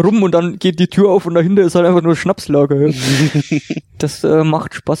eigentlich nicht warum, und dann geht die Tür auf und dahinter ist halt einfach nur Schnapslager. Ja. Das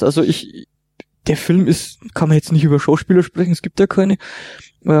macht Spaß. Also der Film kann man jetzt nicht über Schauspieler sprechen, es gibt ja keine.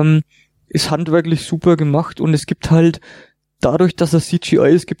 Ist handwerklich super gemacht, und es gibt halt, dadurch, dass er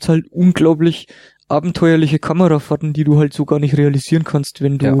CGI ist, gibt's halt unglaublich abenteuerliche Kamerafahrten, die du halt so gar nicht realisieren kannst,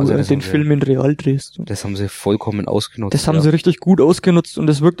 wenn du den Film in real drehst. Das haben sie vollkommen ausgenutzt. Das haben sie richtig gut ausgenutzt, und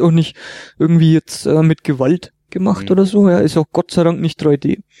es wirkt auch nicht irgendwie jetzt mit Gewalt gemacht oder so. Ja, ist auch Gott sei Dank nicht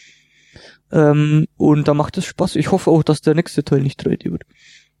 3D. Und da macht es Spaß. Ich hoffe auch, dass der nächste Teil nicht 3D wird.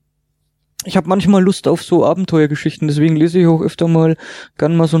 Ich habe manchmal Lust auf so Abenteuergeschichten, deswegen lese ich auch öfter mal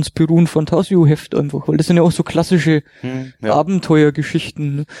gern mal so ein Spirou Fantasio Heft einfach, weil das sind ja auch so klassische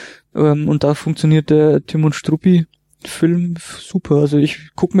Abenteuergeschichten, und da funktioniert der Tim und Struppi Film super. Also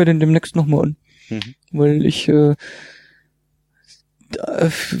ich guck mir den demnächst nochmal an, weil ich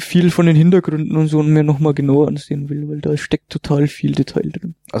viel von den Hintergründen und so mir nochmal genauer ansehen will, weil da steckt total viel Detail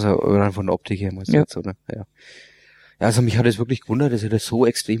drin. Also rein von der Optik her meinst du jetzt, oder? Ja. Ja, also mich hat es wirklich gewundert, dass sie das so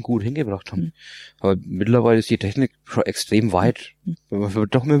extrem gut hingebracht haben. Aber mittlerweile ist die Technik schon extrem weit. Man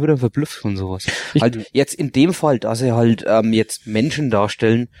wird doch mal wieder verblüfft von sowas. Halt jetzt in dem Fall, dass sie halt jetzt Menschen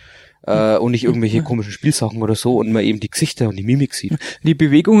darstellen und nicht irgendwelche komischen Spielsachen oder so, und man eben die Gesichter und die Mimik sieht. Die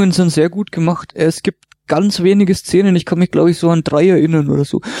Bewegungen sind sehr gut gemacht. Es gibt ganz wenige Szenen, ich kann mich glaube ich so an 3 erinnern oder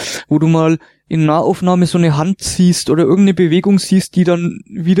so, wo du mal in Nahaufnahme so eine Hand siehst oder irgendeine Bewegung siehst, die dann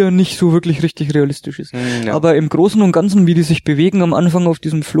wieder nicht so wirklich richtig realistisch ist. Ja. Aber im Großen und Ganzen, wie die sich bewegen am Anfang auf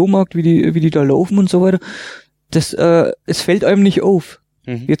diesem Flohmarkt, wie die da laufen und so weiter, es fällt einem nicht auf.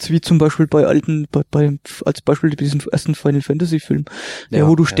 Jetzt wie zum Beispiel als Beispiel diesen ersten Final Fantasy Film,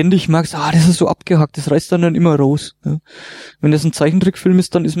 wo du ständig merkst, das ist so abgehackt, das reißt dann immer raus. Ja. Wenn das ein Zeichentrickfilm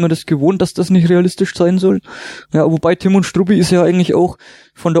ist, dann ist man das gewohnt, dass das nicht realistisch sein soll. Ja, wobei Tim und Struppi ist ja eigentlich auch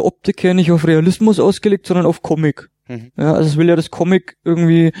von der Optik her nicht auf Realismus ausgelegt, sondern auf Comic. Ja, also es will ja das Comic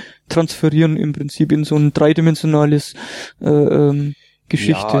irgendwie transferieren im Prinzip in so ein dreidimensionales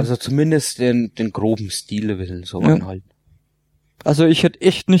Geschichte. Ja, also zumindest den groben Stil will so anhalten. Also ich hätte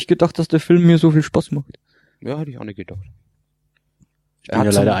echt nicht gedacht, dass der Film mir so viel Spaß macht. Ja, hätte ich auch nicht gedacht. Ich bin ja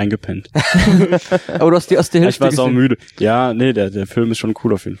leider eingepennt. Aber du hast die erste Hälfte gesehen. Ich war auch müde. Ja, nee, der Film ist schon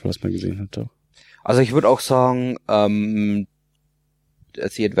cool auf jeden Fall, was man gesehen hat. Auch. Also ich würde auch sagen, The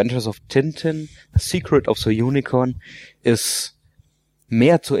Adventures of Tintin, The Secret of the Unicorn ist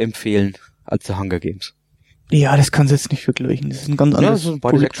mehr zu empfehlen als The Hunger Games. Ja, das kannst du jetzt nicht vergleichen. Das ist ein ganz anderes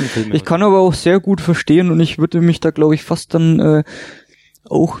Actionfilm. Ich kann aber auch sehr gut verstehen, und ich würde mich da, glaube ich, fast dann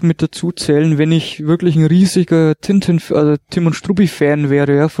auch mit dazu zählen, wenn ich wirklich ein riesiger Tim und Struppi-Fan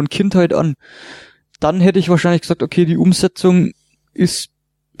wäre, ja, von Kindheit an. Dann hätte ich wahrscheinlich gesagt, okay, die Umsetzung ist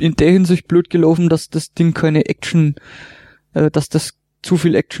in der Hinsicht blöd gelaufen, dass das Ding keine Action, dass das zu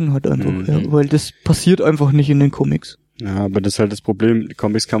viel Action hat einfach, weil das passiert einfach nicht in den Comics. Ja, aber das ist halt das Problem, die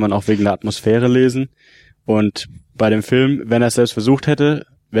Comics kann man auch wegen der Atmosphäre lesen. Und bei dem Film, wenn er es selbst versucht hätte,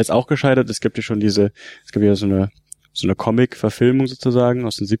 wäre es auch gescheitert. Es gibt ja schon es gibt ja so eine Comic-Verfilmung sozusagen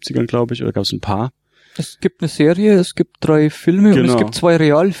aus den 70ern, glaube ich, oder gab es ein paar? Es gibt eine Serie, es gibt 3 Filme und es gibt 2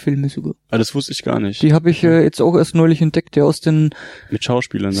 Realfilme sogar. Ah, das wusste ich gar nicht. Die habe ich jetzt auch erst neulich entdeckt, ja, aus den mit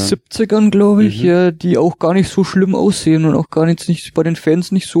Schauspielern dann. 70ern, glaube ich, die auch gar nicht so schlimm aussehen und auch gar nicht bei den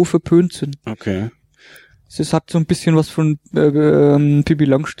Fans nicht so verpönt sind. Okay. Es hat so ein bisschen was von Pippi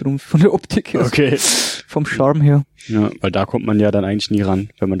Langstrumpf, von der Optik her. Okay. Vom Charme her. Ja, weil da kommt man ja dann eigentlich nie ran,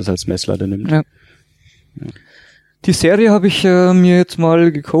 wenn man das als Messlatte nimmt. Ja. Die Serie habe ich mir jetzt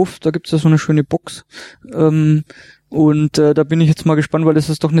mal gekauft, da gibt's ja so eine schöne Box. Und da bin ich jetzt mal gespannt, weil das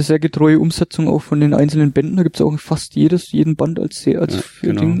ist doch eine sehr getreue Umsetzung auch von den einzelnen Bänden. Da gibt's auch fast jeden Band als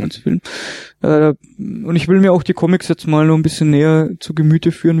Film. Und ich will mir auch die Comics jetzt mal noch ein bisschen näher zu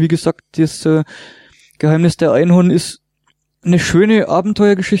Gemüte führen. Wie gesagt, das Geheimnis der Einhorn ist eine schöne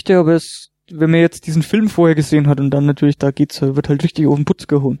Abenteuergeschichte, aber wenn man jetzt diesen Film vorher gesehen hat und dann natürlich wird halt richtig auf den Putz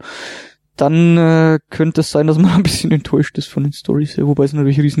gehauen. Dann könnte es sein, dass man ein bisschen enttäuscht ist von den Storys, wobei es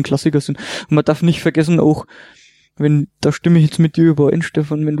natürlich Riesenklassiker sind. Und man darf nicht vergessen, auch da stimme ich jetzt mit dir überein,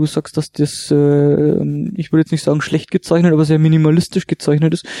 Stefan, wenn du sagst, dass das, ich würde jetzt nicht sagen schlecht gezeichnet, aber sehr minimalistisch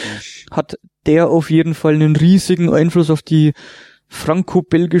gezeichnet ist, hat der auf jeden Fall einen riesigen Einfluss auf die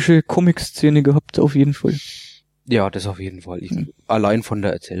franco-belgische Comic-Szene gehabt, auf jeden Fall. Ja, das auf jeden Fall. Allein von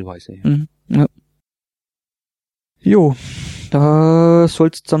der Erzählweise. Ja. Jo, da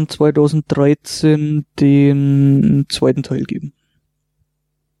soll es dann 2013 den 2. Teil geben.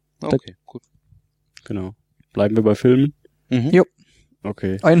 Okay, gut. Genau. Bleiben wir bei Filmen? Ja.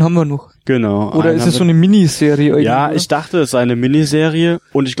 Okay. Einen haben wir noch. Genau. Oder ist es so eine Miniserie eigentlich? Ja, ich dachte, es sei eine Miniserie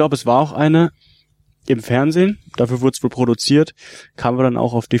und ich glaube, es war auch eine im Fernsehen. Dafür wurde es wohl produziert. Kam dann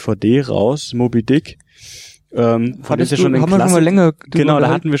auch auf DVD raus. Moby Dick. haben wir schon mal länger genau, da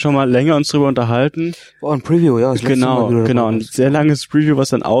hatten wir schon mal länger uns drüber unterhalten. War ein Preview, ja. Genau, ein sehr langes Preview,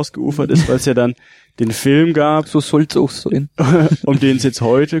 was dann ausgeufert ist, weil es ja dann den Film gab. So soll's auch sein. Um den es jetzt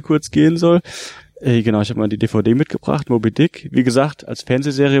heute kurz gehen soll. Genau, ich habe mal die DVD mitgebracht, Moby Dick. Wie gesagt, als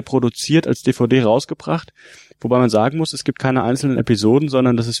Fernsehserie produziert, als DVD rausgebracht. Wobei man sagen muss, es gibt keine einzelnen Episoden,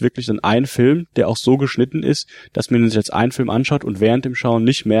 sondern das ist wirklich dann ein Film, der auch so geschnitten ist, dass man sich jetzt einen Film anschaut und während dem Schauen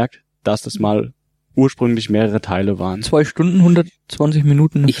nicht merkt, dass das mal ursprünglich mehrere Teile waren. 2 Stunden, 120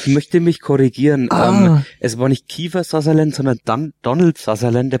 Minuten. Ich möchte mich korrigieren. Es war nicht Kiefer Sutherland, sondern Donald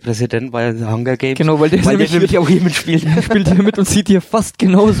Sutherland, der Präsident bei Hunger Games. Genau, weil der nämlich auch hier mitspielt. Der spielt hier mit und sieht hier fast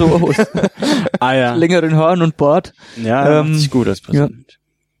genauso aus. Ja. Längeren Haaren und Bart. Ja, macht sich gut als Präsident. Ja.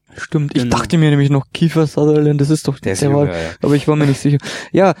 Stimmt, ich dachte mir nämlich noch Kiefer Sutherland, das ist doch der war, ja. Aber ich war mir nicht sicher.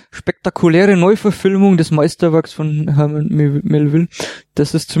 Ja, spektakuläre Neuverfilmung des Meisterwerks von Herman Melville.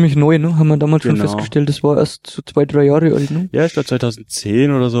 Das ist ziemlich neu, ne? Haben wir damals schon festgestellt. Das war erst so 2-3 Jahre alt, ne? Ja, ich glaube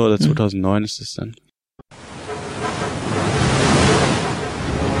 2010 oder so, oder 2009 ist es dann.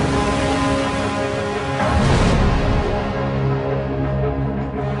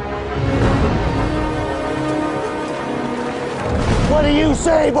 What do you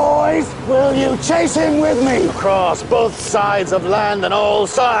say, boys? Will you chase him with me? Across both sides of land and all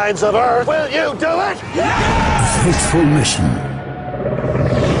sides of earth. Will you do it? Yes! Fateful mission.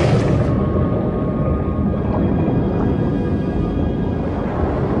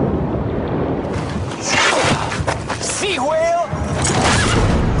 Sea whale!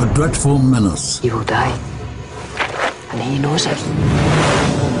 A dreadful menace. He will die. And he knows it.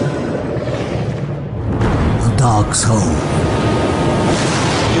 A dark soul.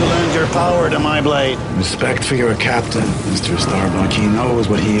 You lend your power to my blade. Respect for your captain, Mr. Starbuck. He knows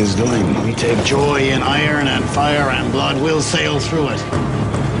what he is doing. We take joy in iron and fire and blood. We'll sail through it.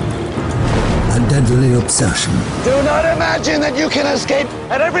 A deadly obsession. Do not imagine that you can escape.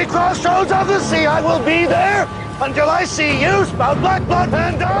 At every crossroads of the sea, I will be there until I see you spout black blood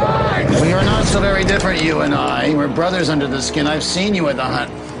and die. We are not so very different, you and I. We're brothers under the skin. I've seen you at the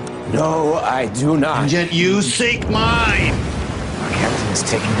hunt. No, I do not. And yet you seek mine. Our captain is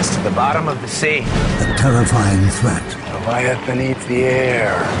taking us to the bottom of the sea. A terrifying threat. Goliath beneath the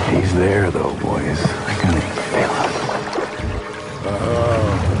air. He's there, though, boys. I can feel it.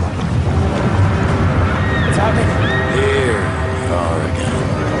 What's happening? Here we are again.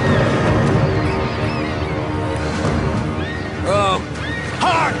 Oh,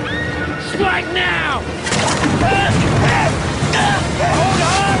 hard! Strike now! Hold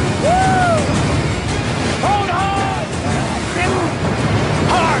on! Woo! Hold on!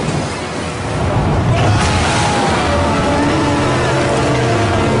 Hard!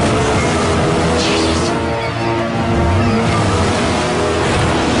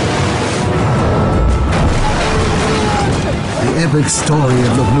 The epic story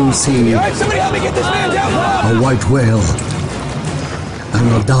of the Blue Sea. All right, somebody help me get this man down below! A white whale. A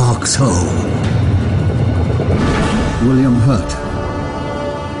and the Dark Soul. William Hurt,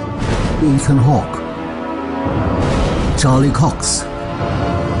 Ethan Hawke, Charlie Cox,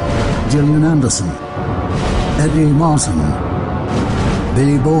 Gillian Anderson, Eddie Martin,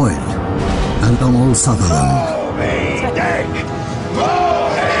 Billy Boyd, and Donald Sutherland. Moby Dick!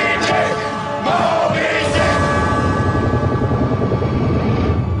 Moby Dick! Moby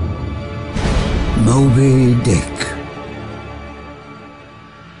Dick! Moby Dick.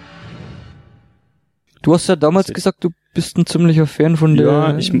 Du hast ja damals gesagt, du bist ein ziemlicher Fan von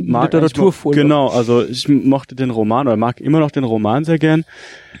der Literaturvorlage. Genau, also ich mochte den Roman oder mag immer noch den Roman sehr gern.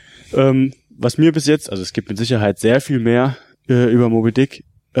 Was mir bis jetzt, also es gibt mit Sicherheit sehr viel mehr über Moby Dick,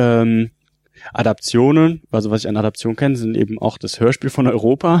 Adaptionen, also was ich an Adaptionen kenne, sind eben auch das Hörspiel von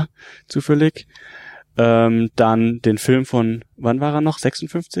Europa, zufällig. Dann den Film von, wann war er noch?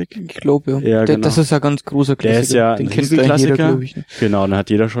 56? Ich glaube, ja. Ja, genau. Das ist ja ganz großer Klassiker. Der ist ja den ein kennt jeder, glaube ich. Ne? Genau, den hat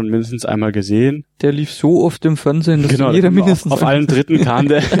jeder schon mindestens einmal gesehen. Der lief so oft im Fernsehen, dass genau, jeder mindestens... Auf allen Dritten kam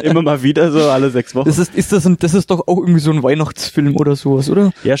der immer mal wieder, so alle 6 Wochen. Das ist doch auch irgendwie so ein Weihnachtsfilm oder sowas,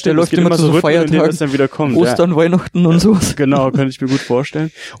 oder? Ja, stimmt. Der läuft immer zu so Feiertagen, in dem es dann wieder kommt. Ostern, Weihnachten und sowas. Genau, könnte ich mir gut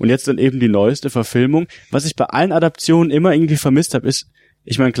vorstellen. Und jetzt dann eben die neueste Verfilmung. Was ich bei allen Adaptionen immer irgendwie vermisst habe, ist,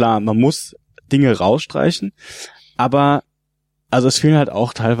 ich meine, klar, man muss Dinge rausstreichen, aber also es fehlen halt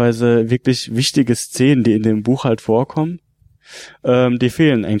auch teilweise wirklich wichtige Szenen, die in dem Buch halt vorkommen. Die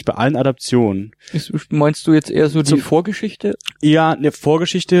fehlen eigentlich bei allen Adaptionen. Meinst du jetzt eher so die Vorgeschichte? Ja, eine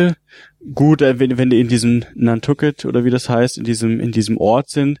Vorgeschichte, gut, wenn die in diesem Nantucket oder wie das heißt, in diesem Ort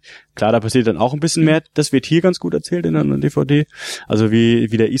sind, klar, da passiert dann auch ein bisschen mehr. Das wird hier ganz gut erzählt in einer DVD. Also wie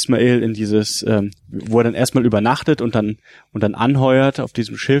der Ismael in dieses, wo er dann erstmal übernachtet und dann anheuert auf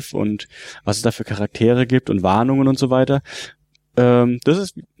diesem Schiff und was es da für Charaktere gibt und Warnungen und so weiter. Das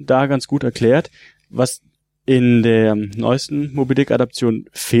ist da ganz gut erklärt. Was in der neuesten Moby Dick Adaption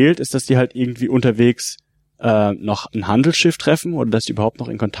fehlt, ist, dass die halt irgendwie unterwegs noch ein Handelsschiff treffen oder dass die überhaupt noch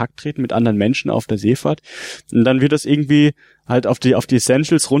in Kontakt treten mit anderen Menschen auf der Seefahrt. Und dann wird das irgendwie halt auf die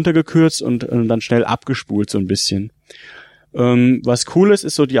Essentials runtergekürzt und dann schnell abgespult so ein bisschen. Was cool ist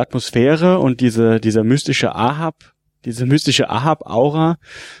so die Atmosphäre und dieser mystische Ahab-Aura,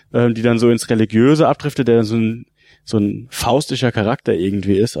 die dann so ins Religiöse abdriftet, der dann so ein faustischer Charakter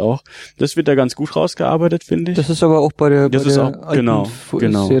irgendwie ist auch. Das wird da ganz gut rausgearbeitet, finde ich. Das ist aber auch bei der genau.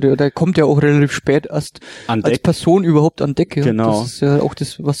 Serie. Der kommt ja auch relativ spät erst als Person überhaupt an Deck. Ja. Genau. Das ist ja auch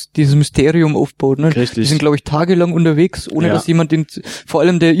das, was dieses Mysterium aufbaut. Ne? Richtig. Die sind, glaube ich, tagelang unterwegs, ohne dass jemand vor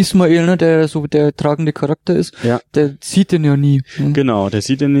allem der Ismael, ne, der so der tragende Charakter ist, der sieht den ja nie. Ne? Genau, der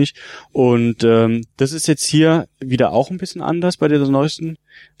sieht den nicht. Und das ist jetzt hier wieder auch ein bisschen anders bei dieser neuesten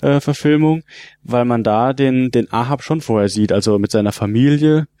Verfilmung, weil man da den Ahab schon vorher sieht, also mit seiner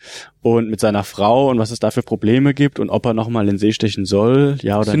Familie und mit seiner Frau und was es da für Probleme gibt und ob er nochmal in den See stechen soll,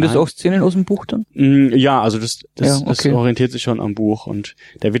 ja oder nein. Sind das auch Szenen aus dem Buch dann? Ja, also das orientiert sich schon am Buch und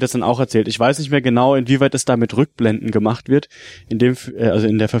der wird das dann auch erzählt. Ich weiß nicht mehr genau, inwieweit es da mit Rückblenden gemacht wird. In der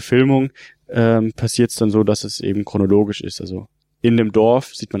Verfilmung passiert es dann so, dass es eben chronologisch ist, also in dem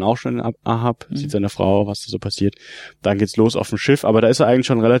Dorf sieht man auch schon den Ahab, sieht seine Frau, was da so passiert. Dann geht's los auf dem Schiff, aber da ist er eigentlich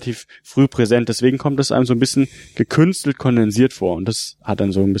schon relativ früh präsent. Deswegen kommt es einem so ein bisschen gekünstelt, kondensiert vor und das hat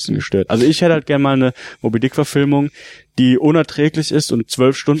dann so ein bisschen gestört. Also ich hätte halt gerne mal eine Moby Dick-Verfilmung, die unerträglich ist und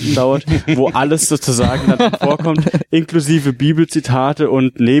 12 Stunden dauert, wo alles sozusagen dann vorkommt, inklusive Bibelzitate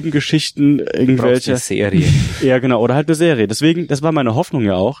und Nebengeschichten, irgendwelche. Eine Serie. Ja, genau, oder halt eine Serie. Deswegen, das war meine Hoffnung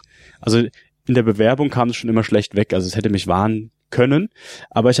ja auch. Also in der Bewerbung kam es schon immer schlecht weg, also es hätte mich warnen können,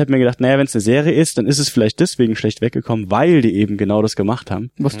 aber ich habe mir gedacht, naja, wenn es eine Serie ist, dann ist es vielleicht deswegen schlecht weggekommen, weil die eben genau das gemacht haben.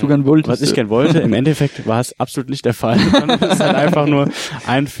 Was du gern wolltest. Was ich gern wollte. Im Endeffekt war es absolut nicht der Fall. Es ist halt einfach nur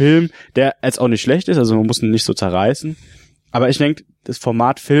ein Film, der jetzt auch nicht schlecht ist, also man muss ihn nicht so zerreißen. Aber ich denke, das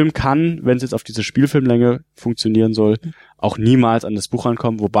Format Film kann, wenn es jetzt auf diese Spielfilmlänge funktionieren soll, auch niemals an das Buch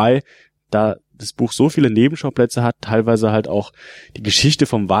rankommen, wobei da das Buch so viele Nebenschauplätze hat, teilweise halt auch die Geschichte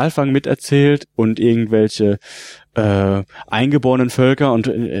vom Walfang miterzählt und irgendwelche eingeborenen Völker und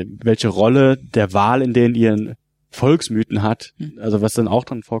welche Rolle der Wal in denen ihren Volksmythen hat, also was dann auch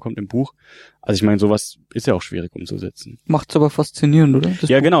dran vorkommt im Buch. Also ich meine, sowas ist ja auch schwierig umzusetzen. Macht's aber faszinierend, oder?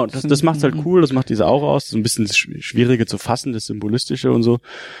 Ja, genau, das macht's halt cool, das macht diese Aura aus, so ein bisschen das Schwierige zu fassen, das Symbolistische und so.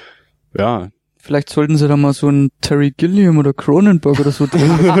 Ja. Vielleicht sollten sie da mal so einen Terry Gilliam oder Cronenberg oder so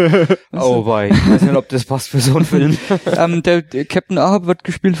drin. Oh wei, ich weiß nicht, ob das passt für so einen Film. Der Captain Ahab wird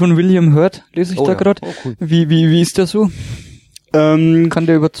gespielt von William Hurt, lese ich da gerade. Oh, cool. Wie ist der so? Kann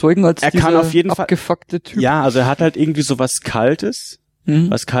der überzeugen als er dieser kann auf jeden abgefuckte Typ? Ja, also er hat halt irgendwie so was Kaltes.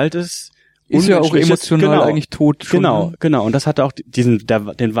 Was Kaltes. Ist ja auch emotional eigentlich tot. Schon, genau. Und das hat auch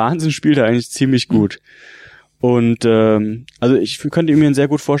den Wahnsinn spielt er eigentlich ziemlich gut. Und also ich könnte mir ihn sehr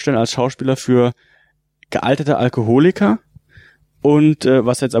gut vorstellen als Schauspieler für gealterte Alkoholiker und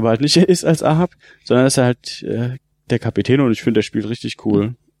was er jetzt aber halt nicht ist als Ahab, sondern ist er halt der Kapitän und ich finde, der spielt richtig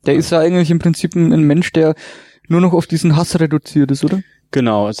cool. Der ist ja eigentlich im Prinzip ein Mensch, der nur noch auf diesen Hass reduziert ist, oder?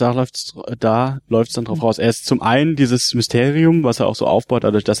 Genau, da läuft's dann drauf raus. Er ist zum einen dieses Mysterium, was er auch so aufbaut,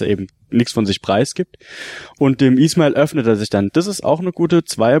 dadurch, dass er eben nichts von sich preisgibt. Und dem Ismail öffnet er sich dann. Das ist auch eine gute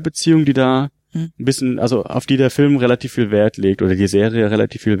Zweierbeziehung, die da ein bisschen, also auf die der Film relativ viel Wert legt oder die Serie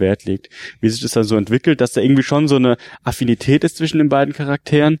relativ viel Wert legt. Wie sich das dann so entwickelt, dass da irgendwie schon so eine Affinität ist zwischen den beiden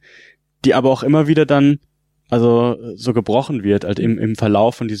Charakteren, die aber auch immer wieder dann also so gebrochen wird, halt im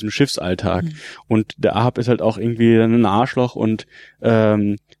Verlauf von diesem Schiffsalltag. Und der Ahab ist halt auch irgendwie ein Arschloch und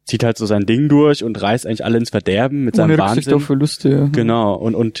zieht halt so sein Ding durch und reißt eigentlich alle ins Verderben mit seinem Wahnsinn. Auf Verluste, ja. Genau,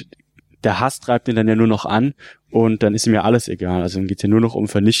 und der Hass treibt ihn dann ja nur noch an und dann ist ihm ja alles egal. Also dann geht's ja nur noch um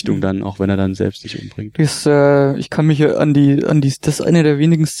Vernichtung dann, auch wenn er dann selbst sich umbringt. Ich kann mich ja das ist eine der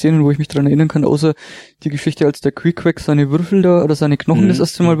wenigen Szenen, wo ich mich dran erinnern kann, außer die Geschichte, als der Queequeg seine Würfel da oder seine Knochen das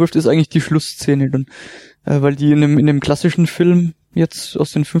erste Mal wirft, ist eigentlich die Schlussszene dann. Weil die in dem klassischen Film jetzt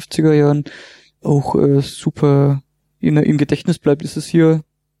aus den 50er Jahren auch super im Gedächtnis bleibt. Ist es hier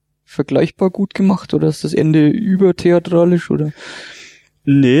vergleichbar gut gemacht oder ist das Ende übertheatralisch oder?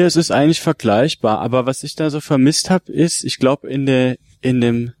 Nee, es ist eigentlich vergleichbar, aber was ich da so vermisst habe, ist, ich glaube in der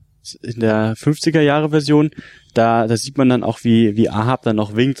 50er Jahre Version, da sieht man dann auch wie Ahab dann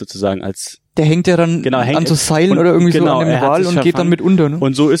noch winkt sozusagen als der hängt ja dann an so Seilen oder irgendwie so an dem Wal und geht dann mit unter, ne?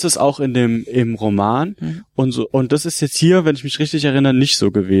 Und so ist es auch im Roman und das ist jetzt hier, wenn ich mich richtig erinnere, nicht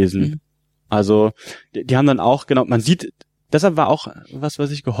so gewesen. Also die haben dann auch, genau, man sieht, deshalb war auch was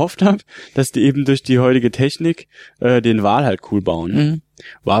ich gehofft habe, dass die eben durch die heutige Technik den Wal halt cool bauen.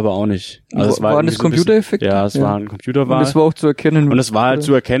 War aber auch nicht. Also es war das Computereffekt? Ja, es war ein Computerwal. Und es war auch zu erkennen. Und es war halt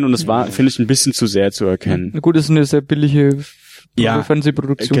zu erkennen und es war, finde ich, ein bisschen zu sehr zu erkennen. Na gut, es ist eine sehr billige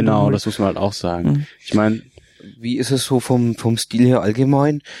Fernsehproduktion. Genau, das muss man halt auch sagen. Ich meine, wie ist es so vom Stil her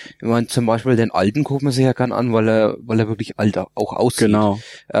allgemein? Ich meine, zum Beispiel den alten guckt man sich ja gern an, weil er wirklich alt auch aussieht. Genau.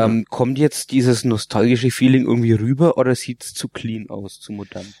 Kommt jetzt dieses nostalgische Feeling irgendwie rüber oder sieht's zu clean aus, zu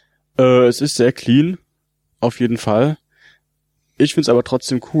modern? Es ist sehr clean, auf jeden Fall. Ich find's aber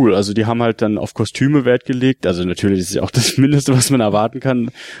trotzdem cool. Also die haben halt dann auf Kostüme Wert gelegt. Also natürlich ist es ja auch das Mindeste, was man erwarten kann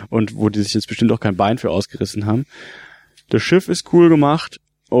und wo die sich jetzt bestimmt auch kein Bein für ausgerissen haben. Das Schiff ist cool gemacht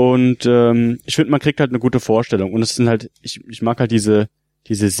und ich finde, man kriegt halt eine gute Vorstellung. Und es sind halt, ich mag halt diese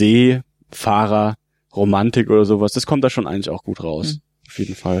Seefahrer-Romantik oder sowas. Das kommt da schon eigentlich auch gut raus. Auf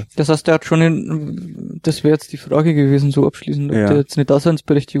jeden Fall. Das heißt, der hat schon das wäre jetzt die Frage gewesen, so abschließend, ob der jetzt eine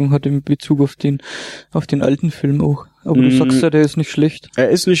Daseinsberechtigung hat in Bezug auf den alten Film auch. Aber du sagst ja, der ist nicht schlecht. Er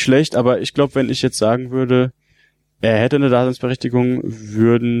ist nicht schlecht, aber ich glaube, wenn ich jetzt sagen würde, er hätte eine Daseinsberechtigung,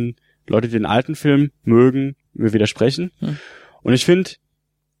 würden Leute, die den alten Film mögen, mir widersprechen. Und ich finde,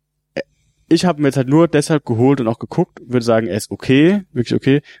 ich habe mir jetzt halt nur deshalb geholt und auch geguckt, würde sagen, er ist okay, wirklich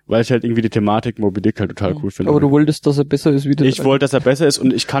okay, weil ich halt irgendwie die Thematik Moby Dick halt total cool finde. Aber du wolltest, dass er besser ist wie der. Ich wollte, dass er besser ist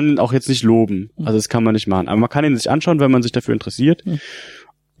und ich kann ihn auch jetzt nicht loben. Also das kann man nicht machen. Aber man kann ihn sich anschauen, wenn man sich dafür interessiert.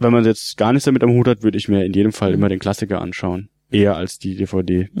 Wenn man jetzt gar nichts damit am Hut hat, würde ich mir in jedem Fall immer den Klassiker anschauen. Eher als die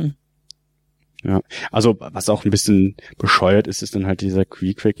DVD. Ja. Also, was auch ein bisschen bescheuert ist, ist dann halt dieser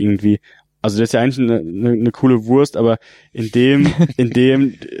Queequeg irgendwie. Also das ist ja eigentlich eine coole Wurst, aber in dem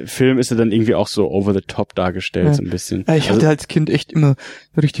Film ist er dann irgendwie auch so over the top dargestellt, so ein bisschen. Ja, ich hatte als Kind echt immer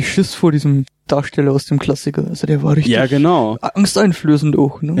richtig Schiss vor diesem Darsteller aus dem Klassiker. Also der war richtig angsteinflößend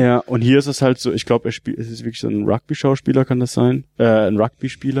auch. Ne? Ja, und hier ist es halt so, ich glaube, es ist wirklich so ein Rugby-Schauspieler, kann das sein? Ein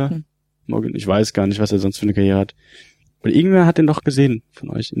Rugby-Spieler. Ich weiß gar nicht, was er sonst für eine Karriere hat. Und irgendwer hat den doch gesehen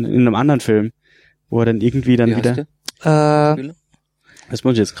von euch, in einem anderen Film, wo er dann irgendwie dann wieder... Das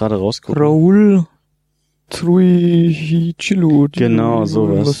muss ich jetzt gerade rausgucken. Raul Trujillo. Genau,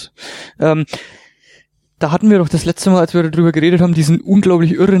 sowas. Da hatten wir doch das letzte Mal, als wir darüber geredet haben, diesen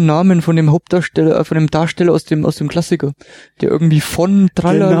unglaublich irren Namen von dem Hauptdarsteller, von dem Darsteller aus dem Klassiker, der irgendwie von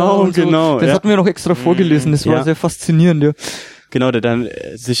Tralala und so. Genau. Das hatten wir noch extra vorgelesen, das war sehr faszinierend, ja. Genau, der dann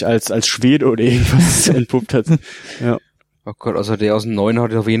sich als Schwede oder irgendwas entpuppt hat. Ja. Oh Gott, also der aus dem Neuen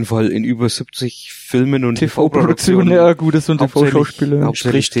hat auf jeden Fall in über 70 Filmen und TV-Produktionen. Ja, gut, das ist so ein TV-Schauspieler.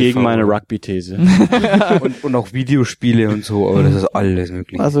 Spricht gegen meine Rugby-These. und auch Videospiele und so, aber das ist alles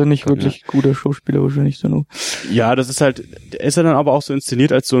möglich. Also nicht wirklich guter Schauspieler wahrscheinlich so nur. Ja, das ist halt, der ist ja dann aber auch so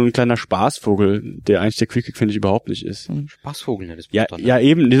inszeniert als so ein kleiner Spaßvogel, der eigentlich der Queequeg, finde ich, überhaupt nicht ist. Spaßvogel, ne? Das ja,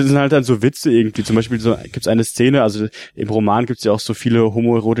 eben, das sind halt dann so Witze irgendwie. Zum Beispiel gibt's eine Szene, also im Roman gibt's ja auch so viele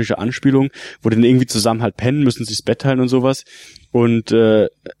homoerotische Anspielungen, wo die dann irgendwie zusammen halt pennen, müssen sich das Bett teilen und sowas. Und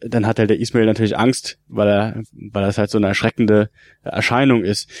dann hat halt der Ismail natürlich Angst, weil das halt so eine erschreckende Erscheinung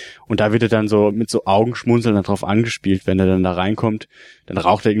ist. Und da wird er dann so mit so Augenschmunzeln darauf angespielt, wenn er dann da reinkommt. Dann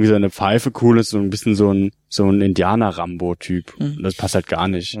raucht er irgendwie so eine Pfeife, cool, ist so ein bisschen so ein Indianer-Rambo-Typ. Und das passt halt gar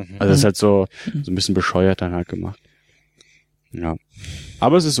nicht. Also das ist halt so ein bisschen bescheuert dann halt gemacht. Ja.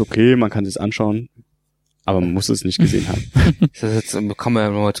 Aber es ist okay, man kann es anschauen. Aber man muss es nicht gesehen haben. Das jetzt, kann man ja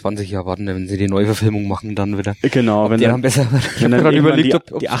noch mal 20 Jahre warten, wenn sie die Neuverfilmung machen, dann wieder. Genau, wenn dann besser wird. Ich habe gerade überlegt,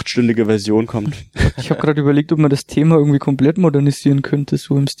 ob die 8-stündige Version kommt. Ich habe gerade überlegt, ob man das Thema irgendwie komplett modernisieren könnte,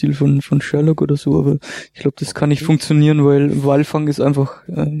 so im Stil von Sherlock oder so, aber ich glaube, das kann nicht funktionieren, weil Walfang ist einfach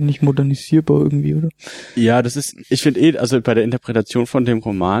nicht modernisierbar irgendwie, oder? Ja, ich finde also bei der Interpretation von dem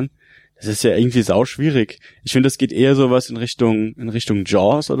Roman, das ist ja irgendwie sau schwierig. Ich finde, das geht eher sowas in Richtung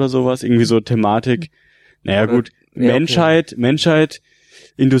Jaws oder sowas, irgendwie so Thematik. Naja, gut, ja, Menschheit,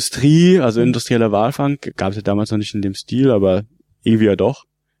 Industrie, also industrieller Walfang, gab es ja damals noch nicht in dem Stil, aber irgendwie ja doch.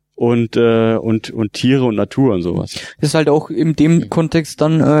 Und Tiere und Natur und sowas. Das ist halt auch in dem Kontext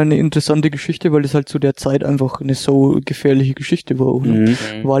dann eine interessante Geschichte, weil das halt zu der Zeit einfach eine so gefährliche Geschichte war, auch, ne?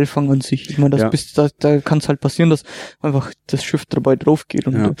 Walfang an sich. Ich meine, da kann es halt passieren, dass einfach das Schiff dabei drauf geht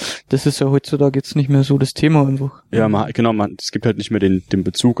und das ist ja heutzutage jetzt nicht mehr so das Thema einfach. Ja, es gibt halt nicht mehr den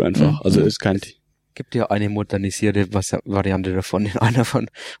Bezug einfach. Also ist kein gibt ja eine modernisierte Variante davon in einer von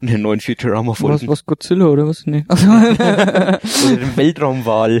den neuen Futurama-Folgen. Was Godzilla oder was? Nee. Oder den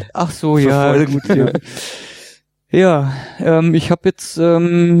Weltraumwal. Ach so, ja, gut, ja. Ja, ich habe jetzt,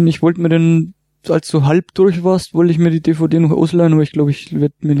 ich wollte mir den, als du halb durch warst, wollte ich mir die DVD noch ausleihen, aber ich glaube, ich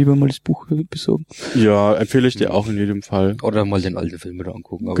werde mir lieber mal das Buch besorgen. Ja, empfehle ich dir auch in jedem Fall. Oder mal den alten Film wieder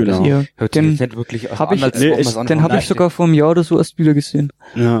angucken. Aber genau. Das hört sich nicht wirklich an, den habe ich sogar vor einem Jahr oder so erst wieder gesehen.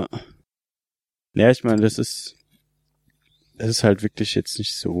 Ja. Ja, ich meine, das ist halt wirklich jetzt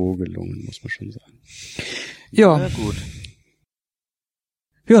nicht so gelungen, muss man schon sagen. Ja. Gut.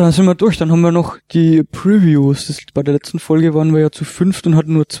 Ja, dann sind wir durch. Dann haben wir noch die Previews. Bei der letzten Folge waren wir ja zu 5 und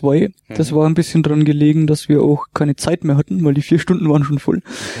hatten nur 2. Das war ein bisschen dran gelegen, dass wir auch keine Zeit mehr hatten, weil die 4 Stunden waren schon voll.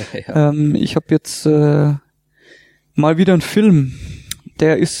 Ja. Ich habe jetzt mal wieder einen Film.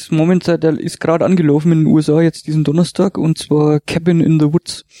 Der ist gerade angelaufen in den USA jetzt diesen Donnerstag, und zwar Cabin in the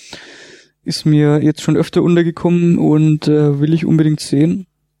Woods. Ist mir jetzt schon öfter untergekommen und will ich unbedingt sehen.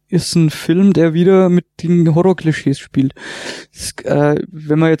 Ist ein Film, der wieder mit den Horror-Klischees spielt.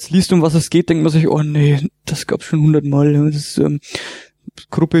 Wenn man jetzt liest, um was es geht, denkt man sich, oh nee, das gab's schon 100-mal. Das ist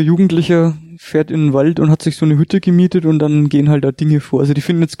Gruppe Jugendlicher fährt in den Wald und hat sich so eine Hütte gemietet und dann gehen halt da Dinge vor. Also die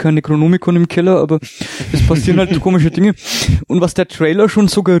finden jetzt keine Chronomikon im Keller, aber es passieren halt komische Dinge. Und was der Trailer schon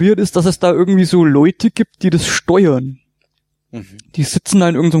suggeriert, ist, dass es da irgendwie so Leute gibt, die das steuern. Die sitzen da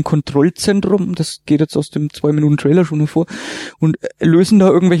in irgendeinem Kontrollzentrum, das geht jetzt aus dem 2-Minuten-Trailer schon hervor, und lösen da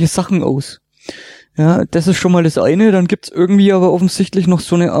irgendwelche Sachen aus. Ja, das ist schon mal das eine. Dann gibt's irgendwie aber offensichtlich noch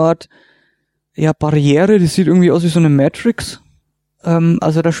so eine Art, Barriere, die sieht irgendwie aus wie so eine Matrix.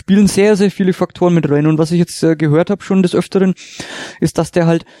 Also da spielen sehr, sehr viele Faktoren mit rein. Und was ich jetzt gehört habe schon des Öfteren, ist, dass der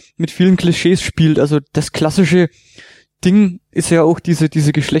halt mit vielen Klischees spielt. Also das klassische Ding ist ja auch diese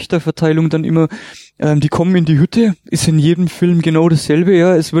Geschlechterverteilung dann immer, die kommen in die Hütte, ist in jedem Film genau dasselbe,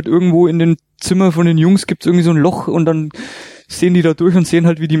 ja. Es wird irgendwo in den Zimmer von den Jungs gibt's irgendwie so ein Loch und dann sehen die da durch und sehen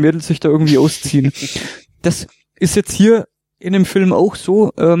halt, wie die Mädels sich da irgendwie ausziehen. Das ist jetzt hier in dem Film auch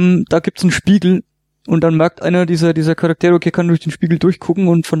so, da gibt's einen Spiegel und dann merkt einer dieser Charaktere, okay, kann durch den Spiegel durchgucken,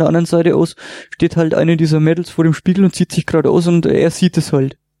 und von der anderen Seite aus steht halt eine dieser Mädels vor dem Spiegel und zieht sich gerade aus und er sieht es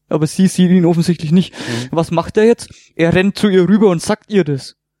halt. Aber sie sieht ihn offensichtlich nicht. Was macht er jetzt? Er rennt zu ihr rüber und sagt ihr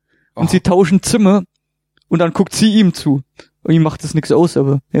das. Und sie tauschen Zimmer und dann guckt sie ihm zu. Und ihm macht das nichts aus,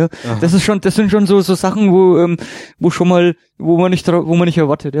 aber ja, das sind schon so Sachen, wo man nicht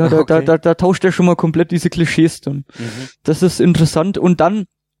erwartet. Ja, da tauscht er schon mal komplett diese Klischees dann. Das ist interessant. Und dann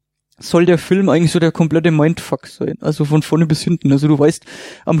soll der Film eigentlich so der komplette Mindfuck sein. Also von vorne bis hinten. Also du weißt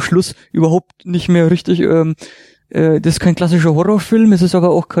am Schluss überhaupt nicht mehr richtig. Das ist kein klassischer Horrorfilm, es ist aber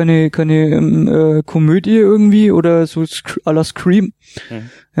auch keine Komödie irgendwie oder so à la Scream.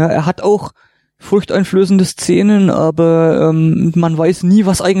 Ja, er hat auch furchteinflößende Szenen, aber man weiß nie,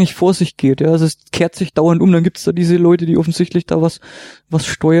 was eigentlich vor sich geht. Ja, also es kehrt sich dauernd um. Dann gibt's da diese Leute, die offensichtlich da was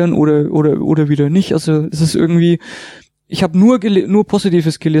steuern oder wieder nicht. Also es ist irgendwie, ich habe nur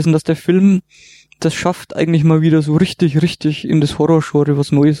Positives gelesen, dass der Film das schafft, eigentlich mal wieder so richtig in das Horrorgenre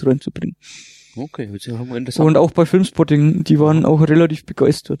was Neues reinzubringen. Okay, hört sich auch mal interessant. Und auch bei Filmspotting, die waren auch relativ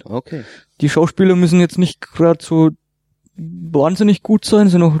begeistert. Okay. Die Schauspieler müssen jetzt nicht gerade so wahnsinnig gut sein,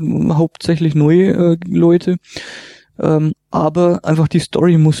 sind auch hauptsächlich neue Leute. Aber einfach die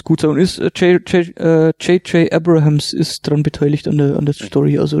Story muss gut sein. Und ist J.J. Abrahams ist dran beteiligt an der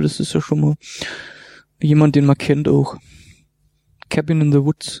Story. Also das ist ja schon mal jemand, den man kennt auch. Cabin in the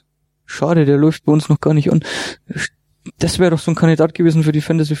Woods. Schade, der läuft bei uns noch gar nicht an. Das wäre doch so ein Kandidat gewesen für die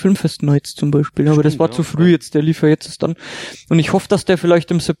Fantasy Filmfest Nights zum Beispiel. Aber das war zu früh jetzt, der lief ja jetzt erst dann. Und ich hoffe, dass der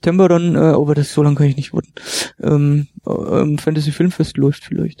vielleicht im September dann, aber das so lange kann ich nicht warten, Fantasy Filmfest läuft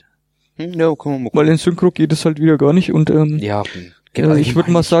vielleicht. Ja, kann man mal gucken. Weil in Synchro geht es halt wieder gar nicht und ich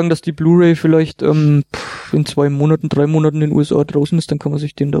würde mal sagen, dass die Blu-ray vielleicht in 2 Monaten, 3 Monaten in den USA draußen ist, dann kann man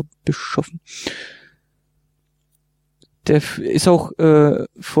sich den da beschaffen. Der ist auch,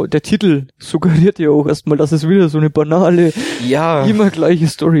 der Titel suggeriert ja auch erstmal, dass es wieder so eine banale, immer gleiche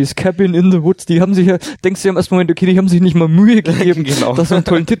Story ist. Cabin in the Woods, die haben sich ja, denkst du ja im ersten Moment, okay, die haben sich nicht mal Mühe gegeben, genau. Das ist ein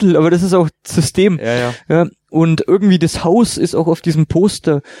toller Titel, aber das ist auch System. Ja. Und irgendwie das Haus ist auch auf diesem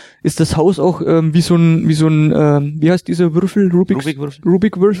Poster, ist das Haus auch wie so ein, wie heißt dieser Würfel?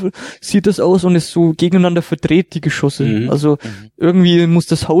 Rubik-Würfel sieht das aus und ist so gegeneinander verdreht, die Geschosse. Also irgendwie muss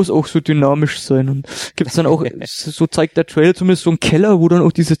das Haus auch so dynamisch sein. Und gibt's dann auch, so zeigt der Trailer zumindest so einen Keller, wo dann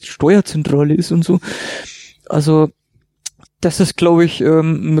auch diese Steuerzentrale ist und so. Also das ist, glaube ich,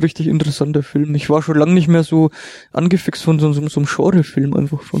 ein richtig interessanter Film. Ich war schon lange nicht mehr so angefixt von so einem Genre-Film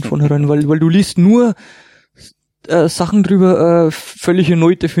einfach von vornherein, weil du liest nur Sachen drüber, völlige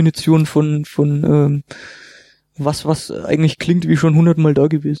Neudefinition von was eigentlich klingt wie schon 100-mal da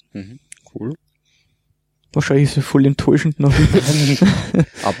gewesen. Cool. Wahrscheinlich ist es voll enttäuschend nachher.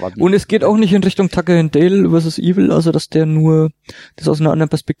 Und es geht auch nicht in Richtung Tucker and Dale vs. Evil, also dass der nur das aus einer anderen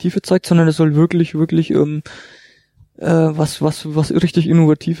Perspektive zeigt, sondern es soll wirklich was richtig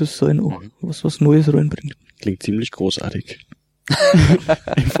Innovatives sein, auch was Neues reinbringt. Klingt ziemlich großartig.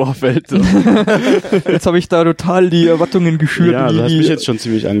 Im Vorfeld so. Jetzt habe ich da total die Erwartungen geschürt. Ja, du hast mich jetzt schon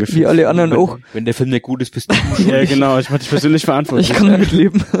ziemlich angefühlt. Wie alle anderen auch. Wenn der Film nicht gut ist, bist du Ja, genau, ich mach dich persönlich verantwortlich. Ich kann damit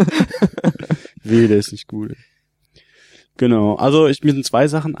leben. Wehe, der ist nicht gut. Genau, also mir sind 2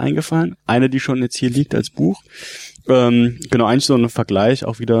 Sachen eingefallen. Eine, die schon jetzt hier liegt als Buch. Genau, eigentlich so ein Vergleich,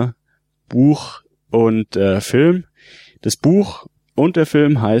 auch wieder Buch und Film. Das Buch und der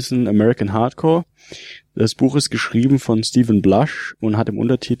Film heißen American Hardcore. Das Buch ist geschrieben von Stephen Blush und hat den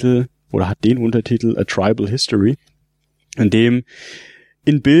Untertitel A Tribal History, in dem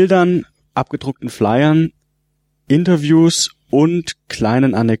in Bildern, abgedruckten Flyern, Interviews und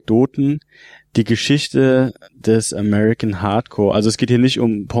kleinen Anekdoten die Geschichte des American Hardcore, also es geht hier nicht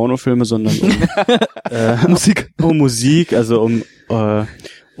um Pornofilme, sondern um Musik, also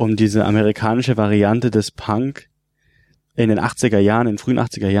um diese amerikanische Variante des Punk in den 80er Jahren, in den frühen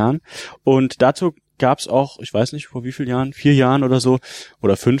 80er Jahren. Und dazu gab's auch, ich weiß nicht, vor wie vielen Jahren, 4 Jahren oder so,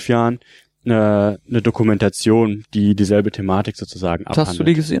 oder 5 Jahren, eine Dokumentation, die dieselbe Thematik sozusagen abhandelt. Hast du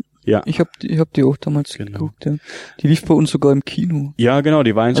die gesehen? Ja. Ich hab die auch damals geguckt, ja. Die lief bei uns sogar im Kino. Ja, genau,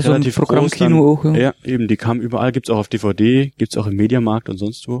 die war eigentlich also relativ groß. Programmkino auch, ja. Ja, eben, die kam überall, gibt's auch auf DVD, gibt's auch im Mediamarkt und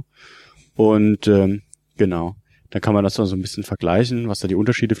sonst wo. Und genau. Da kann man das dann so ein bisschen vergleichen, was da die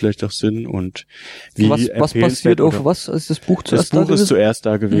Unterschiede vielleicht auch sind und wie was passiert auf was? Ist das Buch zuerst da gewesen? Das Buch ist zuerst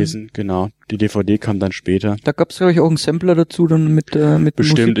da gewesen, genau. Die DVD kam dann später. Da gab's glaube ich auch einen Sampler dazu dann mit bestimmt,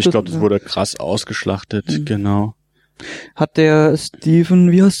 Musik ich glaube, das wurde krass ausgeschlachtet, genau. Hat der Stephen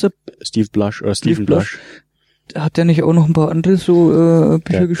Blush. Hat der nicht auch noch ein paar andere so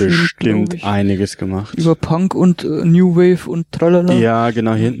Bücher geschrieben? Bestimmt einiges gemacht. Über Punk und New Wave und tralala. Ja,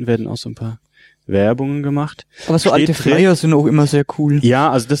 genau, hier hinten werden auch so ein paar Werbungen gemacht. Aber so alte Flyer sind auch immer sehr cool.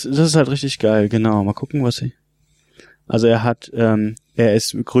 Ja, also das ist halt richtig geil, genau. Mal gucken, was sie. Also er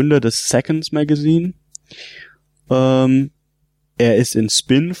ist Gründer des Seconds Magazine. Er ist in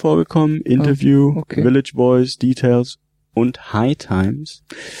Spin vorgekommen, Interview, Village Boys, Details und High Times.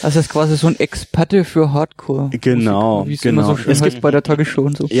 Also das ist quasi so ein Experte für Hardcore. Genau, wie es immer so schön heißt bei der Tagesschau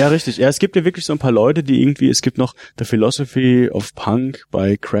und so. Ja, richtig. Ja, es gibt ja wirklich so ein paar Leute, die irgendwie, es gibt noch The Philosophy of Punk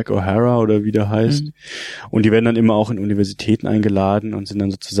bei Craig O'Hara oder wie der heißt. Und die werden dann immer auch in Universitäten eingeladen und sind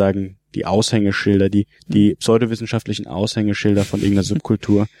dann sozusagen die Aushängeschilder, die pseudowissenschaftlichen Aushängeschilder von irgendeiner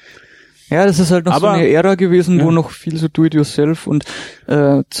Subkultur. Ja, das ist halt noch so eine Ära gewesen, wo noch viel so do-it-yourself und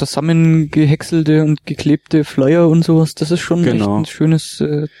zusammengehäckselte und geklebte Flyer und sowas, das ist schon echt ein schönes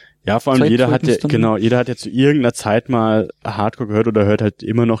ja, vor allem jeder hat ja zu irgendeiner Zeit mal Hardcore gehört oder hört halt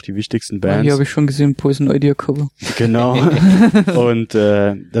immer noch die wichtigsten Bands. Ja, hier habe ich schon gesehen, Poison Idea Cover. Genau. Und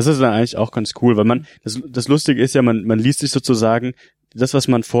das ist dann eigentlich auch ganz cool, weil man das Lustige ist ja, man liest sich sozusagen das, was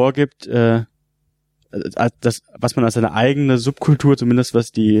man vorgibt, das, was man als seine eigene Subkultur, zumindest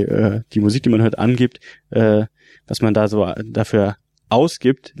was die Musik, die man hört, angibt, was man da so dafür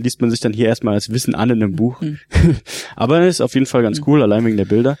ausgibt, liest man sich dann hier erstmal als Wissen an in einem Buch. Aber das ist auf jeden Fall ganz cool, allein wegen der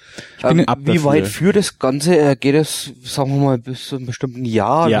Bilder. Wie weit führt das Ganze? Geht es, sagen wir mal, bis zu einem bestimmten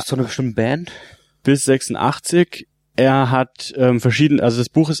Jahr, bis zu einer bestimmten Band? Bis 86. Er hat also das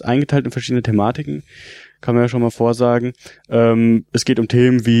Buch ist eingeteilt in verschiedene Thematiken. kann man ja schon mal vorsagen. Es geht um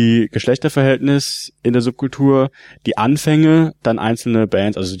Themen wie Geschlechterverhältnis in der Subkultur, die Anfänge, dann einzelne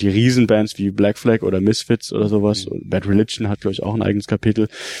Bands, also die Riesenbands wie Black Flag oder Misfits oder sowas. Bad Religion hat, glaube ich, auch ein eigenes Kapitel.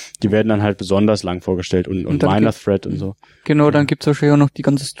 Die werden dann halt besonders lang vorgestellt und Minor Threat und so. Genau, dann gibt's wahrscheinlich auch noch die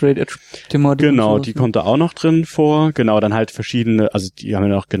ganze Straight Edge Thematik. Genau, die kommt da auch noch drin vor. Genau, dann halt verschiedene, also die haben ja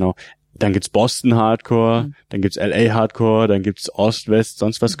noch, genau, dann gibt's Boston Hardcore, dann gibt's LA Hardcore, dann gibt's Ost, West,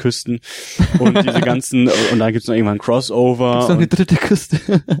 sonst was Küsten und diese ganzen, und dann gibt's noch irgendwann Crossover. Gibt's noch eine dritte Küste.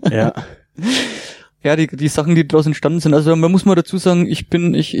 Ja. Ja, die Sachen, die daraus entstanden sind. Also man muss mal dazu sagen,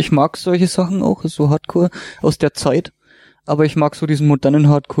 ich mag solche Sachen auch, so Hardcore aus der Zeit. Aber ich mag so diesen modernen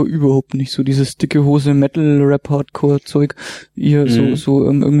Hardcore überhaupt nicht. So dieses dicke Hose Metal-Rap-Hardcore-Zeug. Ihr so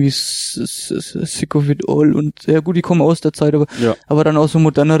irgendwie Sick of It All und ja gut, die kommen aus der Zeit, aber dann auch so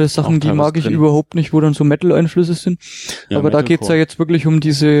modernere Sachen, die mag ich überhaupt nicht, wo dann so Metal-Einflüsse sind. Ja, aber da geht's ja jetzt wirklich um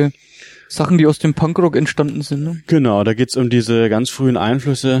diese Sachen, die aus dem Punkrock entstanden sind, ne? Genau, da geht's um diese ganz frühen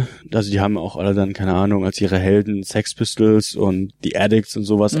Einflüsse. Also die haben auch alle dann, keine Ahnung, als ihre Helden Sex Pistols und die Addicts und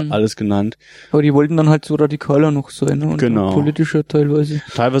sowas alles genannt. Aber die wollten dann halt so radikaler noch sein, ne? Und genau. Politischer teilweise.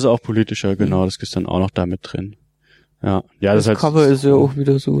 Teilweise auch politischer, genau, das ist dann auch noch da mit drin. Ja, das halt Cover ist ja auch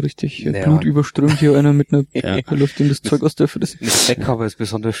wieder so richtig blutüberströmt, hier einer mit einer läuft ihm das Zeug aus der Fresse. Das Backcover ist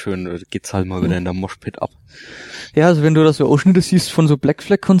besonders schön, da geht's halt mal wieder in der Moshpit ab. Ja, also wenn du da so Ausschnitte siehst von so Black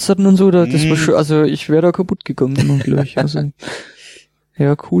Flag Konzerten und so, das war schön, also ich wäre da kaputt gegangen, gleich. Also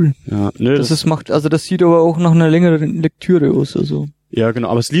ja, cool. Ja, das sieht aber auch nach einer längeren Lektüre aus, also. Ja, genau,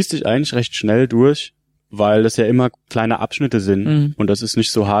 aber es liest sich eigentlich recht schnell durch, weil das ja immer kleine Abschnitte sind und das ist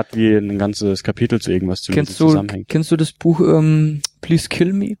nicht so hart wie ein ganzes Kapitel zu irgendwas zusammenhängt. Kennst du das Buch Please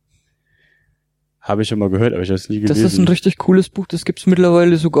Kill Me? Habe ich schon mal gehört, aber ich habe es nie gelesen. Das ist ein richtig cooles Buch, das gibt's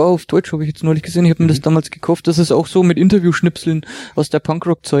mittlerweile sogar auf Deutsch, habe ich jetzt neulich gesehen. Ich habe mir das damals gekauft. Das ist auch so mit Interviewschnipseln aus der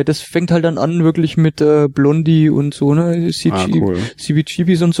Punkrock-Zeit. Das fängt halt dann an wirklich mit Blondie und so, ne,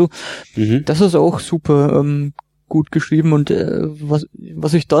 CBGBs und so. Das ist auch super gut geschrieben und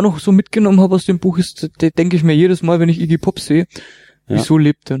was ich da noch so mitgenommen habe aus dem Buch ist, denke ich mir jedes Mal, wenn ich Iggy Pop sehe, wieso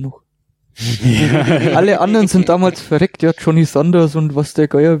lebt er noch? Alle anderen sind damals verreckt, ja, Johnny Sanders und was der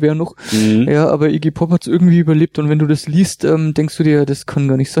Geier wäre noch. Ja, aber Iggy Pop hat's irgendwie überlebt und wenn du das liest, denkst du dir, das kann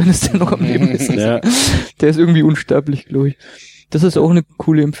gar nicht sein, dass der noch am Leben ist. Der ist irgendwie unsterblich, glaube ich. Das ist auch eine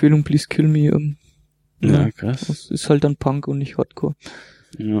coole Empfehlung, Please Kill Me. Ja, krass. Das ist halt dann Punk und nicht Hardcore.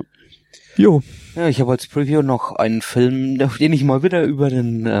 Ja. Jo. Ja, ich habe als Preview noch einen Film, auf den ich mal wieder über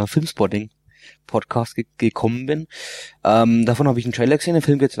den Filmspotting-Podcast gekommen bin. Davon habe ich einen Trailer gesehen, den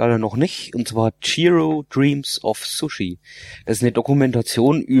Film jetzt leider noch nicht, und zwar Jiro Dreams of Sushi. Das ist eine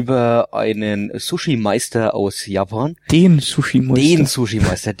Dokumentation über einen Sushi-Meister aus Japan. Den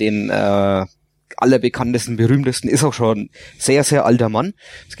Sushi-Meister, den allerbekanntesten, berühmtesten, ist auch schon sehr, sehr alter Mann.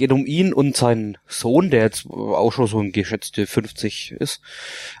 Es geht um ihn und seinen Sohn, der jetzt auch schon so ein geschätzte 50 ist,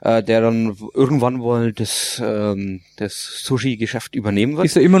 der dann irgendwann wohl das Sushi-Geschäft übernehmen wird.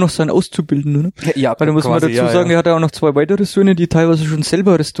 Ist ja immer noch sein Auszubildender, ne? Ja, weil da muss man dazu sagen, er hat ja auch noch 2 weitere Söhne, die teilweise schon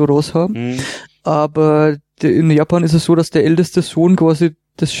selber Restaurants haben. Aber in Japan ist es so, dass der älteste Sohn quasi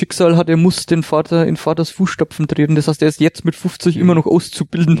das Schicksal hat, er muss den Vater in Vaters Fußstapfen treten. Das heißt, er ist jetzt mit 50 immer noch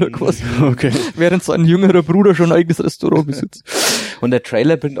Auszubildender quasi. Okay. Während sein jüngerer Bruder schon ein eigenes Restaurant besitzt. Und der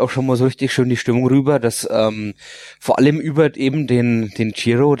Trailer bringt auch schon mal so richtig schön die Stimmung rüber, dass vor allem über eben den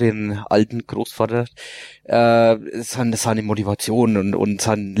Jiro, den alten Großvater, seine Motivation und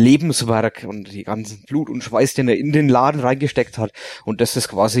sein Lebenswerk und die ganzen Blut und Schweiß, den er in den Laden reingesteckt hat, und dass das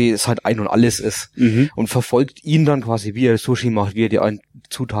quasi sein Ein und Alles ist. Und verfolgt ihn dann quasi, wie er Sushi macht, wie er die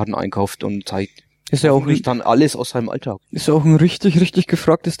Zutaten einkauft und zeigt ist ja auch nicht dann alles aus seinem Alltag. Ist ja auch ein richtig, richtig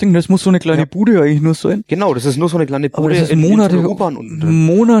gefragtes Ding. Das muss so eine kleine Bude eigentlich nur sein. Genau, das ist nur so eine kleine Bude. Aber das ist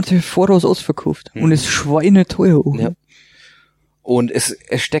Monate voraus ausverkauft und ist schweineteuer auch. Ja. Und es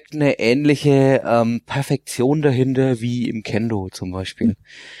steckt eine ähnliche Perfektion dahinter wie im Kendo zum Beispiel.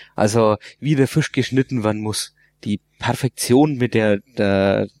 Also wie der Fisch geschnitten werden muss. Die Perfektion, mit der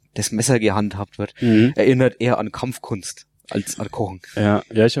das Messer gehandhabt wird, erinnert eher an Kampfkunst als an Kochen. Ja,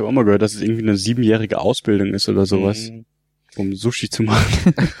 ich habe auch mal gehört, dass es irgendwie eine 7-jährige Ausbildung ist oder sowas, um Sushi zu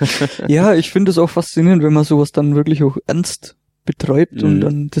machen. Ja, ich finde es auch faszinierend, wenn man sowas dann wirklich auch ernst betreibt und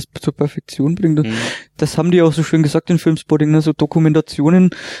dann das zur Perfektion bringt. Und das haben die auch so schön gesagt in Filmspotting, ne? So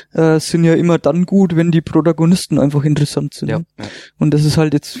Dokumentationen sind ja immer dann gut, wenn die Protagonisten einfach interessant sind. Ja. Ne? Und das ist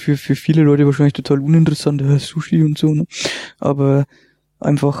halt jetzt für viele Leute wahrscheinlich total uninteressant, Sushi und so, ne? Aber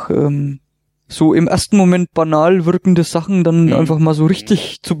einfach so im ersten Moment banal wirkende Sachen dann einfach mal so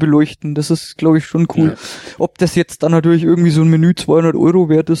richtig zu beleuchten, das ist, glaube ich, schon cool. Ja. Ob das jetzt dann natürlich irgendwie so ein Menü 200 €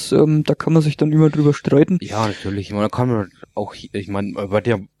 wert ist, da kann man sich dann immer drüber streiten. Ja, natürlich. Ich meine, da kann man auch, man wird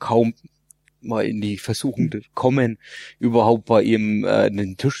ja kaum mal in die Versuchung kommen, überhaupt bei ihm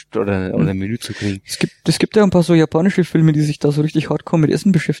einen Tisch oder ein Menü zu kriegen. Es gibt ja ein paar so japanische Filme, die sich da so richtig hardcore mit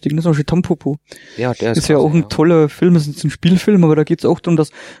Essen beschäftigen. Das ist zum Beispiel Tampopo. Ja, der ist ja auch ein toller Film, das ist jetzt ein Spielfilm, aber da geht es auch darum,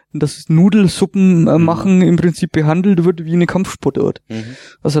 dass Nudelsuppen machen im Prinzip behandelt wird wie eine Kampfsportart.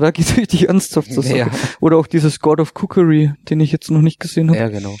 Also da geht es richtig ernsthaft zur Sache. Ja. Oder auch dieses God of Cookery, den ich jetzt noch nicht gesehen habe. Ja,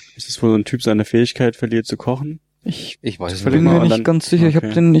 genau. Ist das, wo so ein Typ seine Fähigkeit verliert zu kochen? Ich weiß es bin mir nicht ganz sicher. Ich habe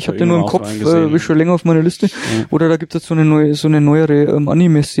den nur im Kopf, ist schon länger auf meiner Liste. Ja. Oder da gibt es so eine neuere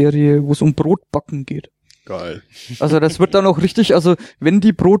Anime-Serie, wo es um Brotbacken geht. Geil. Also das wird dann auch richtig, also wenn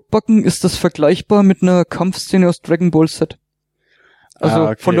die Brot backen, ist das vergleichbar mit einer Kampfszene aus Dragon Ball Z. Also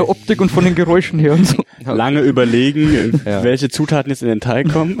okay. Von der Optik und von den Geräuschen her und so. Lange überlegen, welche Zutaten jetzt in den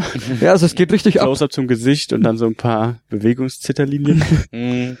Teig kommen. Ja, also es geht richtig ab. Close-up zum Gesicht und dann so ein paar Bewegungszitterlinien.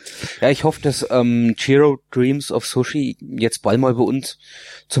 Ja, ich hoffe, dass Jiro Dreams of Sushi jetzt bald mal bei uns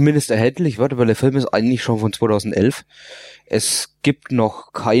zumindest erhältlich wird, weil der Film ist eigentlich schon von 2011. Es gibt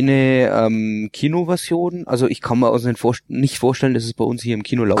noch keine Kinoversion, also ich kann mir also nicht vorstellen, dass es bei uns hier im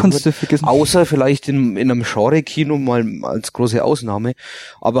Kino laufen Kannst wird. Du vergessen. Außer vielleicht in einem Genre-Kino mal als große Ausnahme,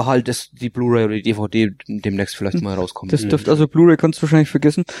 aber halt, dass die Blu-ray oder die DVD demnächst vielleicht mal rauskommt. Das dürfte, also Blu-ray kannst du wahrscheinlich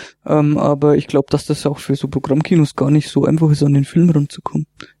vergessen, aber ich glaube, dass das auch für so Programmkinos gar nicht so einfach ist, an den Film ranzukommen.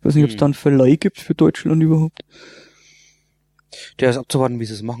 Ich weiß nicht, ob es da einen Verleih gibt für Deutschland überhaupt. Der ist abzuwarten, wie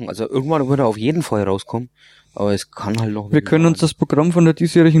sie es machen. Also irgendwann wird er auf jeden Fall rauskommen. Aber es kann halt noch... Wir können uns das Programm von der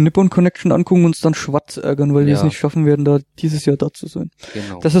diesjährigen Nippon Connection angucken und uns dann schwarz ärgern, weil wir es nicht schaffen werden, da dieses Jahr da zu sein.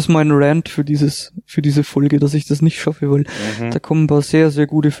 Genau. Das ist mein Rant für diese Folge, dass ich das nicht schaffe, weil da kommen ein paar sehr, sehr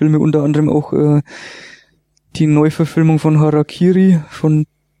gute Filme, unter anderem auch die Neuverfilmung von Harakiri von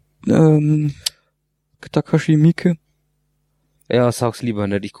Takashi Miike. Ja, sag's lieber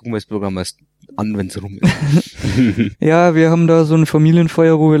nicht. Ich gucke mir das Programm erst an, wenn's rum ist. Ja, wir haben da so eine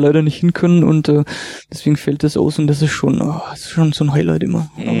Familienfeier, wo wir leider nicht hin können und deswegen fällt das aus und das ist schon so ein Highlight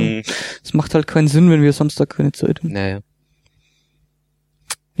immer. Aber es macht halt keinen Sinn, wenn wir Samstag keine Zeit haben. Naja.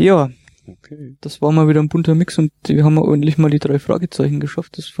 Ja, okay. Das war mal wieder ein bunter Mix und wir haben endlich mal die 3 Fragezeichen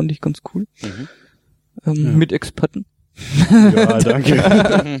geschafft. Das fand ich ganz cool. Mit Experten. Ja,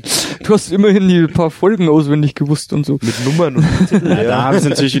 danke. Du hast immerhin die paar Folgen auswendig gewusst und so. Mit Nummern und Titeln. Ja, da haben sie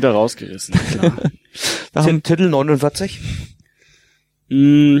natürlich wieder rausgerissen. Klar. Titel 49?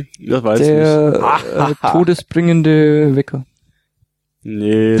 Das weiß ich nicht. Der todesbringende Wecker.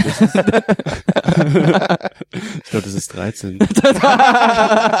 Nee, das ist... ich glaube, das ist 13. Das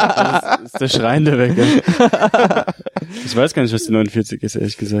ist der schreiende Wecker. Ich weiß gar nicht, was die 49 ist,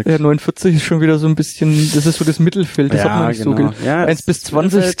 ehrlich gesagt. Ja, 49 ist schon wieder so ein bisschen, das ist so das Mittelfeld, das hat man nicht so. Ja, 1 bis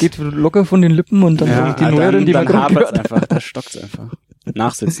 20, es geht locker von den Lippen und dann die neueren, die man gerade gehört hat. Einfach, da stockt's einfach.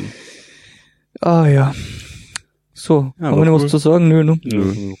 Nachsitzen. Ah ja. So, haben wir noch was zu sagen? Nö, ne?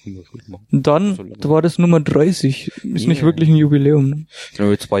 Nö. Dann war das Nummer 30. Ist nicht wirklich ein Jubiläum, ne?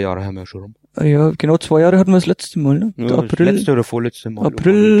 Ja, 2 Jahre haben wir schon rum. Ja, genau 2 Jahre hatten wir das letzte Mal, ne? Ja, April, letzte oder vorletzte Mal.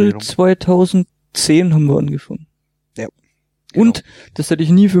 April 2010 haben wir angefangen. Ja. Genau. Und, das hätte ich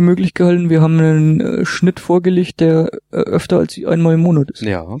nie für möglich gehalten, wir haben einen Schnitt vorgelegt, der öfter als einmal im Monat ist.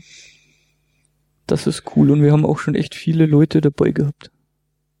 Ja. Das ist cool und wir haben auch schon echt viele Leute dabei gehabt.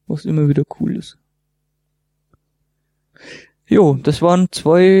 Was immer wieder cool ist. Jo, das waren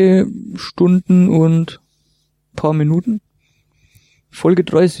 2 Stunden und paar Minuten. Folge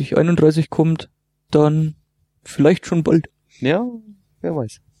 30, 31 kommt dann vielleicht schon bald. Ja, wer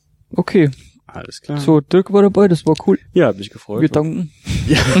weiß. Okay. Alles klar. So, Dirk war dabei, das war cool. Ja, hab mich gefreut. Wir danken.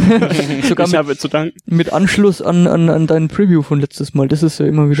 Ja. Sogar ich habe zu danken. Mit Anschluss an deinen Preview von letztes Mal. Das ist ja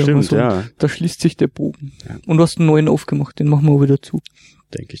immer wieder mal so. Ja. Da schließt sich der Bogen. Ja. Und du hast einen neuen aufgemacht, den machen wir auch wieder zu.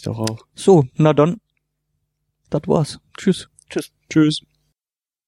 Denke ich doch auch. So, na dann. Das war's. Tschüss. Tschüss. Tschüss.